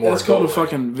happens to be more... That's called a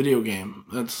fucking video game.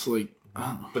 That's like...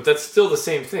 But that's still the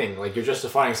same thing. Like, you're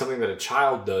justifying something that a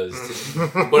child does,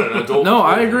 but an adult... No,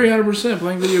 I agree 100%.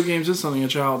 Playing video games is something a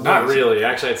child Not does. really.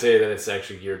 Actually, I'd say that it's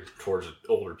actually geared towards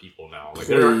older people now. Like,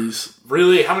 Please.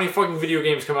 Really? How many fucking video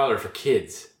games come out that are for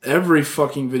kids? Every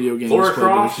fucking video game Lara is played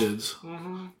by Croft? kids.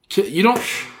 Mm-hmm. You don't...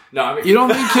 No, I mean... You don't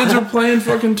think kids are playing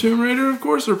fucking Tomb Raider? Of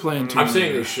course they're playing Tomb Raider. I'm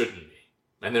saying they shouldn't be.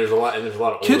 And there's a lot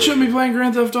of kids shouldn't be playing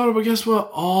Grand Theft Auto, but guess what?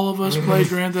 All of us play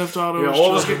Grand Theft Auto. Yeah, all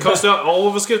of us get cussed out. All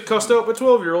of us get cussed out by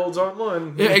 12-year-olds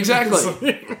online. Yeah,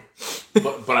 exactly.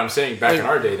 but I'm saying back in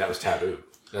our day, that was taboo.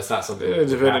 That's not something.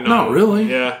 Not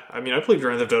really. Yeah, I mean, I played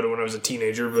Grand Theft Auto when I was a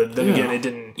teenager, but then again, it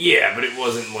didn't. Yeah, but it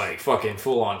wasn't like fucking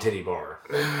full on titty bar.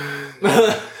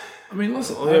 I mean,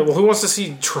 listen. Well, who wants to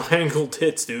see triangle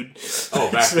tits, dude? Oh,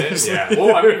 back then, yeah.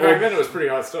 Well, I mean, back then it was pretty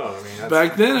hot stuff. I mean,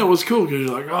 back then it was cool because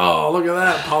you're like, oh, look at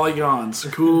that, polygons,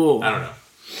 cool. I don't know.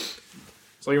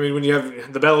 It's like, I mean, when you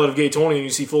have the Ballad of Gay 20 and you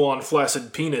see full on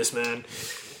flaccid penis, man.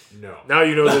 No. Now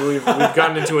you know that we've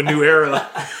gotten into a new era.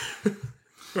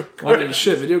 I mean,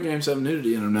 video games have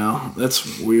nudity in them now.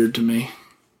 That's weird to me.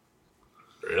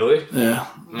 Really? Yeah.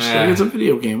 It's a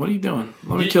video game. What are you doing?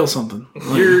 Let me kill something.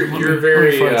 You're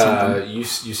very you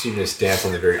seem to dance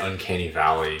on the very uncanny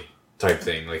valley type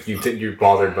thing. Like you're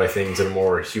bothered by things that are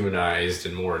more humanized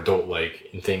and more adult like,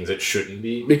 and things that shouldn't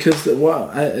be. Because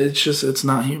it's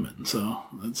not human. So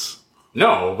it's.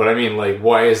 No, but I mean, like,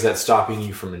 why is that stopping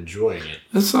you from enjoying it?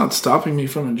 It's not stopping me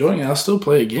from enjoying it. I'll still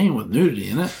play a game with nudity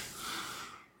in it.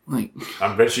 Like,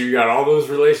 I bet you got all those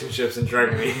relationships in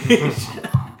Dragon Age.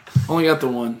 Only got the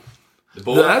one. The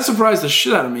that surprised the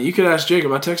shit out of me. You could ask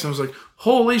Jacob. I texted him. I was like,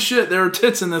 holy shit, there are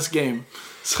tits in this game.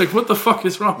 It's like, what the fuck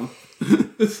is wrong?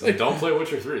 It's like, don't play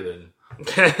Witcher 3 then.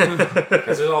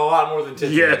 Because there's a lot more than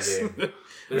tits in that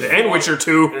game. And Witcher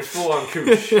 2. There's full-on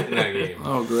cooch in that game.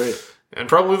 Oh, great. And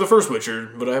probably the first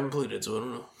Witcher, but I haven't played it, so I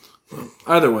don't know.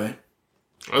 Either way,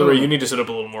 you need to set up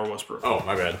a little more Whisper. Oh,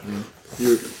 my bad.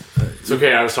 It's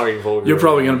okay, I was talking vulgar. You're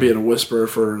probably going to be in a whisper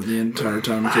for the entire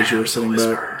time because you were sitting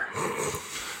back.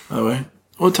 Oh, wait.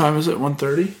 What time is it?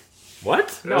 1:30?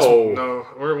 What? No,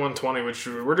 we're at 1:20, which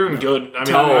we're doing good. I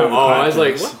mean, I was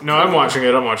like, what? No, I'm watching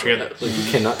it. Like,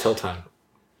 you cannot tell time.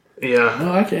 Yeah.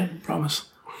 No, I can. Promise.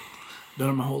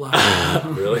 Done it my whole life.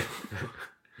 Really?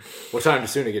 What time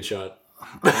does Suna get shot?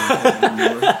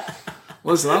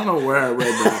 Listen, I don't know where I read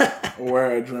that or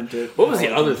where I dreamt it. What was the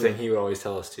other thing he would always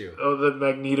tell us too? Oh, the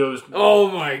Magneto's. Oh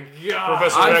my god!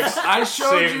 Professor X I showed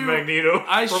saved you Magneto.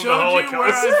 I from showed the you Holocaust.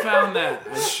 where I found that.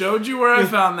 I showed you where I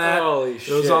found that. Holy It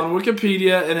was shit. on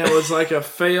Wikipedia, and it was like a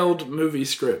failed movie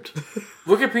script.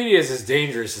 Wikipedia is as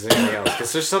dangerous as anything else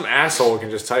because there's some asshole who can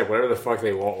just type whatever the fuck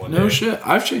they want one No day. shit.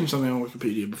 I've changed something on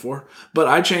Wikipedia before, but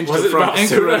I changed Was it it from about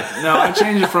incorrect. Suna? No, I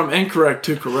changed it from incorrect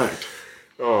to correct.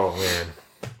 Oh man.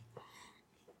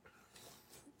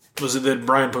 Was it that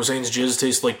Brian Posehn's jizz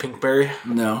tastes like pinkberry?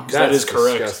 No, That is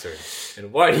correct. Disgusting.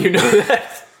 And why do you know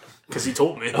that? Because he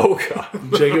told me. Oh god.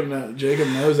 Jacob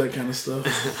knows that kind of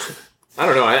stuff. I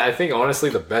don't know. I think honestly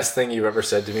the best thing you've ever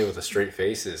said to me with a straight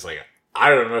face is like, I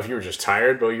don't know if you were just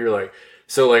tired, but you're like,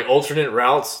 so like alternate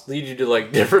routes lead you to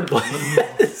like different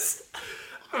places.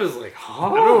 I was like, huh?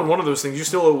 I know in one of those things you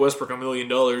still owe Westbrook $1 million.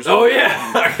 Oh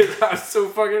yeah, that's so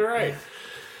fucking right.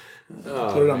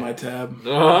 Put it on my tab.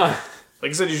 Like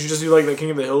I said, you should just do like the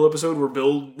King of the Hill episode where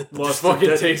Bill lost fucking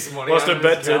a bet, takes money lost out a of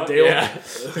bet his to account. Dale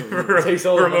Yeah. Takes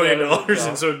all for the $1 money million, out of his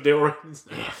and so Dale writes,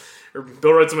 or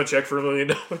Bill writes him a check for $1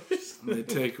 million. They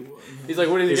take. He's like,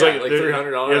 what is he He's got? like, Like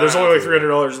 $300? Yeah, there's only like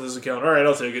 $300 in this account. All right,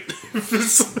 I'll take it.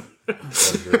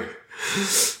 That's great.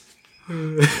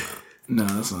 No,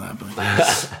 that's not happening.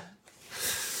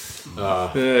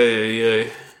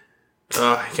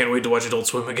 I can't wait to watch Adult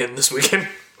Swim again this weekend.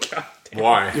 God damn.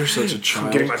 Why? You're such a child.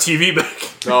 I'm getting my TV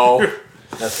back. No,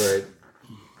 that's right.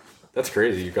 That's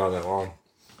crazy. You've gone that long.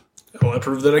 Well, I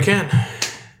proved that I can.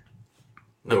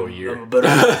 No year. I'm a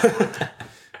better.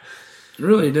 You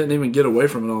really didn't even get away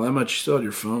from it all that much. You still had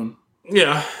your phone.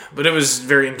 Yeah, but it was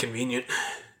very inconvenient.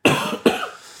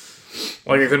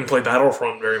 Like I couldn't play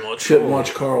Battlefront very much. Couldn't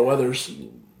watch Carl Weathers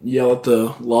yell at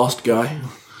the lost guy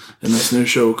in this new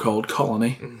show called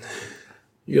Colony.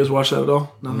 You guys watch that at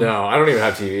all? No, I don't even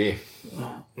have TV.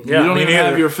 Yeah, You don't me even neither.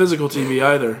 have your physical TV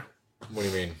either. What do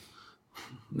you mean?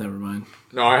 Never mind.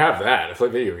 No, I have that. I play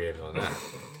video games on that.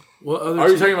 What other? Are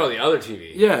you talking about the other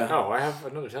TV? Yeah. Oh, I have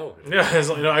another television. Yeah, it's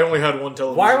like, I only had one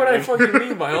television. Why would I fucking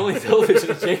leave my only television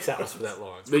at Jake's house for that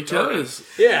long? It's Because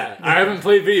yeah, I haven't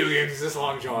played video games this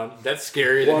long, John. That's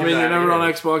scary. well, I mean, you're never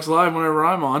on Xbox Live whenever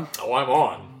I'm on. Oh, I'm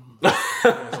on. I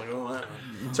was like, oh, that.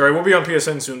 Sorry, we'll be on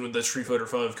PSN soon with the Street Fighter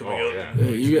V coming Oh, out. yeah.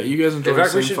 Yeah, you guys enjoy In the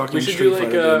fact, we same should- fucking we should Street do, like,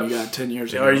 Fighter game you got 10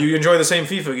 years ago. Or you enjoy the same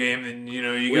FIFA game, and you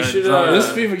We got. should, This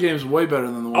FIFA game's way better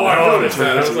than the one. Oh, I played noticed 10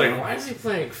 that. I years was like, ago. why is he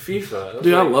playing FIFA?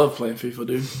 Dude, I love playing FIFA,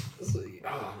 dude.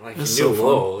 Like It's new so fun.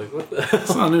 low. Like what the?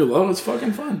 It's not new low. It's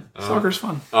fucking fun. Soccer's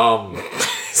fun.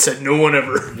 said no one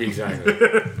ever. Exactly.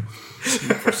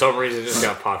 For some reason, it just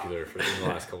got popular in the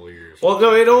last couple of years. Well,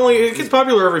 no, it gets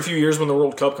popular every few years when the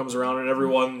World Cup comes around and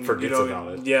everyone Forgets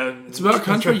about it. Yeah, It's about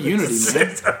country unity,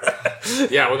 man.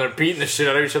 Yeah, when they're beating the shit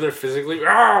out of each other physically.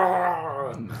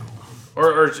 Ah!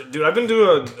 Or dude, I've been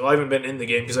doing. I haven't been in the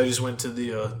game because I just went to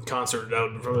the concert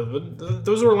out in front of it. But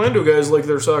those Orlando guys like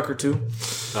their soccer too.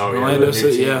 Oh, Orlando the new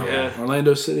City, team, yeah.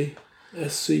 Orlando City,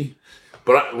 SC.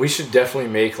 But we should definitely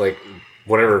make like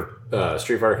whenever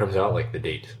Street Fighter comes out, like the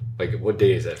date. Like what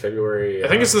day is that? February. I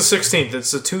think it's the 16th.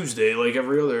 It's a Tuesday, like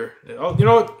every other. Oh, you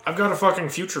know what? I've got a fucking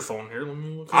future phone here. Let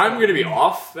me look. I'm gonna be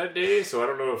off that day, so I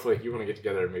don't know if like you want to get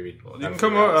together. Maybe You can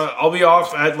come. I'll be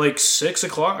off at like 6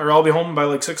 o'clock, or I'll be home by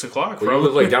like 6 o'clock. Well, you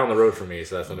live like down the road from me,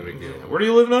 so that's not a big deal. Where do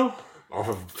you live now? Off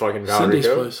of fucking Valerie Cindy's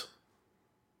Cove. place.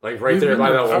 Like right We've there been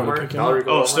by there that before to Walmart. pick 'em Dollar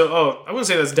up. General Walmart. I wouldn't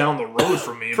say that's down the road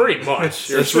from me. Pretty much.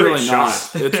 It's really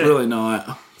not. It's really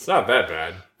not. It's not that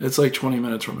bad. It's like 20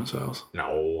 minutes from his house.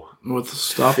 No. With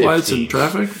stoplights and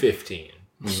traffic? 15,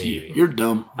 maybe. You're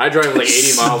dumb. I drive like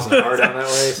 80 miles an hour down that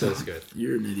way, so it's good.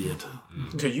 You're an idiot.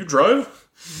 Do you drive?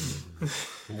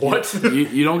 What?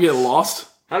 You don't get lost?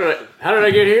 How did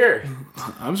I get here?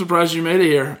 I'm surprised you made it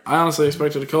here. I honestly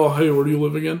expected to call, hey, where do you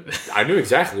live again? I knew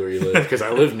exactly where you live because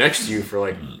I lived next to you for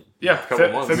like Yeah,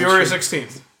 months. February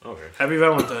 16th. okay. Happy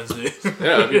Valentine's Day. Yeah,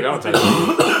 that'd be Valentine's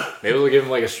Day. Maybe we'll give him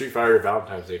like a Street Fighter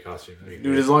Valentine's Day costume.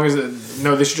 Dude, as long as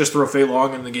no, they should just throw Fei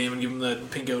Long in the game and give him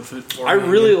that pink outfit. I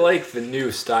really like the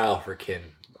new style for Kin.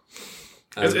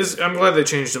 I'm glad they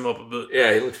changed him up a bit.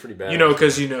 Yeah, he looks pretty bad.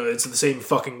 Because it's the same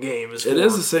fucking game. As It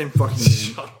is the same fucking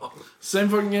game. Same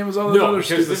fucking game as all those No, other because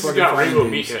stupid this has fucking got fighting Rainbow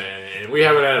games. Mika in it, and we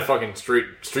haven't had a fucking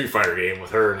Street Fighter game with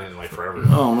her in like forever.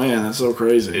 Oh, man, that's so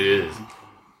crazy. It is.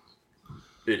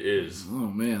 It is. Oh,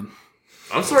 man.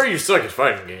 I'm sorry you suck at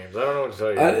fighting games. I don't know what to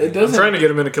tell you. It I'm doesn't... trying to get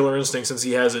him into Killer Instinct since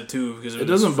he has it too. Because It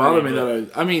doesn't bother me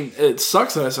that I mean, it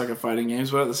sucks that I suck at fighting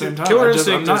games, but at the same time, Killer I'm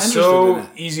Instinct not is interested so in it.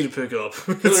 easy to pick up.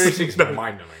 Killer Instinct's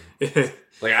mind-numbing.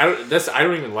 Like I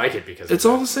don't even like it because It's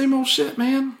all the same old shit,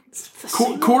 man.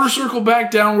 Quarter circle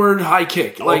back, downward, high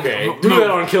kick. Like, okay. move. Do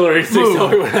that on Killer Instinct. Move. Tell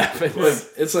me what happens. Like,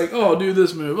 it's like, oh, do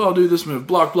this move. Oh, do this move.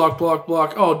 Block, block, block,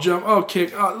 block. Oh, jump. Oh,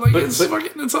 kick. Oh, like, it's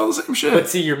all the same shit. But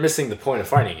see, you're missing the point of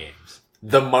fighting games.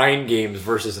 The mind games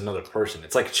versus another person.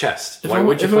 It's like chess. Why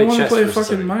would you play chess? If I want to play a versus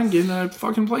fucking somebody? mind game, then I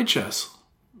fucking play chess.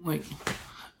 Like,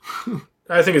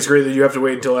 I think it's great that you have to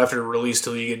wait until after release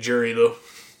till you get Jerry though.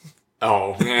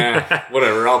 Oh, yeah.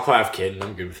 Whatever. I'll have Kid, and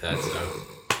I'm good with that.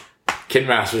 So, Kid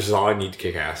Masters is all I need to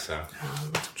kick ass. So,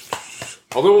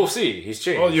 although we'll see, he's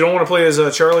changed. Oh, you don't want to play as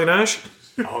Charlie Nash?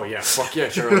 Oh yeah, fuck yeah,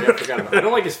 Charlie. I forgot about. I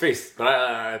don't like his face, but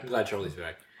I'm glad Charlie's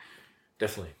back.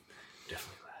 Definitely glad.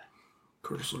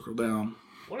 quarter circle down.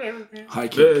 Whatever, man. High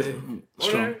kick.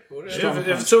 Strong. Whatever.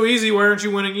 If it's so easy, why aren't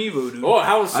you winning Evo, dude? Oh,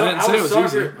 how was I didn't say it was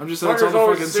easy. I'm just saying it's all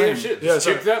the fucking same. Shit. Yeah, Just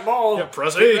kick that ball. Yeah,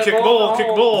 press A, kick ball, kick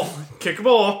ball, kick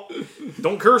ball.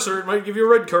 Don't curse her; it might give you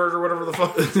a red card or whatever the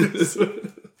fuck it is.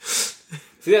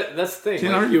 See, that's the thing.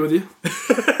 Can't argue with you.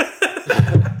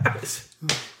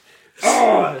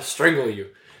 Strangle you.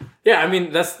 Yeah, I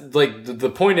mean, that's like the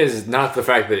point is not the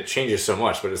fact that it changes so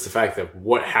much, but it's the fact that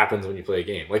what happens when you play a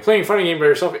game. Like playing a fighting game by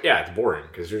yourself, yeah, it's boring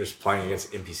because you're just playing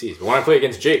against NPCs. But when I play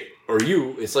against Jake or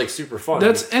you, it's like super fun.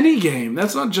 That's any game.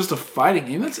 That's not just a fighting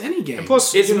game. That's any game.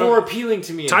 Plus, it's more appealing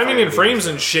to me. timing and frames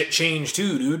and shit change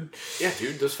too, dude. Yeah,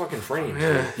 dude, those fucking frames.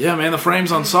 Yeah, man, the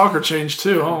frames on soccer change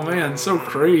too. Oh man, so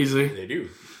crazy. They do.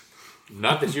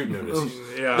 Not that you've noticed.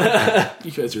 Yeah, You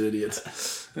guys are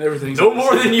idiots. Everything's No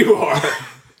more than you are.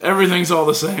 Everything's all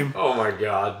the same. Oh my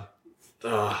god.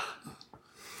 I'm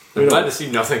glad to see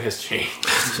nothing has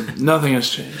changed. Nothing has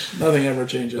changed. Nothing ever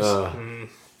changes.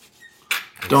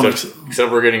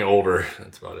 Except we're getting older.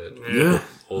 That's about it. Yeah.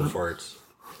 Old farts.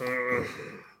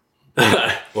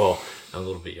 Well, I'm a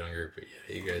little bit younger, but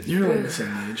yeah, you guys. You're like the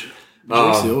same age.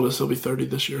 Jake's the oldest. He'll be 30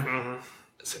 this year.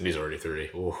 Cindy's already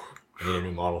 30. Ooh, I need a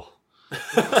new model.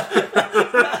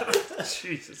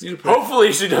 Jesus.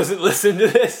 Hopefully she doesn't listen to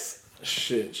this.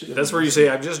 Shit. That's where you say,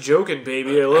 "I'm just joking,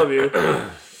 baby. I love you."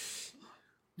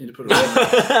 Need to put it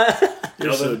on.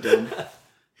 You're so dumb.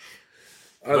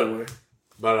 Either way.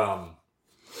 But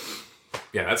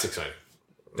yeah, that's exciting.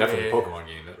 Definitely a Pokemon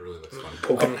game. That really looks fun.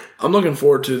 Pokemon. I'm looking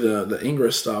forward to the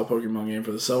Ingress style Pokemon game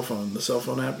for the cell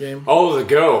phone app game. Oh, the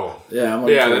Go. Yeah, I'm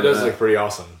looking Yeah, that forward to does look pretty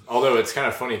awesome. Although it's kind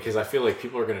of funny because I feel like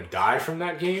people are gonna die from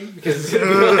that game because it's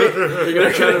gonna be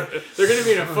like they're gonna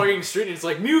be in a fucking street and it's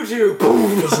like Mewtwo.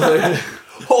 It's like,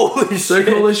 Holy it's like,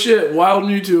 shit! holy shit, wild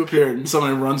Mewtwo appeared and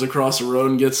somebody runs across the road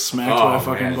and gets smacked by a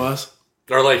fucking man. bus.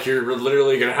 Or like you're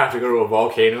literally gonna have to go to a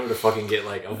volcano to fucking get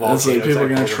like a volcano. It's like people are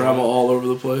gonna type travel Pokemon. all over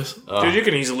the place. Dude, you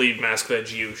can easily mask that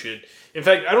Geo shit. In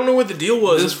fact, I don't know what the deal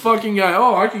was. This fucking guy,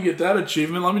 I could get that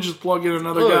achievement. Let me just plug in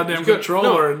another Look, goddamn you could-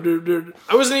 controller. And dude.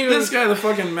 I wasn't even This guy, the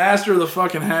fucking master of the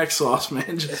fucking hack sauce,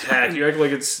 man. Just hack. You act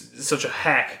like it's such a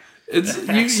hack. It's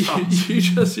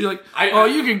you're like,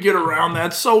 you can get around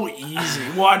that so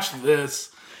easy. Watch this.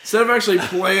 Instead of actually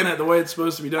playing it the way it's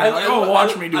supposed to be done,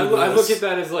 watch me do this. I look at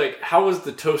that as like, how was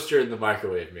the toaster in the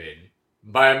microwave made?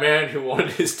 By a man who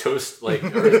wanted his toast, or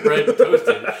his bread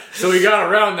toasted. So he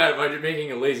got around that by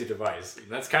making a lazy device. And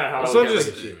that's kind of how I look at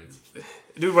achievements.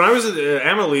 Dude, when I was at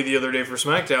Amalie the other day for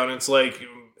SmackDown, it's like,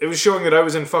 it was showing that I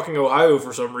was in fucking Ohio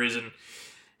for some reason.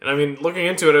 And I mean, looking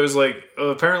into it, I was like,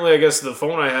 apparently I guess the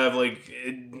phone I have, like,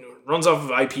 it runs off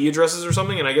of IP addresses or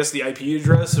something, and I guess the IP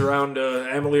address around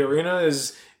Amalie Arena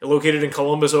is located in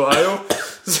Columbus, Ohio.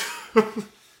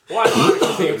 Well, I don't actually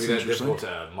think it would That's be that interesting. difficult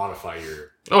to modify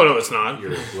your Oh no, it's not.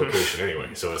 location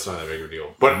anyway, so it's not that big of a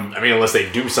deal. But I mean, unless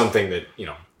they do something that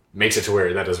makes it to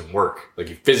where that doesn't work, like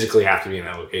you physically have to be in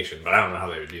that location. But I don't know how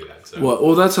they would do that. So.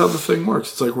 Well, that's how the thing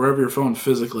works. It's like wherever your phone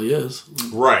physically is.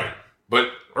 Right,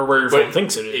 but Or where your phone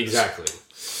thinks it is. Exactly.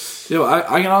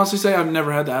 I can honestly say I've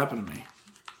never had that happen to me.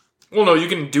 Well, no, you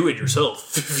can do it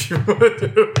yourself if you want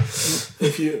to.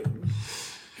 If you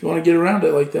want to get around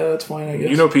it like that, that's fine, I guess.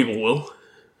 You know people will.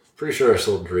 Pretty sure I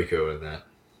sold Draco in that.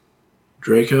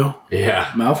 Draco? Yeah.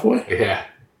 Malfoy? Yeah.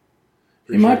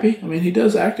 He might be. I mean, he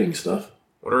does acting stuff.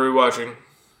 What are we watching?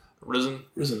 Risen?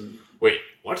 Wait,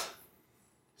 what?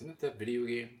 Isn't that video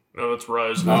game? No, that's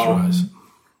Rise. That's Rise.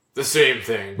 The same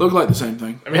thing. Look like the same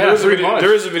thing. I mean, Yeah, pretty much.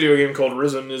 there is a video game called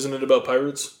Risen, isn't it, about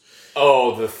pirates?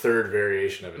 Oh, the third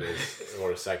variation of it is,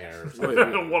 or a second or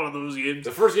something. One of those games.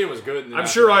 The first game was good. And I'm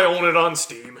sure I own it on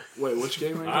Steam. Wait, which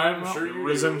game are you talking I'm about? sure you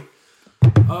Risen.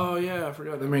 Oh, yeah, I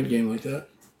forgot they made a game like that.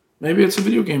 Maybe it's a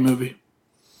video game movie.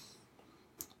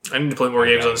 I need to play more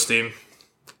games on Steam.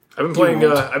 I've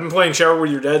been playing Shower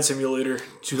with Your Dad Simulator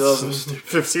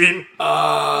 2015.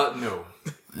 No.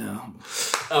 Yeah.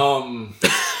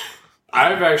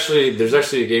 There's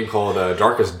actually a game called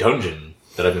Darkest Dungeon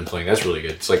that I've been playing. That's really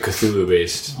good. It's like Cthulhu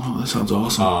based. Oh, that sounds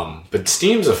awesome. But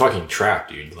Steam's a fucking trap,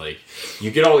 dude. Like,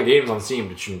 you get all the games on Steam,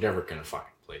 but you're never gonna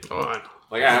fucking play them. Oh, I know.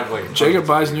 Like, I have like Jacob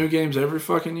buys new games every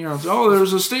fucking year. Oh,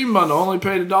 there's a Steam bundle. Only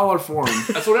paid $1 for them.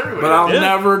 That's what everybody. But I'll does.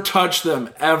 never touch them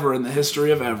ever in the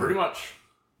history of ever. Pretty much.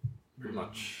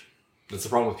 That's the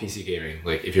problem with PC gaming.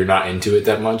 Like, if you're not into it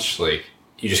that much, like,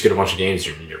 you just get a bunch of games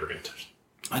you're never gonna touch.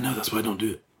 I know, that's why I don't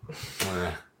do it.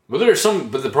 But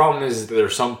the problem is that there are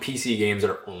some PC games that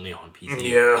are only on PC.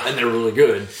 Yeah. And they're really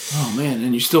good. Oh, man,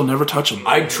 and you still never touch them.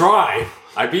 I try.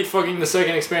 I beat fucking the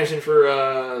second expansion for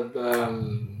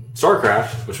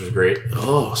StarCraft, which was great.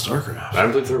 Oh, StarCraft. I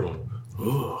haven't played the third one.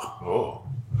 Oh. Oh.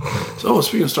 So,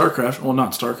 speaking of StarCraft, well,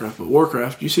 not StarCraft, but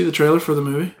Warcraft, you see the trailer for the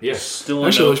movie? Yes. Still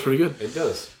Actually, it looks pretty good. It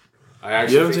does. You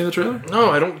haven't seen the trailer? No,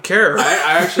 I don't care.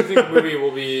 I actually think the movie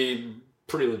will be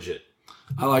pretty legit.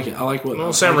 I like it. I like what...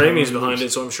 Well, Sam Raimi's behind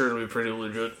it, so I'm sure it'll be pretty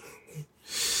legit.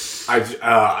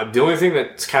 The only thing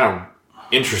that's kind of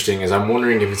interesting is I'm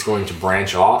wondering if it's going to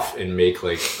branch off and make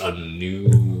like a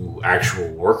new actual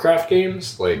Warcraft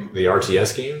games, like the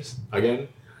RTS games again,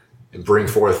 and bring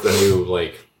forth a new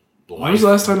like. When was the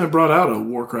last time they brought out a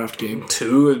Warcraft game?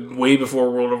 Way before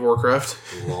World of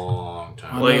Warcraft. Long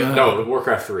time. Like, the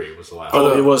Warcraft 3 was the last.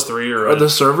 Oh, it was 3. You're Are right. the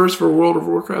servers for World of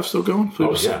Warcraft still going?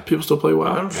 People, yeah. People still play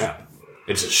WoW? Yeah,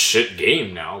 it's a shit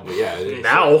game now, but yeah, it is.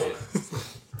 Now?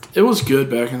 It was good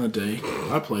back in the day.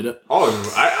 I played it. All of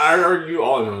them. I argue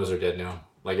all MMOs are dead now.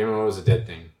 Like MMO is a dead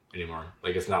thing anymore.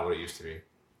 Like it's not what it used to be.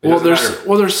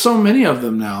 There's so many of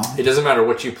them now. It doesn't matter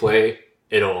what you play.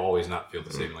 It'll always not feel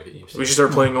the same like it used to. We should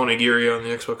start playing Onigiri on the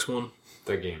Xbox One.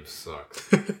 That game sucks.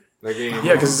 That game.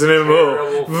 Yeah, because it's an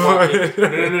MMO.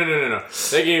 No.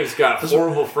 That game's got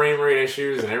horrible frame rate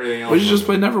issues and everything else. We should just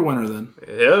play Neverwinter then.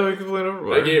 Yeah, we can play it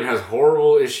over. That game has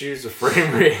horrible issues of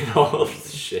frame rate and all of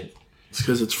this shit. It's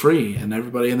because it's free and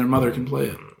everybody and their mother can play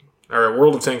it. Alright,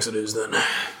 World of Tanks it is then.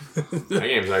 That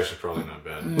game's actually probably not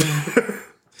bad.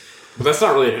 But that's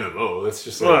not really an MMO. That's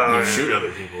just like you shoot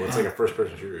other people. It's like a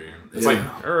first-person shooter game. It's like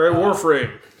Alright,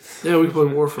 Warframe. Yeah, we can play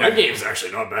Warframe. that game's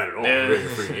actually not bad at all. Yeah.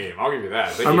 It's a free game. I'll give you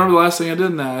that. I remember the last thing I did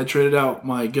in that, I traded out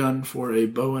my gun for a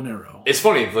bow and arrow. It's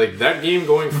funny, like that game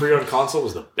going free on console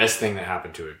was the best thing that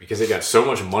happened to it because they got so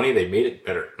much money, they made it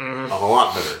better, a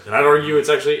lot better. And I'd argue it's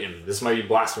actually, and this might be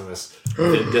blasphemous,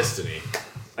 than Destiny.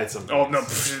 Oh no,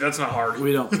 that's not hard.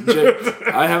 We don't. Jake,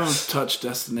 I haven't touched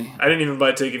Destiny. I didn't even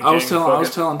buy Taken King. I was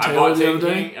telling I Taylor bought the other Taken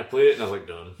day. King, I played it, and I was like,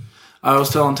 done. I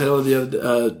was telling Taylor the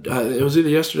other it was either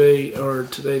yesterday or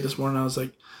today this morning. I was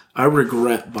like, I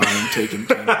regret buying Taken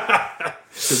King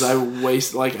because I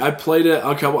I played it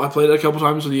a couple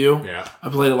times with you. Yeah. I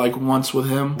played it like once with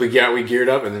him, We geared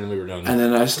up, and then we were done. and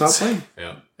then I stopped playing.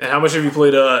 Yeah. And how much have you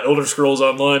played Elder Scrolls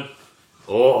Online?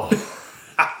 Oh.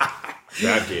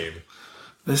 That game.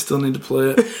 I still need to play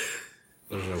it.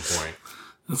 There's no point.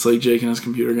 It's like Jake and his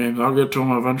computer games. I'll get to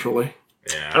them eventually.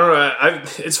 I Yeah. don't know.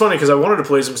 It's funny because I wanted to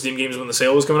play some Steam games when the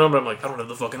sale was coming up, but I'm like, I don't have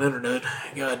the fucking internet.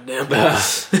 God damn.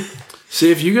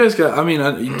 See if you guys got. I mean,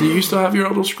 do you still have your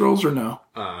Elder Scrolls or no?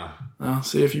 Uh,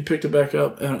 See if you picked it back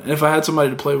up, and if I had somebody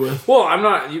to play with. well, I'm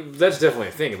not. That's definitely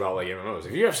a thing about like MMOs.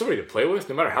 If you have somebody to play with,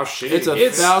 no matter how shitty It's it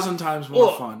gets, 1,000 times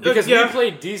more fun. because Yeah. we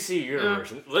played DC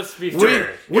Universe. Let's be We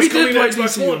fair. did coming play to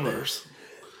Xbox DC One. Universe.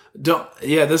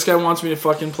 This guy wants me to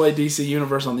fucking play DC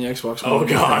Universe on the Xbox One. Oh,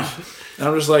 God. And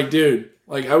I'm just like, dude,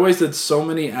 Like, I wasted so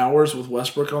many hours with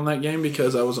Westbrook on that game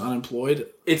because I was unemployed.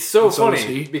 It's so And so was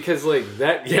funny he. because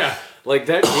that game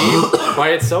by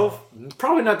itself,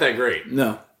 probably not that great.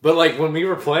 No. But like when we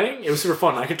were playing, it was super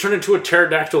fun. I could turn into a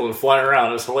pterodactyl and fly around.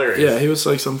 It was hilarious. Yeah, he was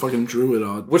like some fucking druid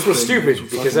on. Which was stupid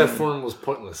because fucking that weird. form was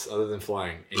pointless other than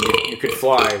flying. And you could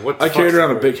fly. I carried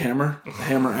around a big hammer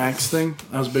axe thing.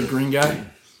 I was a big green guy.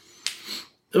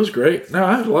 It was great. No,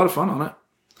 I had a lot of fun on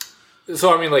it.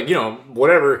 So I mean, like,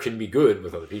 whatever can be good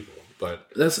with other people, but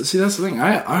That's the thing.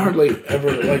 I hardly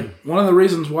ever like one of the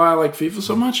reasons why I like FIFA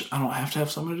so much. I don't have to have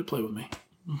somebody to play with me.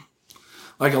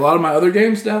 Like a lot of my other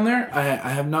games down there, I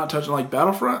have not touched. Like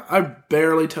Battlefront, I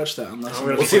barely touched that unless I'm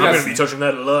going to be touching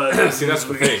that a lot. see, that's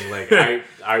the thing. Like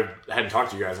I hadn't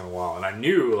talked to you guys in a while, and I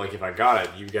knew like if I got it,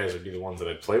 you guys would be the ones that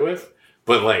I'd play with.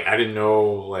 But like I didn't know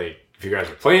like if you guys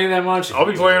were playing it that much. I'll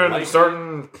be playing it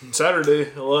starting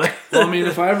Saturday. Well, I mean,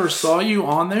 if I ever saw you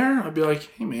on there, I'd be like,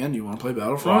 "Hey, man, you want to play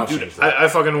Battlefront?" Dude, I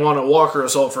fucking want a Walker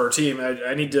assault for our team.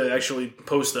 I need to actually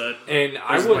post that. And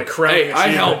I This is would. my crowning I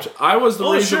achievement. helped. I was the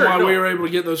reason sure, why no. we were able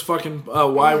to get those fucking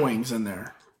Y-wings in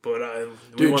there. But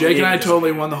we Dude, won Jake the and I game.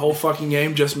 totally won the whole fucking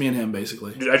game, just me and him,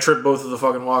 basically. Dude, I tripped both of the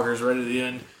fucking walkers right at the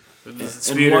end. With the In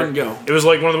speeder. one go. It was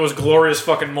like one of the most glorious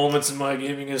fucking moments in my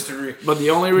gaming history. But the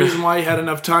only reason why he had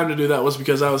enough time to do that was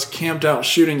because I was camped out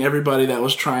shooting everybody that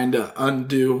was trying to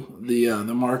undo the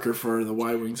marker for the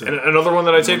Y-wings. And another one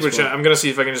that I taped, which spot. I'm gonna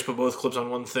see if I can just put both clips on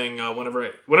one thing.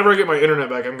 Whenever I get my internet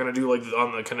back, I'm gonna do like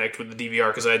on the Connect with the DVR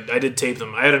because I did tape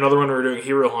them. I had another one where we were doing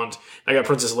Hero Hunt. I got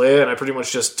Princess Leia, and I pretty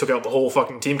much just took out the whole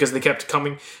fucking team because they kept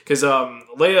coming. Because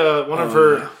Leia, one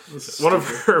of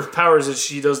her powers is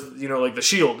she does like the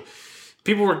shield.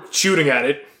 People were shooting at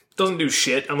it. Doesn't do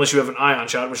shit unless you have an ion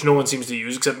shot, which no one seems to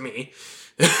use except me.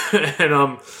 And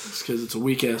It's because it's a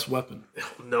weak-ass weapon.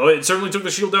 no, it certainly took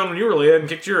the shield down when you were Leia and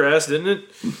kicked your ass, didn't it?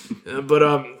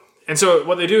 And so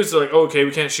what they do is they're like, oh, okay, we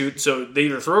can't shoot. So they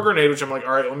either throw a grenade, which I'm like,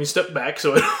 all right, let me step back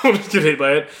so I don't get hit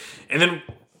by it. And then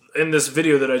in this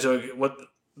video that I took,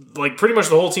 pretty much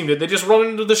the whole team did, they just run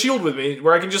into the shield with me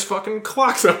where I can just fucking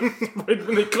clock them right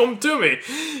when they come to me.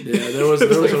 Yeah, there was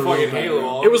Like a a real fucking bad- Halo.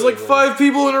 all It was over like the 5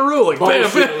 people in a row, like bam,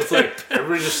 place. bam. It's like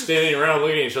everybody just standing around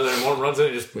looking at each other, and one runs in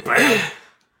and just bam.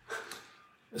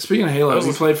 Speaking of Halo, have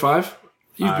you played 5?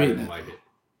 You've I beaten didn't it. like it.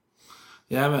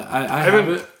 Yeah, I have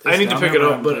it. I need to pick it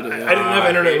up, but I yet. didn't have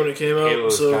internet when it came out.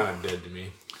 Halo's So kind of dead to me.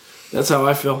 That's how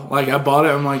I feel. Like, I bought it,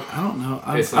 I'm like, I don't know.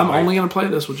 It's not I'm like- only going to play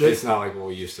this with Jake. It's not like what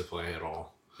we used to play at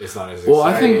all. It's not as Well,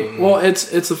 I exciting. think,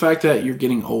 it's the fact that you're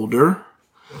getting older.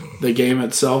 The game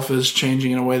itself is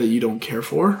changing in a way that you don't care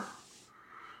for.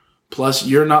 Plus,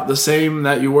 you're not the same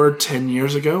that you were 10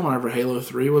 years ago whenever Halo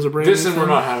 3 was a brand This new and we're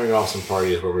thing. not having awesome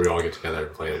parties where we all get together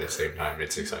and play at the same time.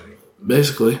 It's exciting.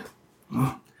 Basically.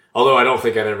 Although I don't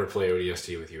think I'd ever play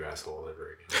ODST with you asshole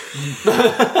ever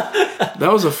again. That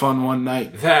was a fun one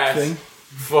night That thing.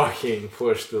 fucking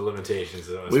pushed the limitations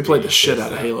of us. We played the being shit pissed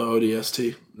out of off. Halo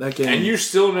ODST. That game. And you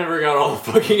still never got all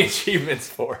the fucking achievements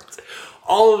for it.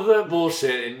 All of that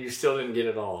bullshit, and you still didn't get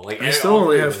it all. Like I still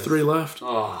only have 3 left.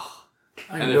 Oh,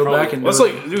 I can and go then back and Let's do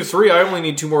like do 3. I only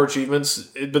need 2 more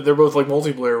achievements, but they're both like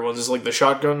multiplayer ones. It's like the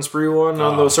shotgun spree one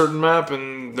on the certain map,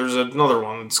 and there's another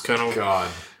one that's kind of God.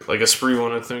 like a spree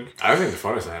one, I think. I think the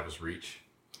funnest I had was Reach.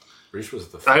 Reach was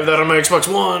the I have that on my Xbox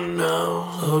One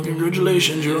now. Oh,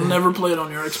 congratulations. You'll never play it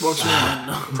on your Xbox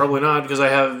One. Probably not, because I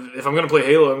have. If I'm gonna play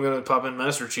Halo, I'm gonna pop in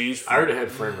Master Chief. I already had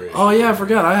frame rate. Oh, yeah, I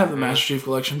forgot. I have the Master Chief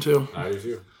Collection, too. I do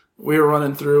too. We were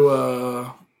running through,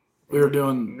 we were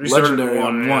doing We started Legendary with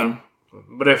on yeah. 1.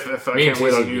 But if I Me and can't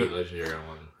wait TC on beat you, Legendary on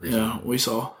one. Yeah, we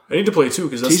saw. I need to play 2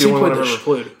 because that's TC the only one played I've the ever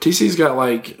played. TC's got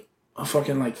like a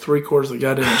fucking like 3/4 of the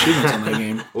goddamn achievements on that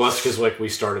game. Well, that's because like we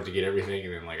started to get everything,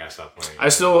 and then like I stopped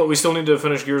playing. We still need to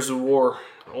finish Gears of War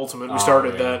Ultimate. We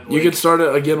started yeah. that. You like- could start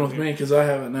it again with me because I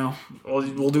have it now. Well,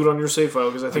 we'll do it on your save file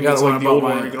because I think got it's it when like I the old bought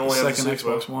one. my Where you can only have the second save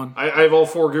Xbox file. One. I have all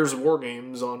 4 Gears of War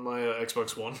games on my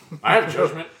Xbox One. I have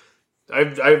Judgment I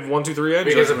have 1, 2, 3, and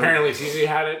because Judgment. apparently TC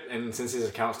had it, and since his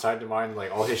account's tied to mine, like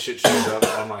all his shit shows up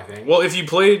on my thing. Well, if you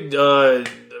played the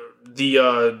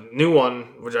new one,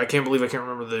 which I can't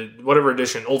remember the whatever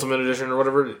edition, Ultimate Edition or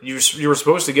whatever, you were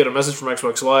supposed to get a message from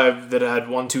Xbox Live that had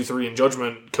 1, 2, 3 and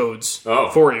Judgment codes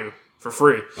for you for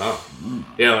free. Oh,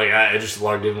 yeah. Like I just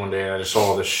logged in one day and I just saw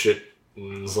all this shit.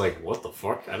 And was like, what the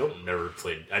fuck? I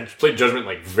just played Judgment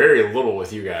like very little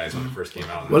with you guys when it first came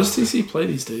out. What does TC play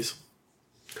these days?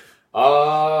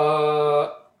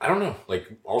 I don't know. Like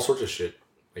all sorts of shit,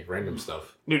 like random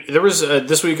stuff. Dude, there was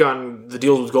this week on the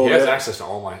deals with Gold. He has access to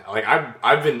all my like.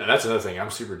 I've been. That's another thing. I'm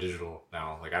super digital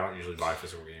now. Like I don't usually buy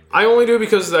physical games. I only do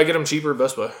because I get them cheaper at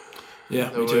Best Buy. Yeah,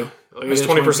 me too. Like it's get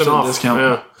 20% off. discount.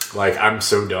 Yeah. Like, I'm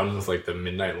so done with, like, the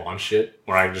midnight launch shit,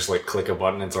 where I just, like, click a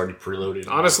button and it's already preloaded.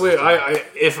 Honestly,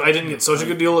 if I didn't get such a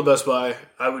good deal at Best Buy,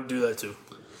 I would do that too.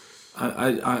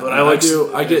 I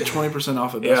get 20%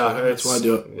 off at Best Buy. That's why I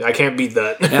do it. I can't beat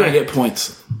that. And I get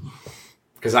points.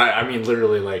 Because, I mean,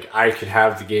 literally, like, I could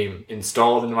have the game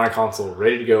installed into my console,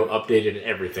 ready to go, updated, and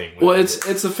everything. Well, it's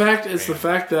the fact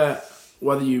that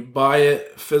whether you buy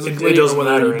it physically or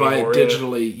whether you buy it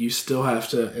digitally, you still have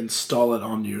to install it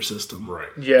onto your system. Right.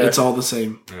 Yeah. It's all the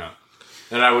same. Yeah.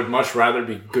 And I would much rather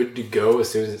be good to go as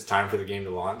soon as it's time for the game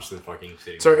to launch than fucking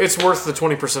sitting. So it's worth the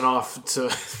 20% off to...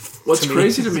 What's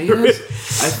crazy to me is,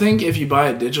 I think if you buy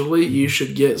it digitally, you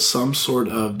should get some sort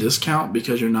of discount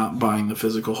because you're not buying the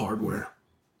physical hardware.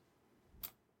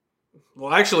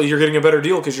 Well, actually, you're getting a better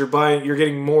deal because you're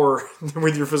getting more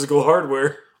with your physical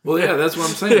hardware. Well, yeah, that's what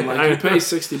I'm saying. Like, you pay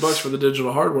 $60 for the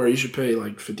digital hardware, you should pay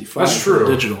like $55 That's true. for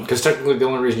the digital. Because technically, the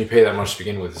only reason you pay that much to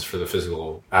begin with is for the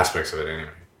physical aspects of it,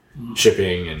 anyway.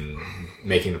 Shipping and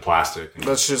making the plastic.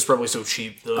 That's just probably so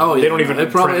cheap. Though. Oh, yeah. They don't even. It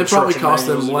probably cost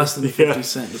them less than 50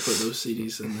 cents to put those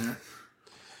CDs in there.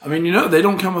 I mean, they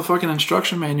don't come with fucking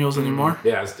instruction manuals anymore.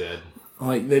 Yeah, it's dead.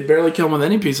 Like, they barely come with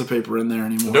any piece of paper in there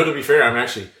anymore. No, to be fair, I'm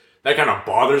actually... That kind of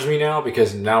bothers me now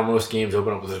because now most games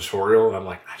open up with a tutorial and I'm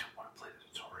like, I don't want to play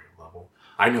the tutorial level.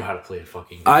 I know how to play a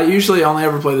fucking game. I usually only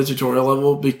ever play the tutorial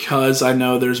level because I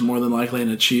know there's more than likely an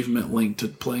achievement linked to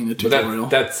playing the tutorial.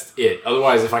 That's it.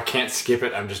 Otherwise, if I can't skip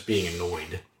it, I'm just being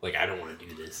annoyed. Like, I don't want to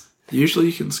do this. Usually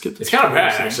you can skip the tutorial. It's kind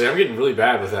of bad, actually. I'm getting really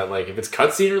bad with that. Like, if it's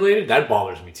cutscene related, that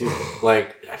bothers me too.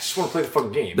 Like, I just want to play the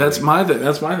fucking game. That's my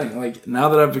thing. Like, now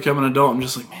that I've become an adult, I'm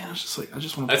just like, man, I just want to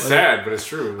play. That's sad, but it's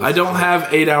true. I don't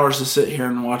have 8 hours to sit here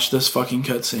and watch this fucking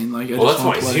cutscene. Like, that's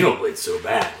why Xenoblade's so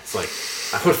bad. It's like,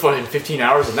 I put fucking 15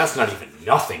 hours and that's not even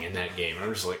nothing in that game. And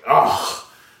I'm just like, oh.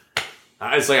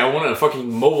 It's like, I want a fucking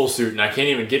mobile suit and I can't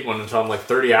even get one until I'm like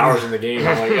 30 hours in the game.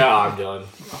 I'm like, I'm done.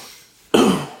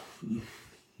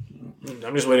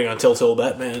 I'm just waiting on Telltale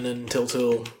Batman and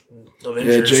Telltale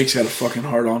Avengers. Yeah, Jake's got a fucking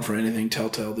hard on for anything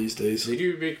Telltale these days. They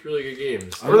do make really good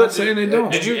games. I'm not saying they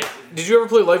don't. Did you ever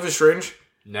play Life is Strange?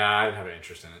 Nah, I didn't have an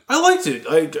interest in it. I liked it.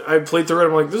 I played through it.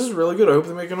 I'm like, this is really good. I hope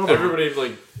they make another.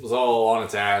 Everybody was all on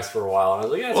its ass for a while. And I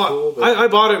was like, yeah, it's cool. But... I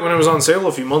bought it when it was on sale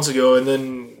a few months ago, and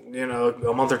then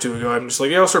a month or two ago, I'm just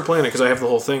like, yeah, I'll start playing it because I have the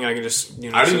whole thing. I can just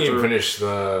I didn't even finish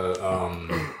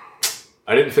the.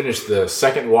 I didn't finish the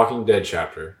second Walking Dead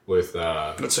chapter with...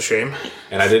 That's a shame.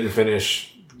 And I didn't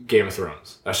finish Game of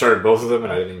Thrones. I started both of them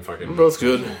and I didn't even fucking... They're both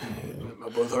good.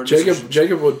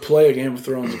 Jacob would play a Game of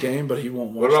Thrones game, but he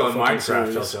won't watch. What about the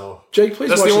Minecraft Telltale? Jake, please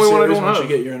watch the only one I don't have. Once you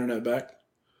get your internet back.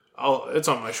 It's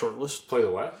on my short list. Play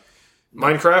the what?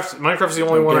 Minecraft. Minecraft's the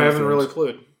only one I haven't really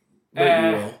played. But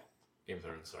you will. Game of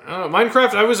Thrones, sorry.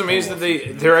 Minecraft, I was amazed that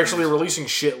they're actually releasing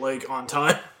shit like on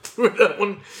time with that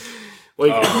one.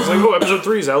 Like, it's like, episode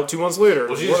 3 is out 2 months later.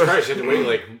 Well, Jesus Christ, you had to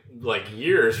wait like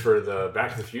years for the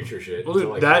Back to the Future shit. Well,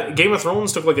 dude, that Game of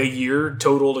Thrones took like a year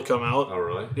total to come out. Oh,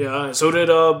 really? Yeah, so did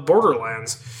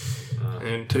Borderlands. And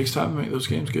it takes time to make those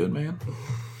games good, man.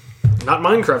 Not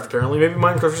Minecraft, apparently. Maybe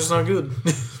Minecraft's just not good.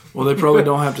 Well, they probably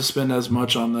don't have to spend as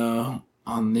much on the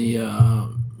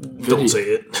Don't say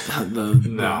it.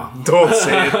 No. Don't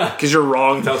say it, because you're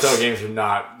wrong. Telltale games are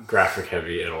not graphic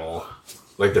heavy at all.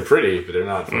 Like, they're pretty, but they're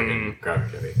not fucking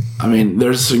graphic heavy. I mean,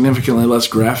 there's significantly less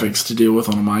graphics to deal with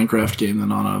on a Minecraft game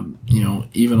than on a,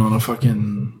 even on a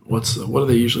fucking, what do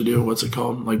they usually do? What's it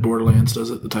called? Like Borderlands does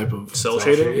it, the type of... Cell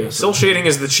shading? Yeah, cell shading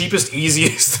is the cheapest,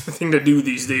 easiest thing to do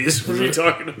these days. What are you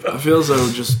talking about? I feel as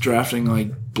though just drafting,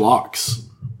 like, blocks,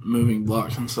 moving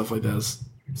blocks and stuff like that is...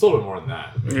 It's a little bit more than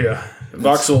that. Yeah.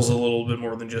 Voxel's a little bit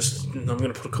more than just, I'm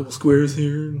going to put a couple squares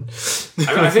here.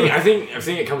 I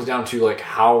think it comes down to like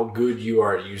how good you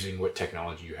are at using what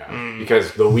technology you have.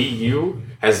 Because the Wii U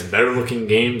has better looking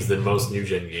games than most new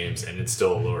gen games, and it's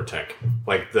still a lower tech.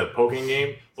 Like the Pokémon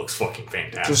game looks fucking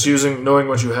fantastic. Just knowing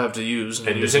what you have to use.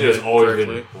 And Nintendo's always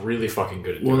been really fucking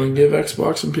good at doing Well, then give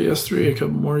Xbox and PS3 a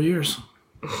couple more years.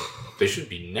 They should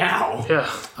be now.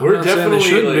 Yeah, we're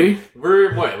definitely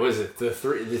we're what was it? The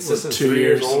system's 2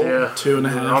 years old. Yeah,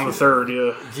 2.5 on the third.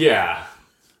 Yeah. Yeah.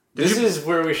 This is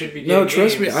where we should be. No,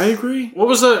 trust me, I agree. What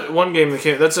was that one game that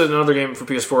came? That's another game for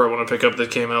PS4 I want to pick up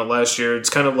that came out last year. It's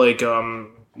kind of like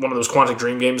one of those Quantic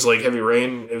Dream games, like Heavy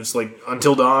Rain. It was like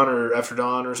Until Dawn or After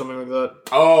Dawn or something like that.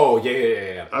 Oh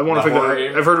yeah. I want to pick that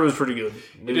up. I've heard it was pretty good.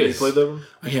 Did you play that one?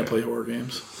 I can't play horror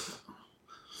games.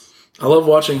 I love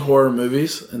watching horror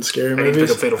movies and scary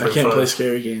movies. I can't play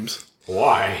scary games.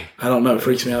 Why? I don't know. It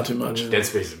freaks me out too much. Dead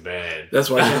Space is bad. That's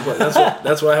why I can't play.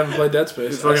 That's why I haven't played Dead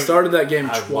Space. I started that game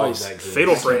twice.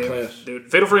 Fatal Frame,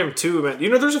 dude. Fatal Frame 2, man.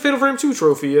 There's a Fatal Frame 2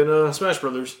 trophy in Smash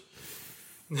Brothers.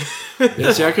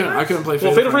 Yeah, see, I couldn't play.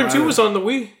 Well, Fatal Frame 2 was on the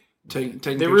Wii.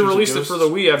 They re-released it for the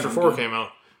Wii after 4 came out.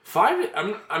 5,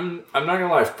 I'm not gonna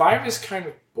lie, 5 is kind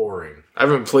of boring. I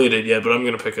haven't played it yet, but I'm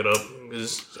gonna pick it up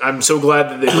because I'm so glad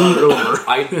that they brought it over.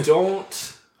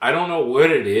 I don't know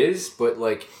what it is, but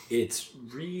like it's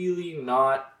really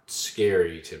not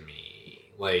scary to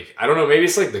me. Like I don't know, maybe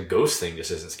it's like the ghost thing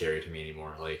just isn't scary to me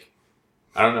anymore. Like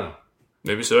I don't know.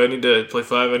 Maybe so. I need to play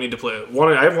 5. I need to play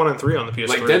 1. I have 1 and 3 on the PS3.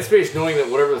 Like Dead Space, knowing that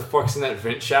whatever the fuck's in that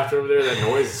vent shaft over there, that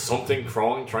noise is something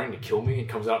crawling, trying to kill me, and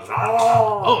comes out.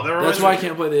 Oh, that's why I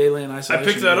can't play the Alien Isolation. I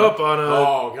picked that up on.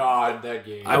 Oh god, that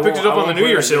game! I picked it up on the New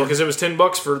Year sale because it was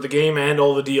 $10 for the game and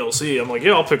all the DLC. I'm like,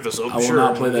 yeah, I'll pick this up. I will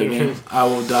not play that game. I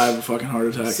will die of a fucking heart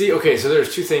attack. See, okay, so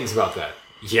there's 2 things about that.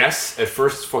 Yes, at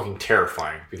first it's fucking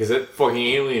terrifying because that fucking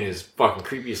alien is fucking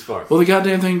creepy as fuck. Well, the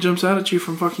goddamn thing jumps out at you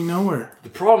from fucking nowhere. The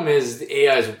problem is the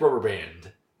AI is rubber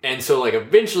band. And so, like,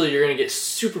 eventually you're going to get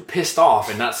super pissed off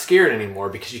and not scared anymore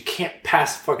because you can't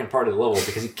pass the fucking part of the level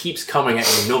because it keeps coming at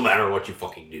you no matter what you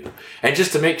fucking do. And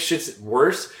just to make shit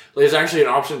worse, there's actually an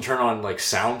option to turn on, like,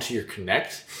 sound to your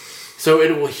Kinect. So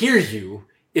it will hear you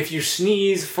if you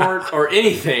sneeze, fart, or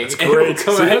anything. That's great.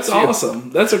 That's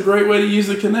awesome. That's a great way to use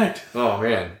the Kinect. Oh,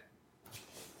 man.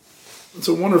 It's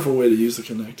a wonderful way to use the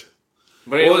Kinect.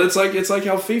 But it's like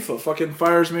how FIFA fucking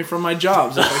fires me from my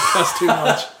jobs if I cuss too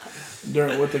much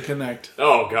with the Kinect.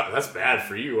 Oh god, that's bad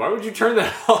for you. Why would you turn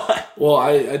that on? Well,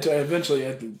 I eventually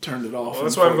turned it off. Well,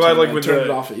 that's why I'm glad. Like, I turned it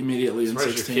off immediately in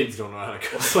 16. Your kids don't know how to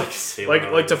cuss.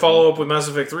 Like to follow up with Mass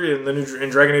Effect 3 and the new in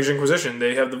Dragon Age Inquisition,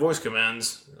 they have the voice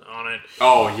commands on it.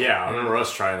 Oh yeah, I remember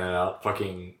us trying that out.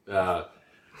 Fucking the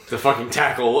fucking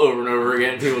tackle over and over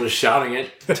again. People just shouting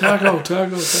it. Tackle.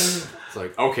 It's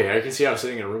like, okay, I can see how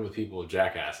sitting in a room with people with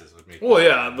jackasses would make. Well,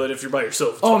 yeah, but if you're by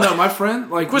yourself. Oh no, my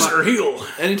friend, like Inquisitor heal.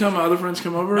 Anytime my other friends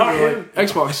come over, they're like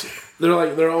Xbox.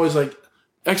 They're always like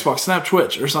Xbox Snap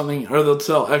Twitch or something, or they'll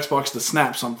tell Xbox to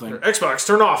snap something. Or Xbox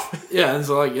turn off. Yeah, and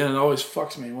so like, and it always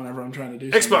fucks me whenever I'm trying to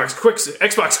do something.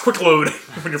 Xbox quick load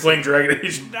when you're playing Dragon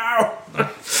Age. No.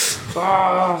 It's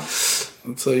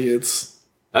like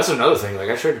That's another thing. Like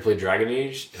I tried to play Dragon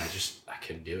Age, and I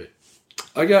couldn't do it.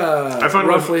 I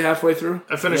roughly halfway through.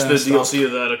 I finished the DLC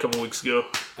of that a couple weeks ago.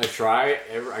 I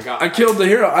killed the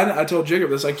hero. I told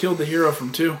Jacob this. I killed the hero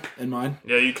from 2 in mine.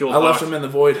 Yeah, you killed. I left him in the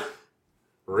void.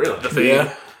 Really? The Fade.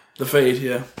 Yeah, the Fade.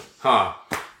 Yeah. Huh.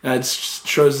 And I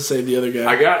chose to save the other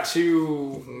guy. I got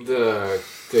to the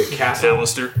castle,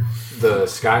 Alistair, the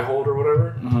Skyhold or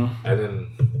whatever, and then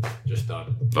just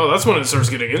done. Oh, that's when it starts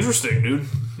getting interesting, dude.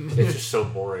 It's just so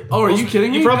boring. Oh, are you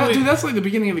kidding me? Dude, that's like the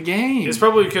beginning of the game. It's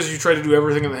probably because you try to do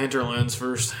everything in the hinterlands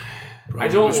first. I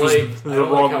don't like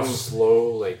how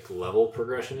slow like level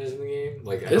progression is in the game.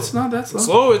 Like it's not that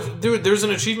slow. Dude, there's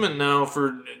an achievement now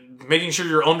for making sure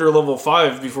you're under level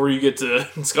 5 before you get to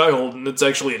Skyhold, and it's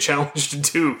actually a challenge to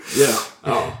do. Yeah.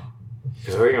 Oh.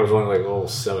 Because I think I was only like level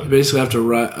 7. You basically have to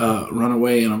run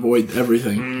away and avoid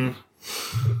everything.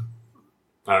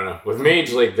 I don't know. With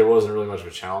Mage, like, there wasn't really much of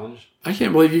a challenge. I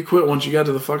can't believe you quit once you got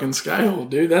to the fucking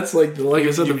Skyhold, dude. That's like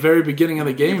I said, the very beginning of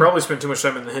the game. You probably spent too much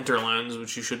time in the hinterlands,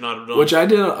 which you should not have done. Which I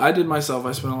did. I did myself.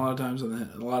 I spent a lot of time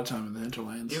in the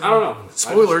hinterlands. I don't know.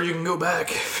 Spoiler: you can go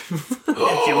back if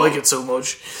you like it so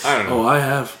much. I don't know. Oh, I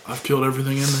have. I've killed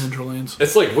everything in the hinterlands.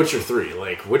 It's like Witcher 3.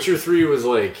 Like Witcher 3 was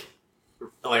like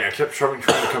I kept trying to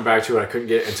come back to it. I couldn't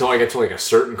get it until I get to like a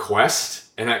certain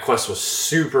quest, and that quest was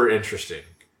super interesting.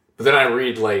 But then I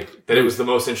read like that it was the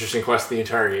most interesting quest of the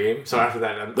entire game. So after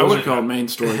that, those are called main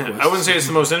story quests. I wouldn't say it's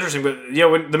the most interesting, but yeah,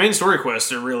 the main story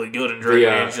quests are really good in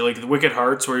Dragon Age. Like the Wicked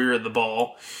Hearts, where you're at the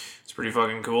ball. It's pretty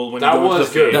fucking cool. That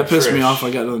was good. That pissed me off.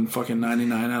 I got a fucking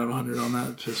 99 out of 100 on that.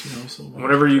 It pissed me off so much.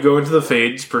 Whenever you go into the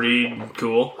Fade, it's pretty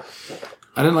cool.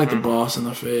 I didn't like the boss in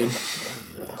the Fade.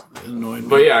 It annoyed me.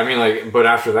 But yeah, I mean, but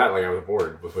after that, I was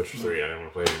bored with Witcher 3. I didn't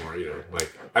want to play anymore either.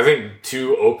 Like, I think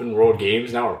 2 open world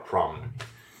games now are a problem.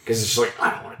 Because it's just like,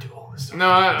 I don't want to do all this stuff. No,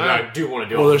 I do want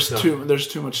to do all this stuff. There's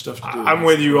too much stuff to do. I'm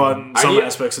with you on some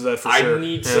aspects of that for sure. I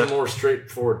need some more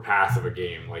straightforward path of a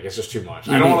game. Like, it's just too much.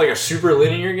 I don't want a super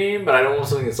linear game, but I don't want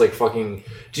something that's like fucking,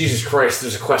 Jesus Christ,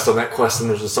 there's a quest on that quest,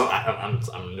 and there's I'm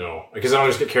no. Because I don't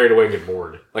just get carried away and get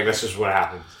bored. Like, that's just what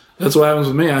happens. That's what happens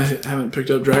with me. I haven't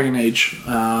picked up Dragon Age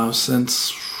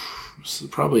since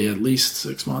probably at least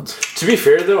 6 months. To be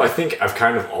fair, though, I think I've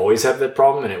kind of always had that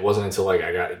problem, and it wasn't until I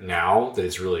got it now that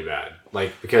it's really bad.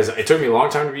 Because it took me a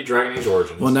long time to beat Dragon Age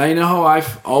Origins. Well, now you know how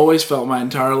I've always felt my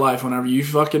entire life whenever you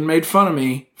fucking made fun of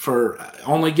me for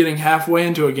only getting halfway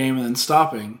into a game and then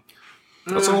stopping.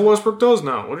 That's all Westbrook does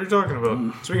now. What are you talking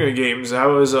about? Speaking of games,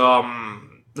 how is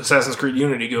Assassin's Creed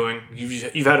Unity going.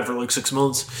 You've had it for like 6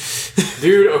 months.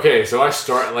 Dude, okay, so I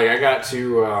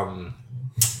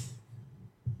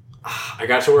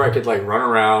got to where I could like run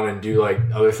around and do like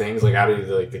other things, like out of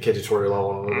the kid tutorial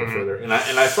level and a little bit further. And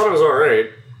I thought it was alright.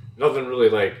 Nothing really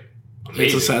like amazing.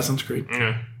 It's Assassin's Creed.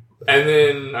 Yeah. And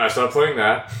then I started playing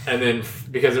that, and then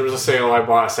because there was a sale, I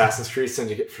bought Assassin's Creed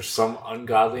Syndicate for some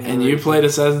ungodly And you played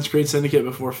Assassin's Creed Syndicate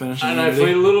before finishing and Unity? I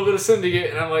played a little bit of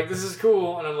Syndicate, and I'm like, this is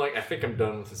cool. And I'm like, I think I'm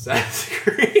done with Assassin's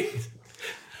Creed.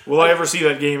 Will I ever see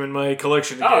that game in my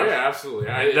collection again? Oh, yeah, absolutely.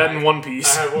 That in One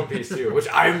Piece. I have One Piece, too, which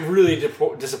I'm really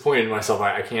disappointed in myself.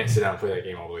 I can't sit down and play that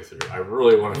game all the way through. I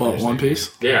really want to finish One Piece?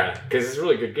 Game. Yeah, because it's a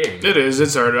really good game. It is.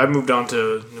 It's hard. I moved on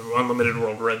to Unlimited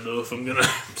World Red, though, if I'm going to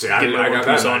I got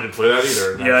that. I didn't play that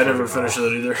either. Yeah, I never finished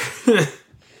that either.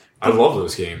 I love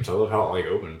those games. I love how it, like,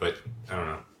 open, but I don't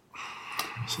know.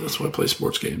 So that's why I play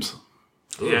sports games.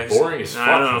 Yeah, boring as fuck.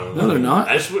 I don't know. No, they're not.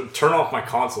 I just would turn off my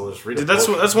console and just read.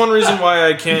 That's one reason why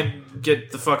I can't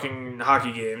get the fucking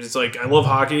hockey games. It's like I love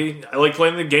hockey. I like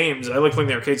playing the games. I like playing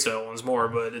the arcade style ones more.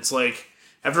 But it's like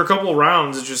after a couple of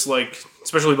rounds, it's just like,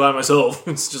 especially by myself,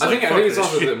 it's just. I like, think it's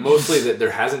also that mostly that there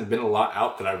hasn't been a lot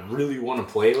out that I really want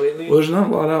to play lately. Well, there's not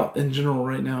a lot out in general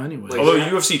right now, anyway. Like, Although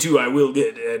UFC 2 I will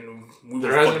get, and we will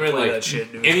there hasn't been play like that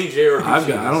shit, dude. any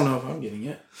JRPGs. I don't know if I'm getting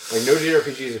it. Like no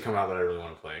JRPGs have come out that I really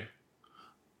want to play.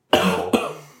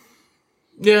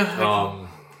 Yeah.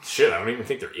 Shit, I don't even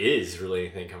think there is really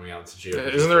anything coming out that's a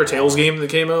JRPG. Isn't there a Tales game that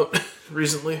came out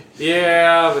recently?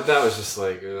 Yeah, but that was just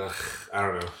like, ugh, I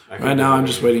don't know. Right now, I'm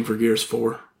just waiting for Gears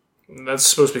 4. That's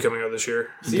supposed to be coming out this year.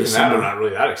 See, even that, I'm not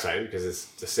really that excited because it's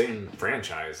the same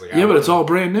franchise. Like, Yeah, but it's all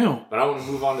brand new. But I want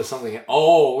to move on to something.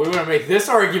 Oh, we want to make this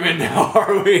argument now,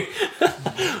 are we?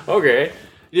 Okay.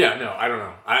 Yeah, no, I don't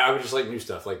know. I would just like new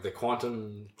stuff, like the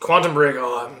Quantum Break.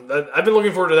 Oh, I've been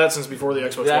looking forward to that since before the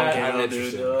Xbox One came out,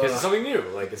 dude. Because it's something new.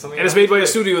 Like it's something, and it's made by a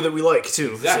studio that we like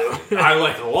too. Exactly. So. I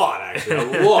like it a lot, actually. I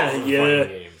love fighting Yeah.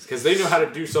 games because they know how to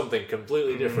do something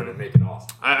completely different and make it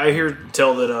awesome. I hear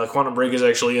tell that Quantum Break is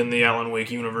actually in the Alan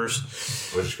Wake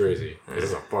universe, Which is crazy. It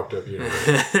is a fucked up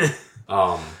universe.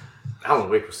 Alan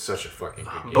Wake was such a fucking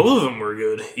good game. Both of them were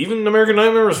good. Even American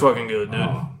Nightmare was fucking good, dude.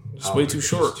 It's way Wake too was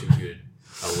short. just too good.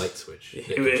 A light switch.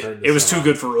 It was too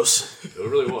good for us. It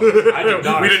really was. I did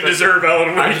not We didn't deserve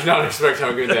Alan I Wake. did not expect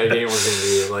how good that game was going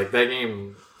to be. Like, that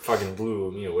game fucking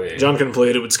blew me away. John couldn't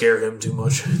play it; it would scare him too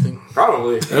much, I think.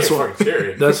 Probably. That's what- fucking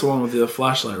scary. That's the one with the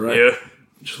flashlight, right? Yeah.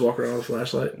 Just walk around with a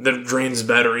flashlight. That drains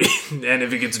battery, and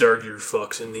if it gets dark, you're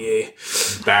fucked in the A.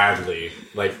 Badly.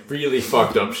 Like, really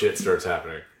fucked up shit starts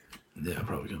happening. Yeah, I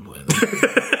probably couldn't play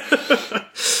that.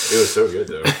 It was so good,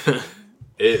 though.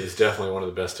 It is definitely one of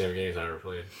the best damn games I ever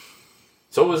played.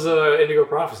 So was Indigo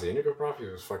Prophecy. Indigo Prophecy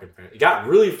was fucking fantastic. It got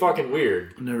really fucking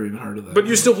weird. I've never even heard of that. But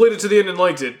you still played it to the end and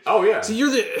liked it. Oh, yeah. See,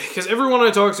 because everyone I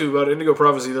talk to about Indigo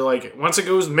Prophecy, they're like, once it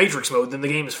goes Matrix mode, then the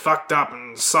game is fucked up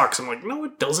and sucks. I'm like, no,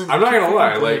 it doesn't. I'm not You gonna lie.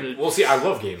 fucking Like, played it. well, see, I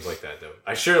love games like that, though.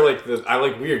 I share, like, I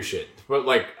like weird shit. But,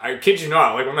 like, I kid you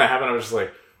not, like, when that happened, I was just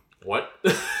like, what?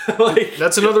 Like,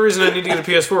 That's another reason I need to get a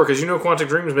PS4, because you know Quantic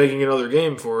Dream's making another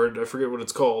game for it. I forget what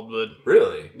it's called, but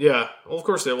really? yeah. Well, of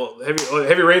course they will.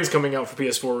 Heavy Rain's coming out for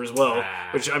PS4 as well,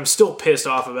 which I'm still pissed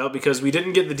off about because we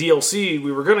didn't get the DLC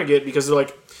we were going to get because they're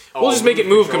like, we'll just make it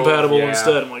move compatible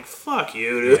instead. I'm like, fuck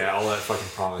you, dude. Yeah, all that fucking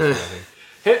promise and everything.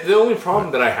 Hey, the only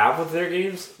problem that I have with their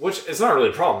games, which it's not really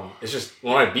a problem, it's just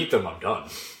when I beat them, I'm done.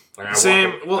 Like,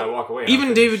 I walk away.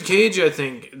 Even David Cage, I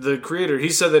think, the creator, he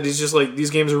said that he's just like, these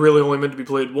games are really only meant to be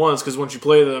played once because once you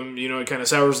play them, you know, it kind of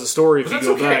sours the story if But you that's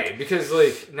go okay, back. because,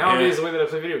 like, nowadays the way that I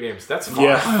play video games, that's fine.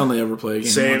 Yeah. I only ever play a game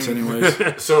Same. once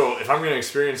anyways. So, if I'm going to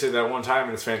experience it that one time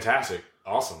and it's fantastic,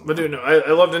 awesome. But dude, no,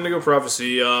 I loved Indigo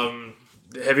Prophecy,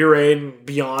 Heavy Rain,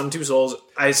 Beyond Two Souls.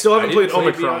 I still haven't played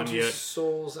Omicron yet.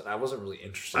 Souls, and I wasn't really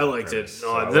interested. I liked it.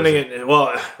 No, then again,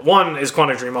 well, one is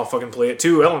Quantic Dream. I'll fucking play it.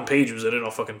 Two, Ellen Page was in it.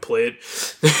 I'll fucking play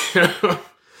it.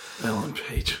 Ellen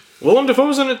Page. Willem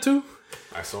Dafoe's in it too.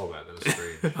 I saw that. That was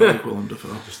great. I like Willem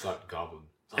Dafoe. I just thought Goblin.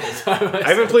 All the time. I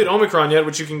haven't played Omicron yet,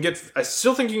 which you can get. I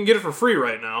still think you can get it for free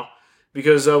right now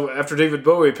because after David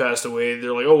Bowie passed away,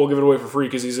 they're like, "Oh, we'll give it away for free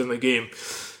because he's in the game."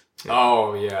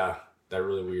 Oh yeah, that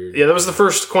really weird. Yeah, that was the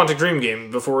first Quantic Dream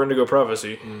game before Indigo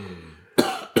Prophecy.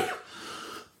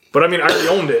 But I mean, I already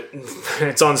owned it.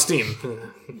 It's on Steam.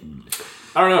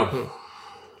 I don't know.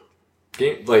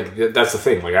 Game, like that's the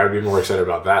thing. Like I would be more excited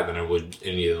about that than I would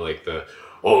any of like the.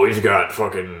 Oh, we've got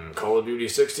fucking Call of Duty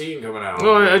 16 coming out.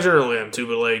 No, I generally am too,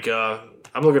 but like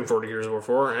I'm looking forward to Gears of War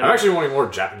 4. And I'm actually wanting more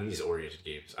Japanese-oriented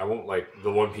games. I want, like,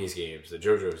 the One Piece games, the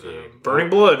JoJo's game. Burning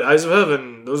Blood, Eyes of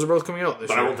Heaven, those are both coming out this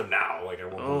year. But I want them now. Like, I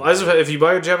want them Eyes of Heaven, if you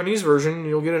buy a Japanese version,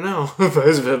 you'll get it now.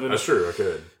 Eyes of Heaven. That's true, I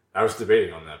could. I was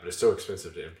debating on that, but it's so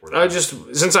expensive to import.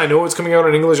 Since I know it's coming out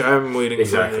in English, I'm waiting for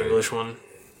Exactly. the English one.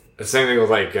 The same thing with,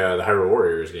 like, the Hyrule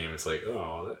Warriors game. It's like,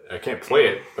 oh, I can't play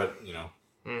it, but, you know.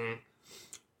 Mm-hmm.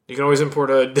 You can always import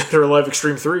a Dead or Alive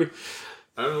Extreme 3.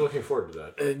 I'm looking forward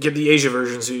to that. Get the Asia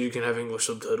version so you can have English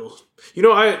subtitles. You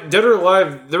know, Dead or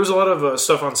Alive, there was a lot of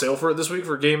stuff on sale for it this week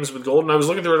for games with gold, and I was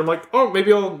looking through it, I'm like, oh,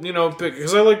 maybe I'll, pick,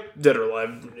 because I like Dead or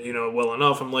Alive, well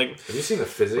enough. I'm like... Have you seen the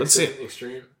physics in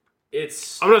Extreme?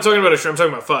 I'm not talking about Extreme, I'm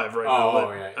talking about 5 right now.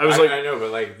 Oh, yeah. I know,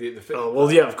 but like the oh,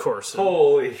 well, yeah, of course.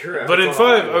 Holy crap. But in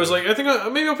 5, I was like, I think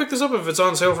maybe I'll pick this up if it's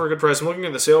on sale for a good price. I'm looking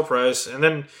at the sale price, and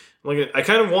then I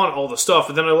kind of want all the stuff,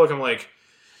 but then I look, I'm like...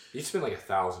 You spend like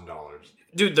 $1,000.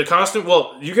 Dude, the costume...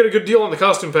 Well, you get a good deal on the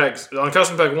costume packs. On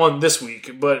Costume Pack 1 this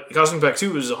week, but Costume Pack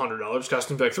 2 is $100.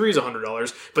 Costume Pack 3 is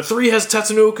 $100. But 3 has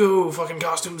Tatsunoko fucking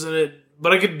costumes in it.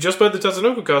 But I could just buy the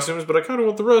Tatsunoko costumes, but I kind of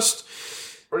want the rest.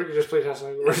 Or you could just play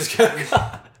Tatsunoko versus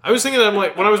Capcom. I was thinking that, I'm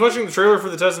like... When I was watching the trailer for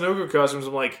the Tatsunoko costumes,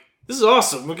 I'm like... This is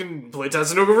awesome. We can play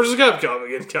Tatsunoko versus Capcom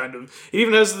again, kind of. It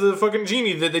even has the fucking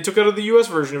genie that they took out of the US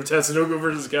version of Tatsunoko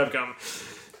versus Capcom.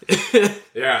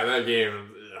 Yeah, that game...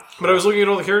 But I was looking at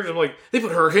all the characters, I'm like, they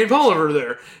put Hurricane Polymer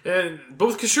there, and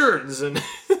both Kashurns, and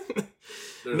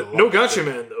no Gotcha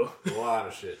Man, though. A lot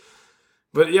of shit.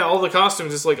 But yeah, all the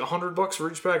costumes, it's like $100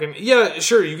 for each pack, and yeah,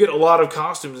 sure, you get a lot of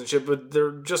costumes and shit, but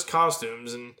they're just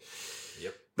costumes, and...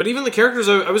 Yep. But even the characters,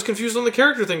 I was confused on the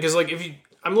character thing, because like,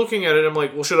 I'm looking at it, I'm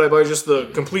like, well, should I buy just the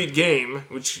complete game,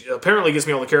 which apparently gets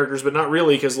me all the characters, but not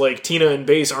really, because like, Tina and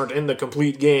Base aren't in the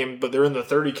complete game, but they're in the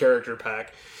 30 character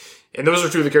pack. And those are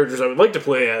two of the characters I would like to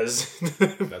play as.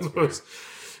 That's weird.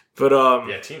 But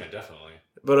yeah, Tina definitely.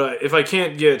 But if I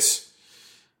can't get,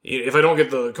 if I don't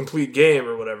get the complete game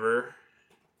or whatever,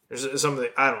 there's something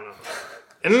I don't know.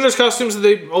 And then there's costumes that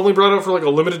they only brought out for like a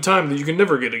limited time that you can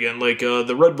never get again, like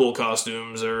the Red Bull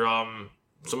costumes or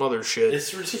some other shit.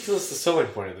 It's ridiculous the selling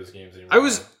point of those games anymore.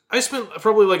 I spent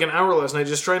probably like an hour last night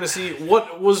just trying to see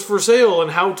what was for sale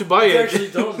and how to buy it. I actually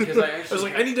don't, because I was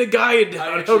like, I need a guide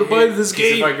on how to buy this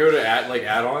game. If I go to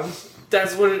add-ons,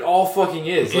 that's what it all fucking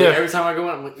is. Like, every time I go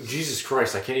in, I'm like, Jesus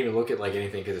Christ, I can't even look at like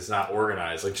anything because it's not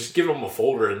organized. Like, just give them a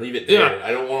folder and leave it there. Yeah.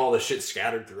 I don't want all this shit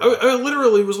scattered through. I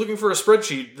literally was looking for a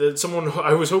spreadsheet that someone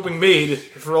I was hoping made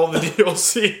for all the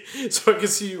DLC, so I could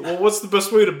see, well, what's the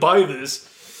best way to buy this?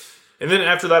 And then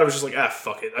after that, I was just like,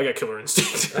 fuck it, I got Killer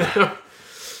Instinct.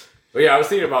 But yeah, I was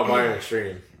thinking about buying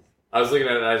Extreme. I was looking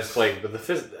at it and I just like, but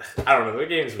I don't know, the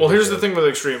game's... Well, here's the thing with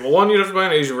Extreme. Well, one, you'd have to buy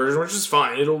an Asian version, which is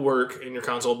fine. It'll work in your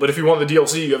console. But if you want the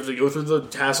DLC, you have to go through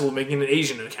the hassle of making an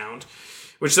Asian account.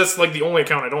 Which, that's like the only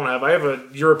account I don't have. I have a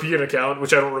European account,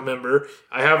 which I don't remember.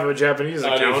 I have a Japanese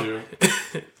account.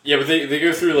 Yeah, but they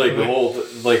go through like the whole...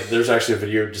 Like, there's actually a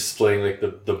video displaying like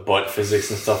the butt physics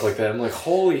and stuff like that. I'm like,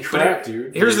 holy crap,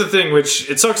 dude. Here's the thing,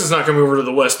 which it sucks it's not coming over to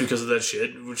the West because of that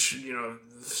shit. Which,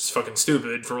 it's fucking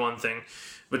stupid, for one thing.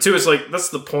 But two, it's like, that's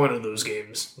the point of those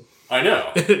games. I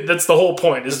know. That's the whole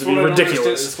point, is to be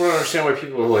ridiculous. That's what I understand why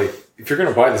people are like, if you're going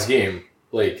to buy this game,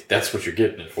 like, that's what you're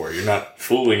getting it for. You're not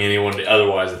fooling anyone to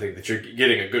otherwise. I think that you're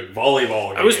getting a good volleyball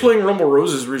game. I was playing Rumble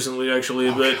Roses recently, actually,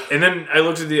 and then I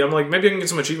looked at I'm like, maybe I can get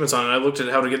some achievements on it. I looked at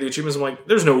how to get the achievements. I'm like,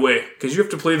 there's no way, because you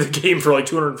have to play the game for like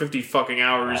 250 fucking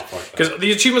hours. Because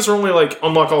the achievements are only like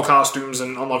unlock all costumes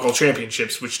and unlock all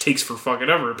championships, which takes for fucking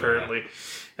ever, apparently. Yeah.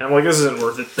 And I'm like, this isn't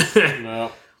worth it.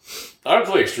 No. I would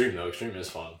play Extreme, though. Extreme is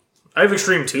fun. I have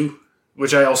Extreme 2,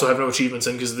 which I also have no achievements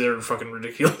in because they're fucking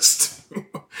ridiculous.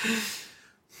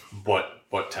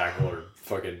 Butt tackle or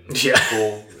fucking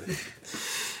cool.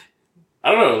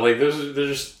 I don't know. Like, they're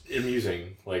just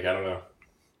amusing. Like, I don't know.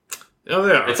 Oh,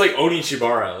 they are. It's like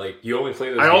Onichibara. Like, you only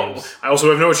play those games. I also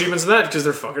have no achievements in that because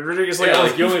they're fucking ridiculous.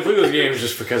 Like, you only play those games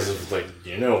just because of, like,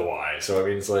 why. So, I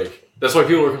mean, it's like... That's why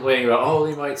people were complaining about,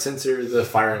 they might censor the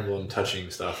Fire Emblem touching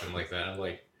stuff and like that. I'm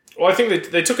like... Well, I think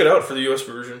they took it out for the US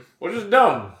version. Which is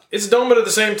dumb. It's dumb, but at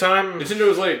the same time...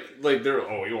 Nintendo's like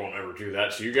they're, you won't ever do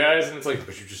that to you guys. And it's like,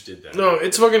 but you just did that. No,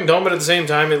 it's fucking dumb, but at the same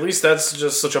time, at least that's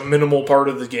just such a minimal part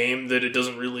of the game that it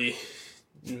doesn't really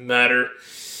matter.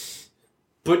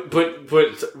 But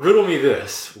riddle me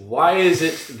this. Why is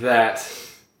it that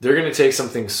they're going to take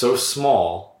something so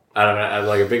small... out of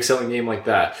like a big selling game like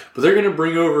that, but they're gonna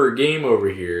bring over a game over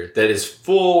here that is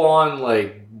full on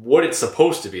like what it's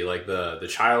supposed to be, like the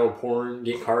child porn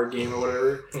card game or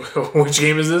whatever. Which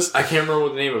game is this? I can't remember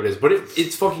what the name of it is, but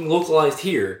it's fucking localized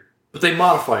here, but they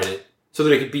modified it so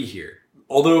that it could be here.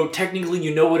 Although technically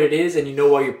you know what it is and you know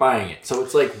why you're buying it. So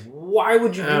it's like, why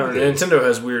would you do this? Nintendo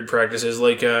has weird practices.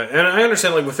 Like, and I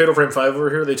understand, like, with Fatal Frame 5 over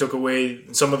here, they took away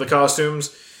some of the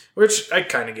costumes, which I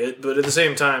kind of get, but at the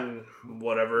same time,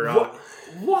 whatever.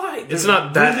 Why? It's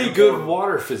not that really good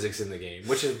water physics in the game,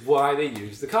 which is why they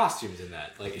use the costumes in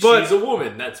that. Like, But- she's a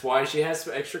woman. That's why she has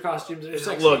extra costumes in her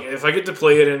sex. Look, if I get to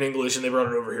play it in English and they brought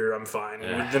it over here, I'm fine.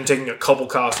 With them taking a couple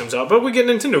costumes out, but we get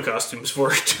Nintendo costumes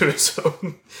for it too, so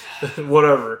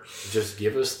whatever. Just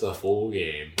give us the full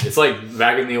game. It's like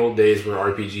back in the old days where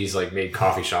RPGs like made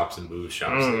coffee shops and booze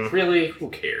shops. Like, really? Who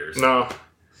cares? No.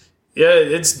 Yeah,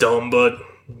 it's dumb, but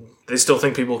they still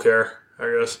think people care,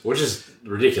 I guess. Which is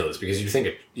ridiculous because you think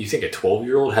a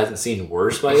 12-year-old hasn't seen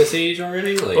worse by this age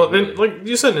already? Like, Well, then, like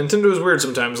you said, Nintendo is weird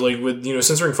sometimes, like with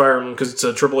censoring Fire Emblem because it's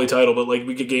a AAA title, but like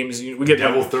we get games, we get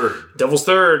Devil's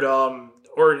Third,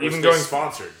 or Which even they're going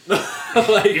sponsored,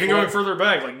 going further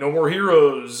back, like No More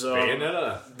Heroes,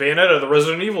 Bayonetta, the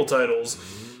Resident Evil titles.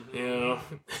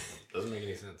 Doesn't make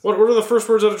any sense. What are the first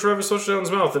words out of Travis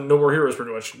Touchdown's mouth in No More Heroes?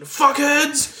 Pretty much,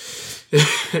 fuckheads.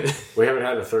 We haven't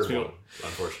had a third one,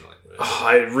 unfortunately.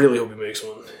 I really hope he makes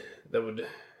one. That would.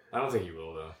 I don't think he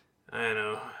will though. I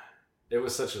know. It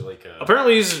was such a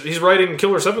Apparently, he's writing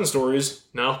Killer 7 stories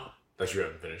now. that you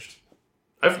haven't finished.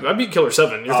 I beat Killer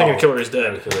 7. You're thinking Killer is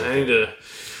dead. Killer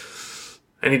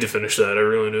I need to finish that. I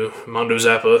really do. Mondo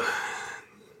Zappa.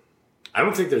 I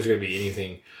don't think there's going to be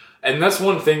anything, and that's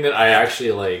one thing that I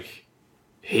actually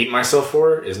hate myself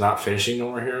for is not finishing No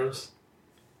More Heroes,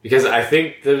 because I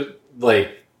think that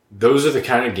those are the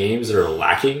kind of games that are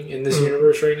lacking in this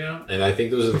universe right now, and I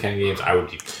think those are the kind of games I would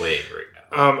be playing right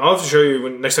now. I'll have to show you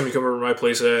next time you come over to my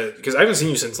place because I haven't seen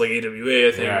you since AWA.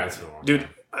 I think. Yeah, it's been a long Dude.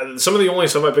 Some of the only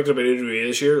stuff I picked up at AWA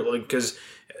this year, because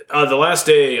the last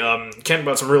day, Kent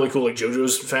bought some really cool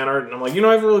JoJo's fan art, and I'm like,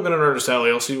 I've really been an artist alley.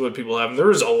 I'll see what people have. And there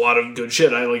was a lot of good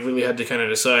shit. I really had to kind of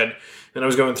decide. And I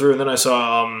was going through, and then I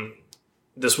saw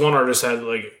this one artist had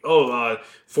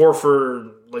 4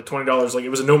 for $20. It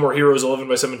was a No More Heroes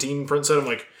 11x17 print set. I'm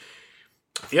like,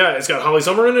 yeah, it's got Holly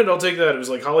Summer in it. I'll take that. It was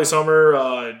Holly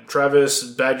Summer, Travis,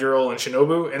 Bad Girl, and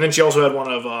Shinobu. And then she also had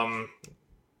one of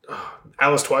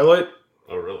Alice Twilight.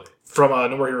 Oh, really? From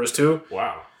No More Heroes 2.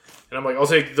 Wow. And I'm like, I'll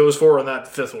take those 4 and that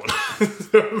 5th one.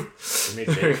 You made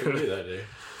Jay for you that day.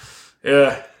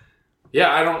 Yeah. Yeah,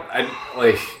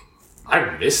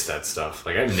 I miss that stuff.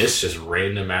 I miss just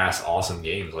random ass awesome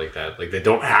games like that. They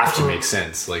don't have to make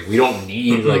sense. We don't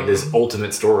need this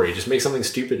ultimate story. Just make something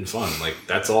stupid and fun.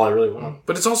 That's all I really want.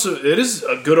 But it is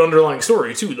a good underlying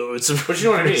story too, though. But you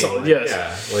know what I mean?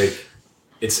 Yes. Yeah.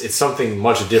 It's something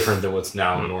much different than what's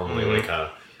now normally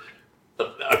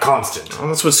a constant. Well,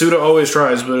 that's what Suda always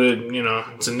tries, but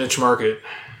it's a niche market.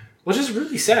 Which is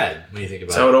really sad when you think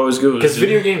about it. That's how it always goes. Because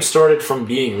video games started from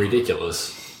being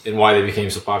ridiculous and why they became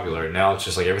so popular. And now it's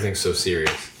just everything's so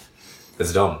serious.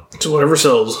 It's dumb. It's whatever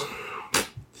sells.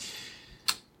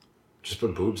 Just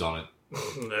put boobs on it.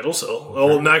 It'll sell.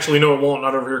 Oh, actually, no, it won't.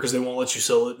 Not over here because they won't let you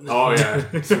sell it. Oh, yeah.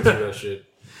 Censor that shit.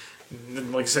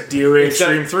 Like DOA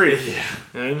Extreme 3.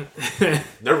 Yeah.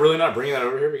 They're really not bringing that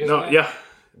over here because of that? Yeah.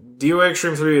 DOA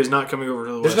Extreme 3 is not coming over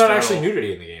to the West. There's not actually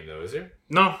nudity in the game, though, is there?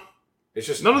 No. It's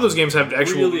just none of those games have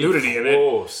actual really nudity in it.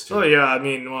 Oh yeah, I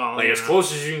mean, well, as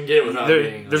close as you can get without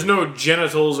being. There's no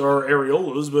genitals or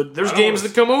areolas, but there's games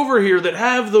that come over here that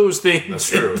have those things. That's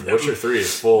true. Witcher 3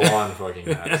 is full on fucking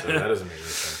that, so that doesn't make any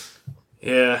sense.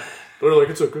 Yeah. But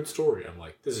they're it's a good story. I'm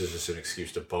like, this is just an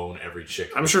excuse to bone every chick.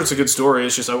 I'm sure it's a good story.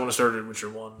 It's just I want to start at Witcher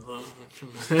 1.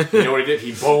 You know what he did?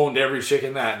 He boned every chick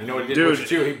in that. You know what he did in Witcher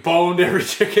 2? He boned every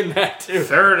chick in that, too.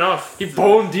 Fair enough. He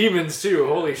boned demons, too.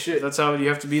 Holy shit. If that's how you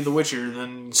have to be the Witcher,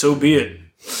 then so be it.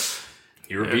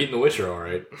 You were beating the Witcher, all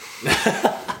right.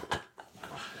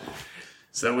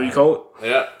 Is that what you call it?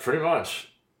 Yeah, pretty much.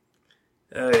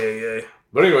 Ay.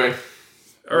 But anyway...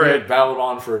 All right. We've babbled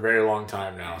on for a very long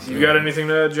time now. So. You got anything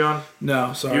to add, John?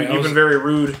 No, sorry. You've been very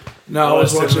rude. No, I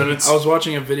was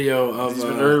watching a video of He's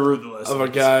been very rude the last of a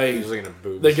guy. He's looking at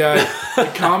boobs. The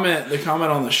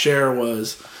comment on the share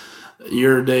was,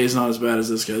 "Your day's not as bad as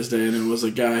this guy's day," and it was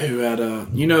a guy who had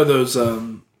those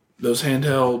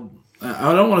handheld.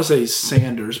 I don't want to say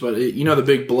sanders, but the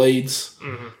big blades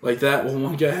like that. Well,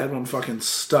 one guy had one fucking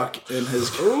stuck in his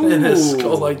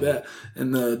skull like that,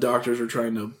 and the doctors were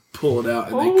trying to pull it out,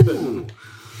 and they couldn't.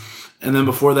 And then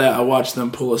before that, I watched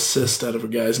them pull a cyst out of a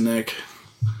guy's neck.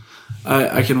 I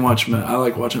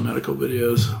like watching medical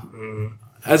videos.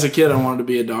 As a kid, I wanted to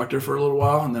be a doctor for a little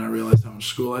while, and then I realized how much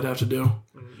school I'd have to do.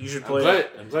 You should play.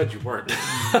 I'm glad you weren't.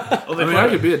 I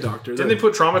could be a doctor. Didn't they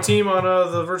put Trauma Team on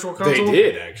the Virtual Console? They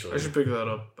did, actually. I should pick that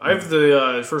up. I have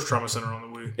the first Trauma Center on the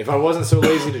movie. If I wasn't so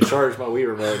lazy to charge my Wii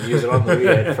remote and use it on the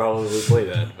Wii, I'd probably play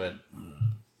that. But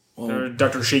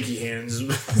Dr. Shaky Hands.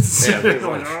 yeah, pretty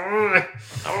much.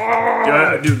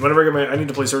 Dude, whenever I need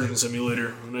to play Surgeon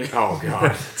Simulator. Oh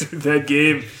god, Dude, that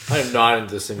game. I am not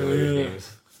into simulator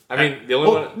games. I mean, the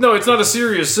only one. No, it's not a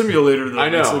serious simulator though. I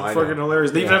know, It's like I fucking know.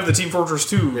 hilarious. They even have the Team Fortress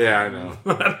 2. Yeah, I know.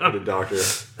 The doctor.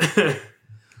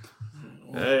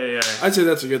 Hey, I'd say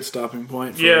that's a good stopping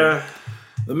point. For yeah.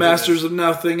 The Masters of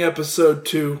Nothing, Episode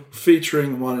 2,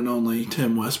 featuring the one and only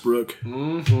Tim Westbrook.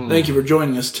 Mm-hmm. Thank you for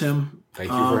joining us, Tim. Thank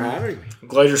you for having me. I'm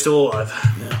glad you're still alive.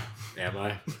 Am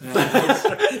I?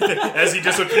 As he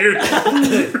disappeared.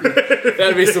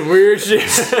 That'd be some weird shit.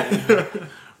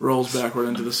 Rolls backward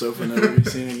into the sofa, never be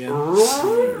seen again.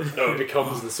 Oh, it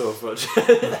becomes the sofa.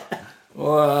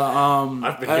 Well,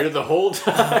 I've been here the whole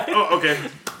time. Oh, okay.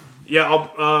 Yeah,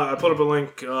 I put up a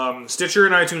link. Stitcher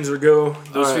and iTunes are go.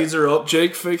 Those All right. feeds are up.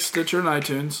 Jake fixed Stitcher and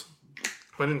iTunes.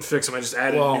 I didn't fix them. I just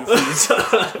added new feeds.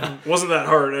 Wasn't that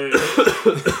hard.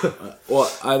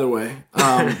 Well, either way,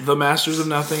 The Masters of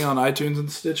Nothing on iTunes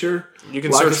and Stitcher. You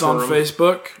can like search us on for 'em.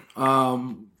 Facebook.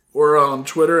 We're on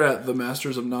Twitter at The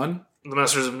Masters of None. The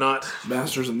Masters of Not.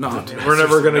 Masters of Not. We're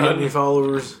never going to get any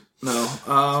followers. No.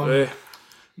 Hey.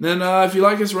 Then if you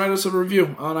like us, write us a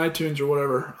review on iTunes or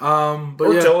whatever. But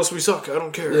Or yeah, tell us we suck. I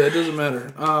don't care. yeah, it doesn't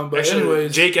matter. But Actually,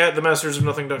 anyways, Jake at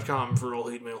themastersofnothing.com for all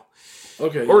hate mail.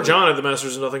 okay, Or yeah. John at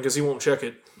Masters of Nothing because he won't check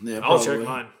it. Yeah, I'll probably. check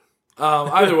mine.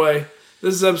 Either way,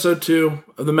 this is episode 2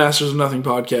 of the Masters of Nothing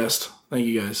podcast. Thank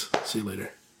you guys. See you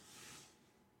later.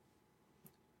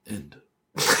 End.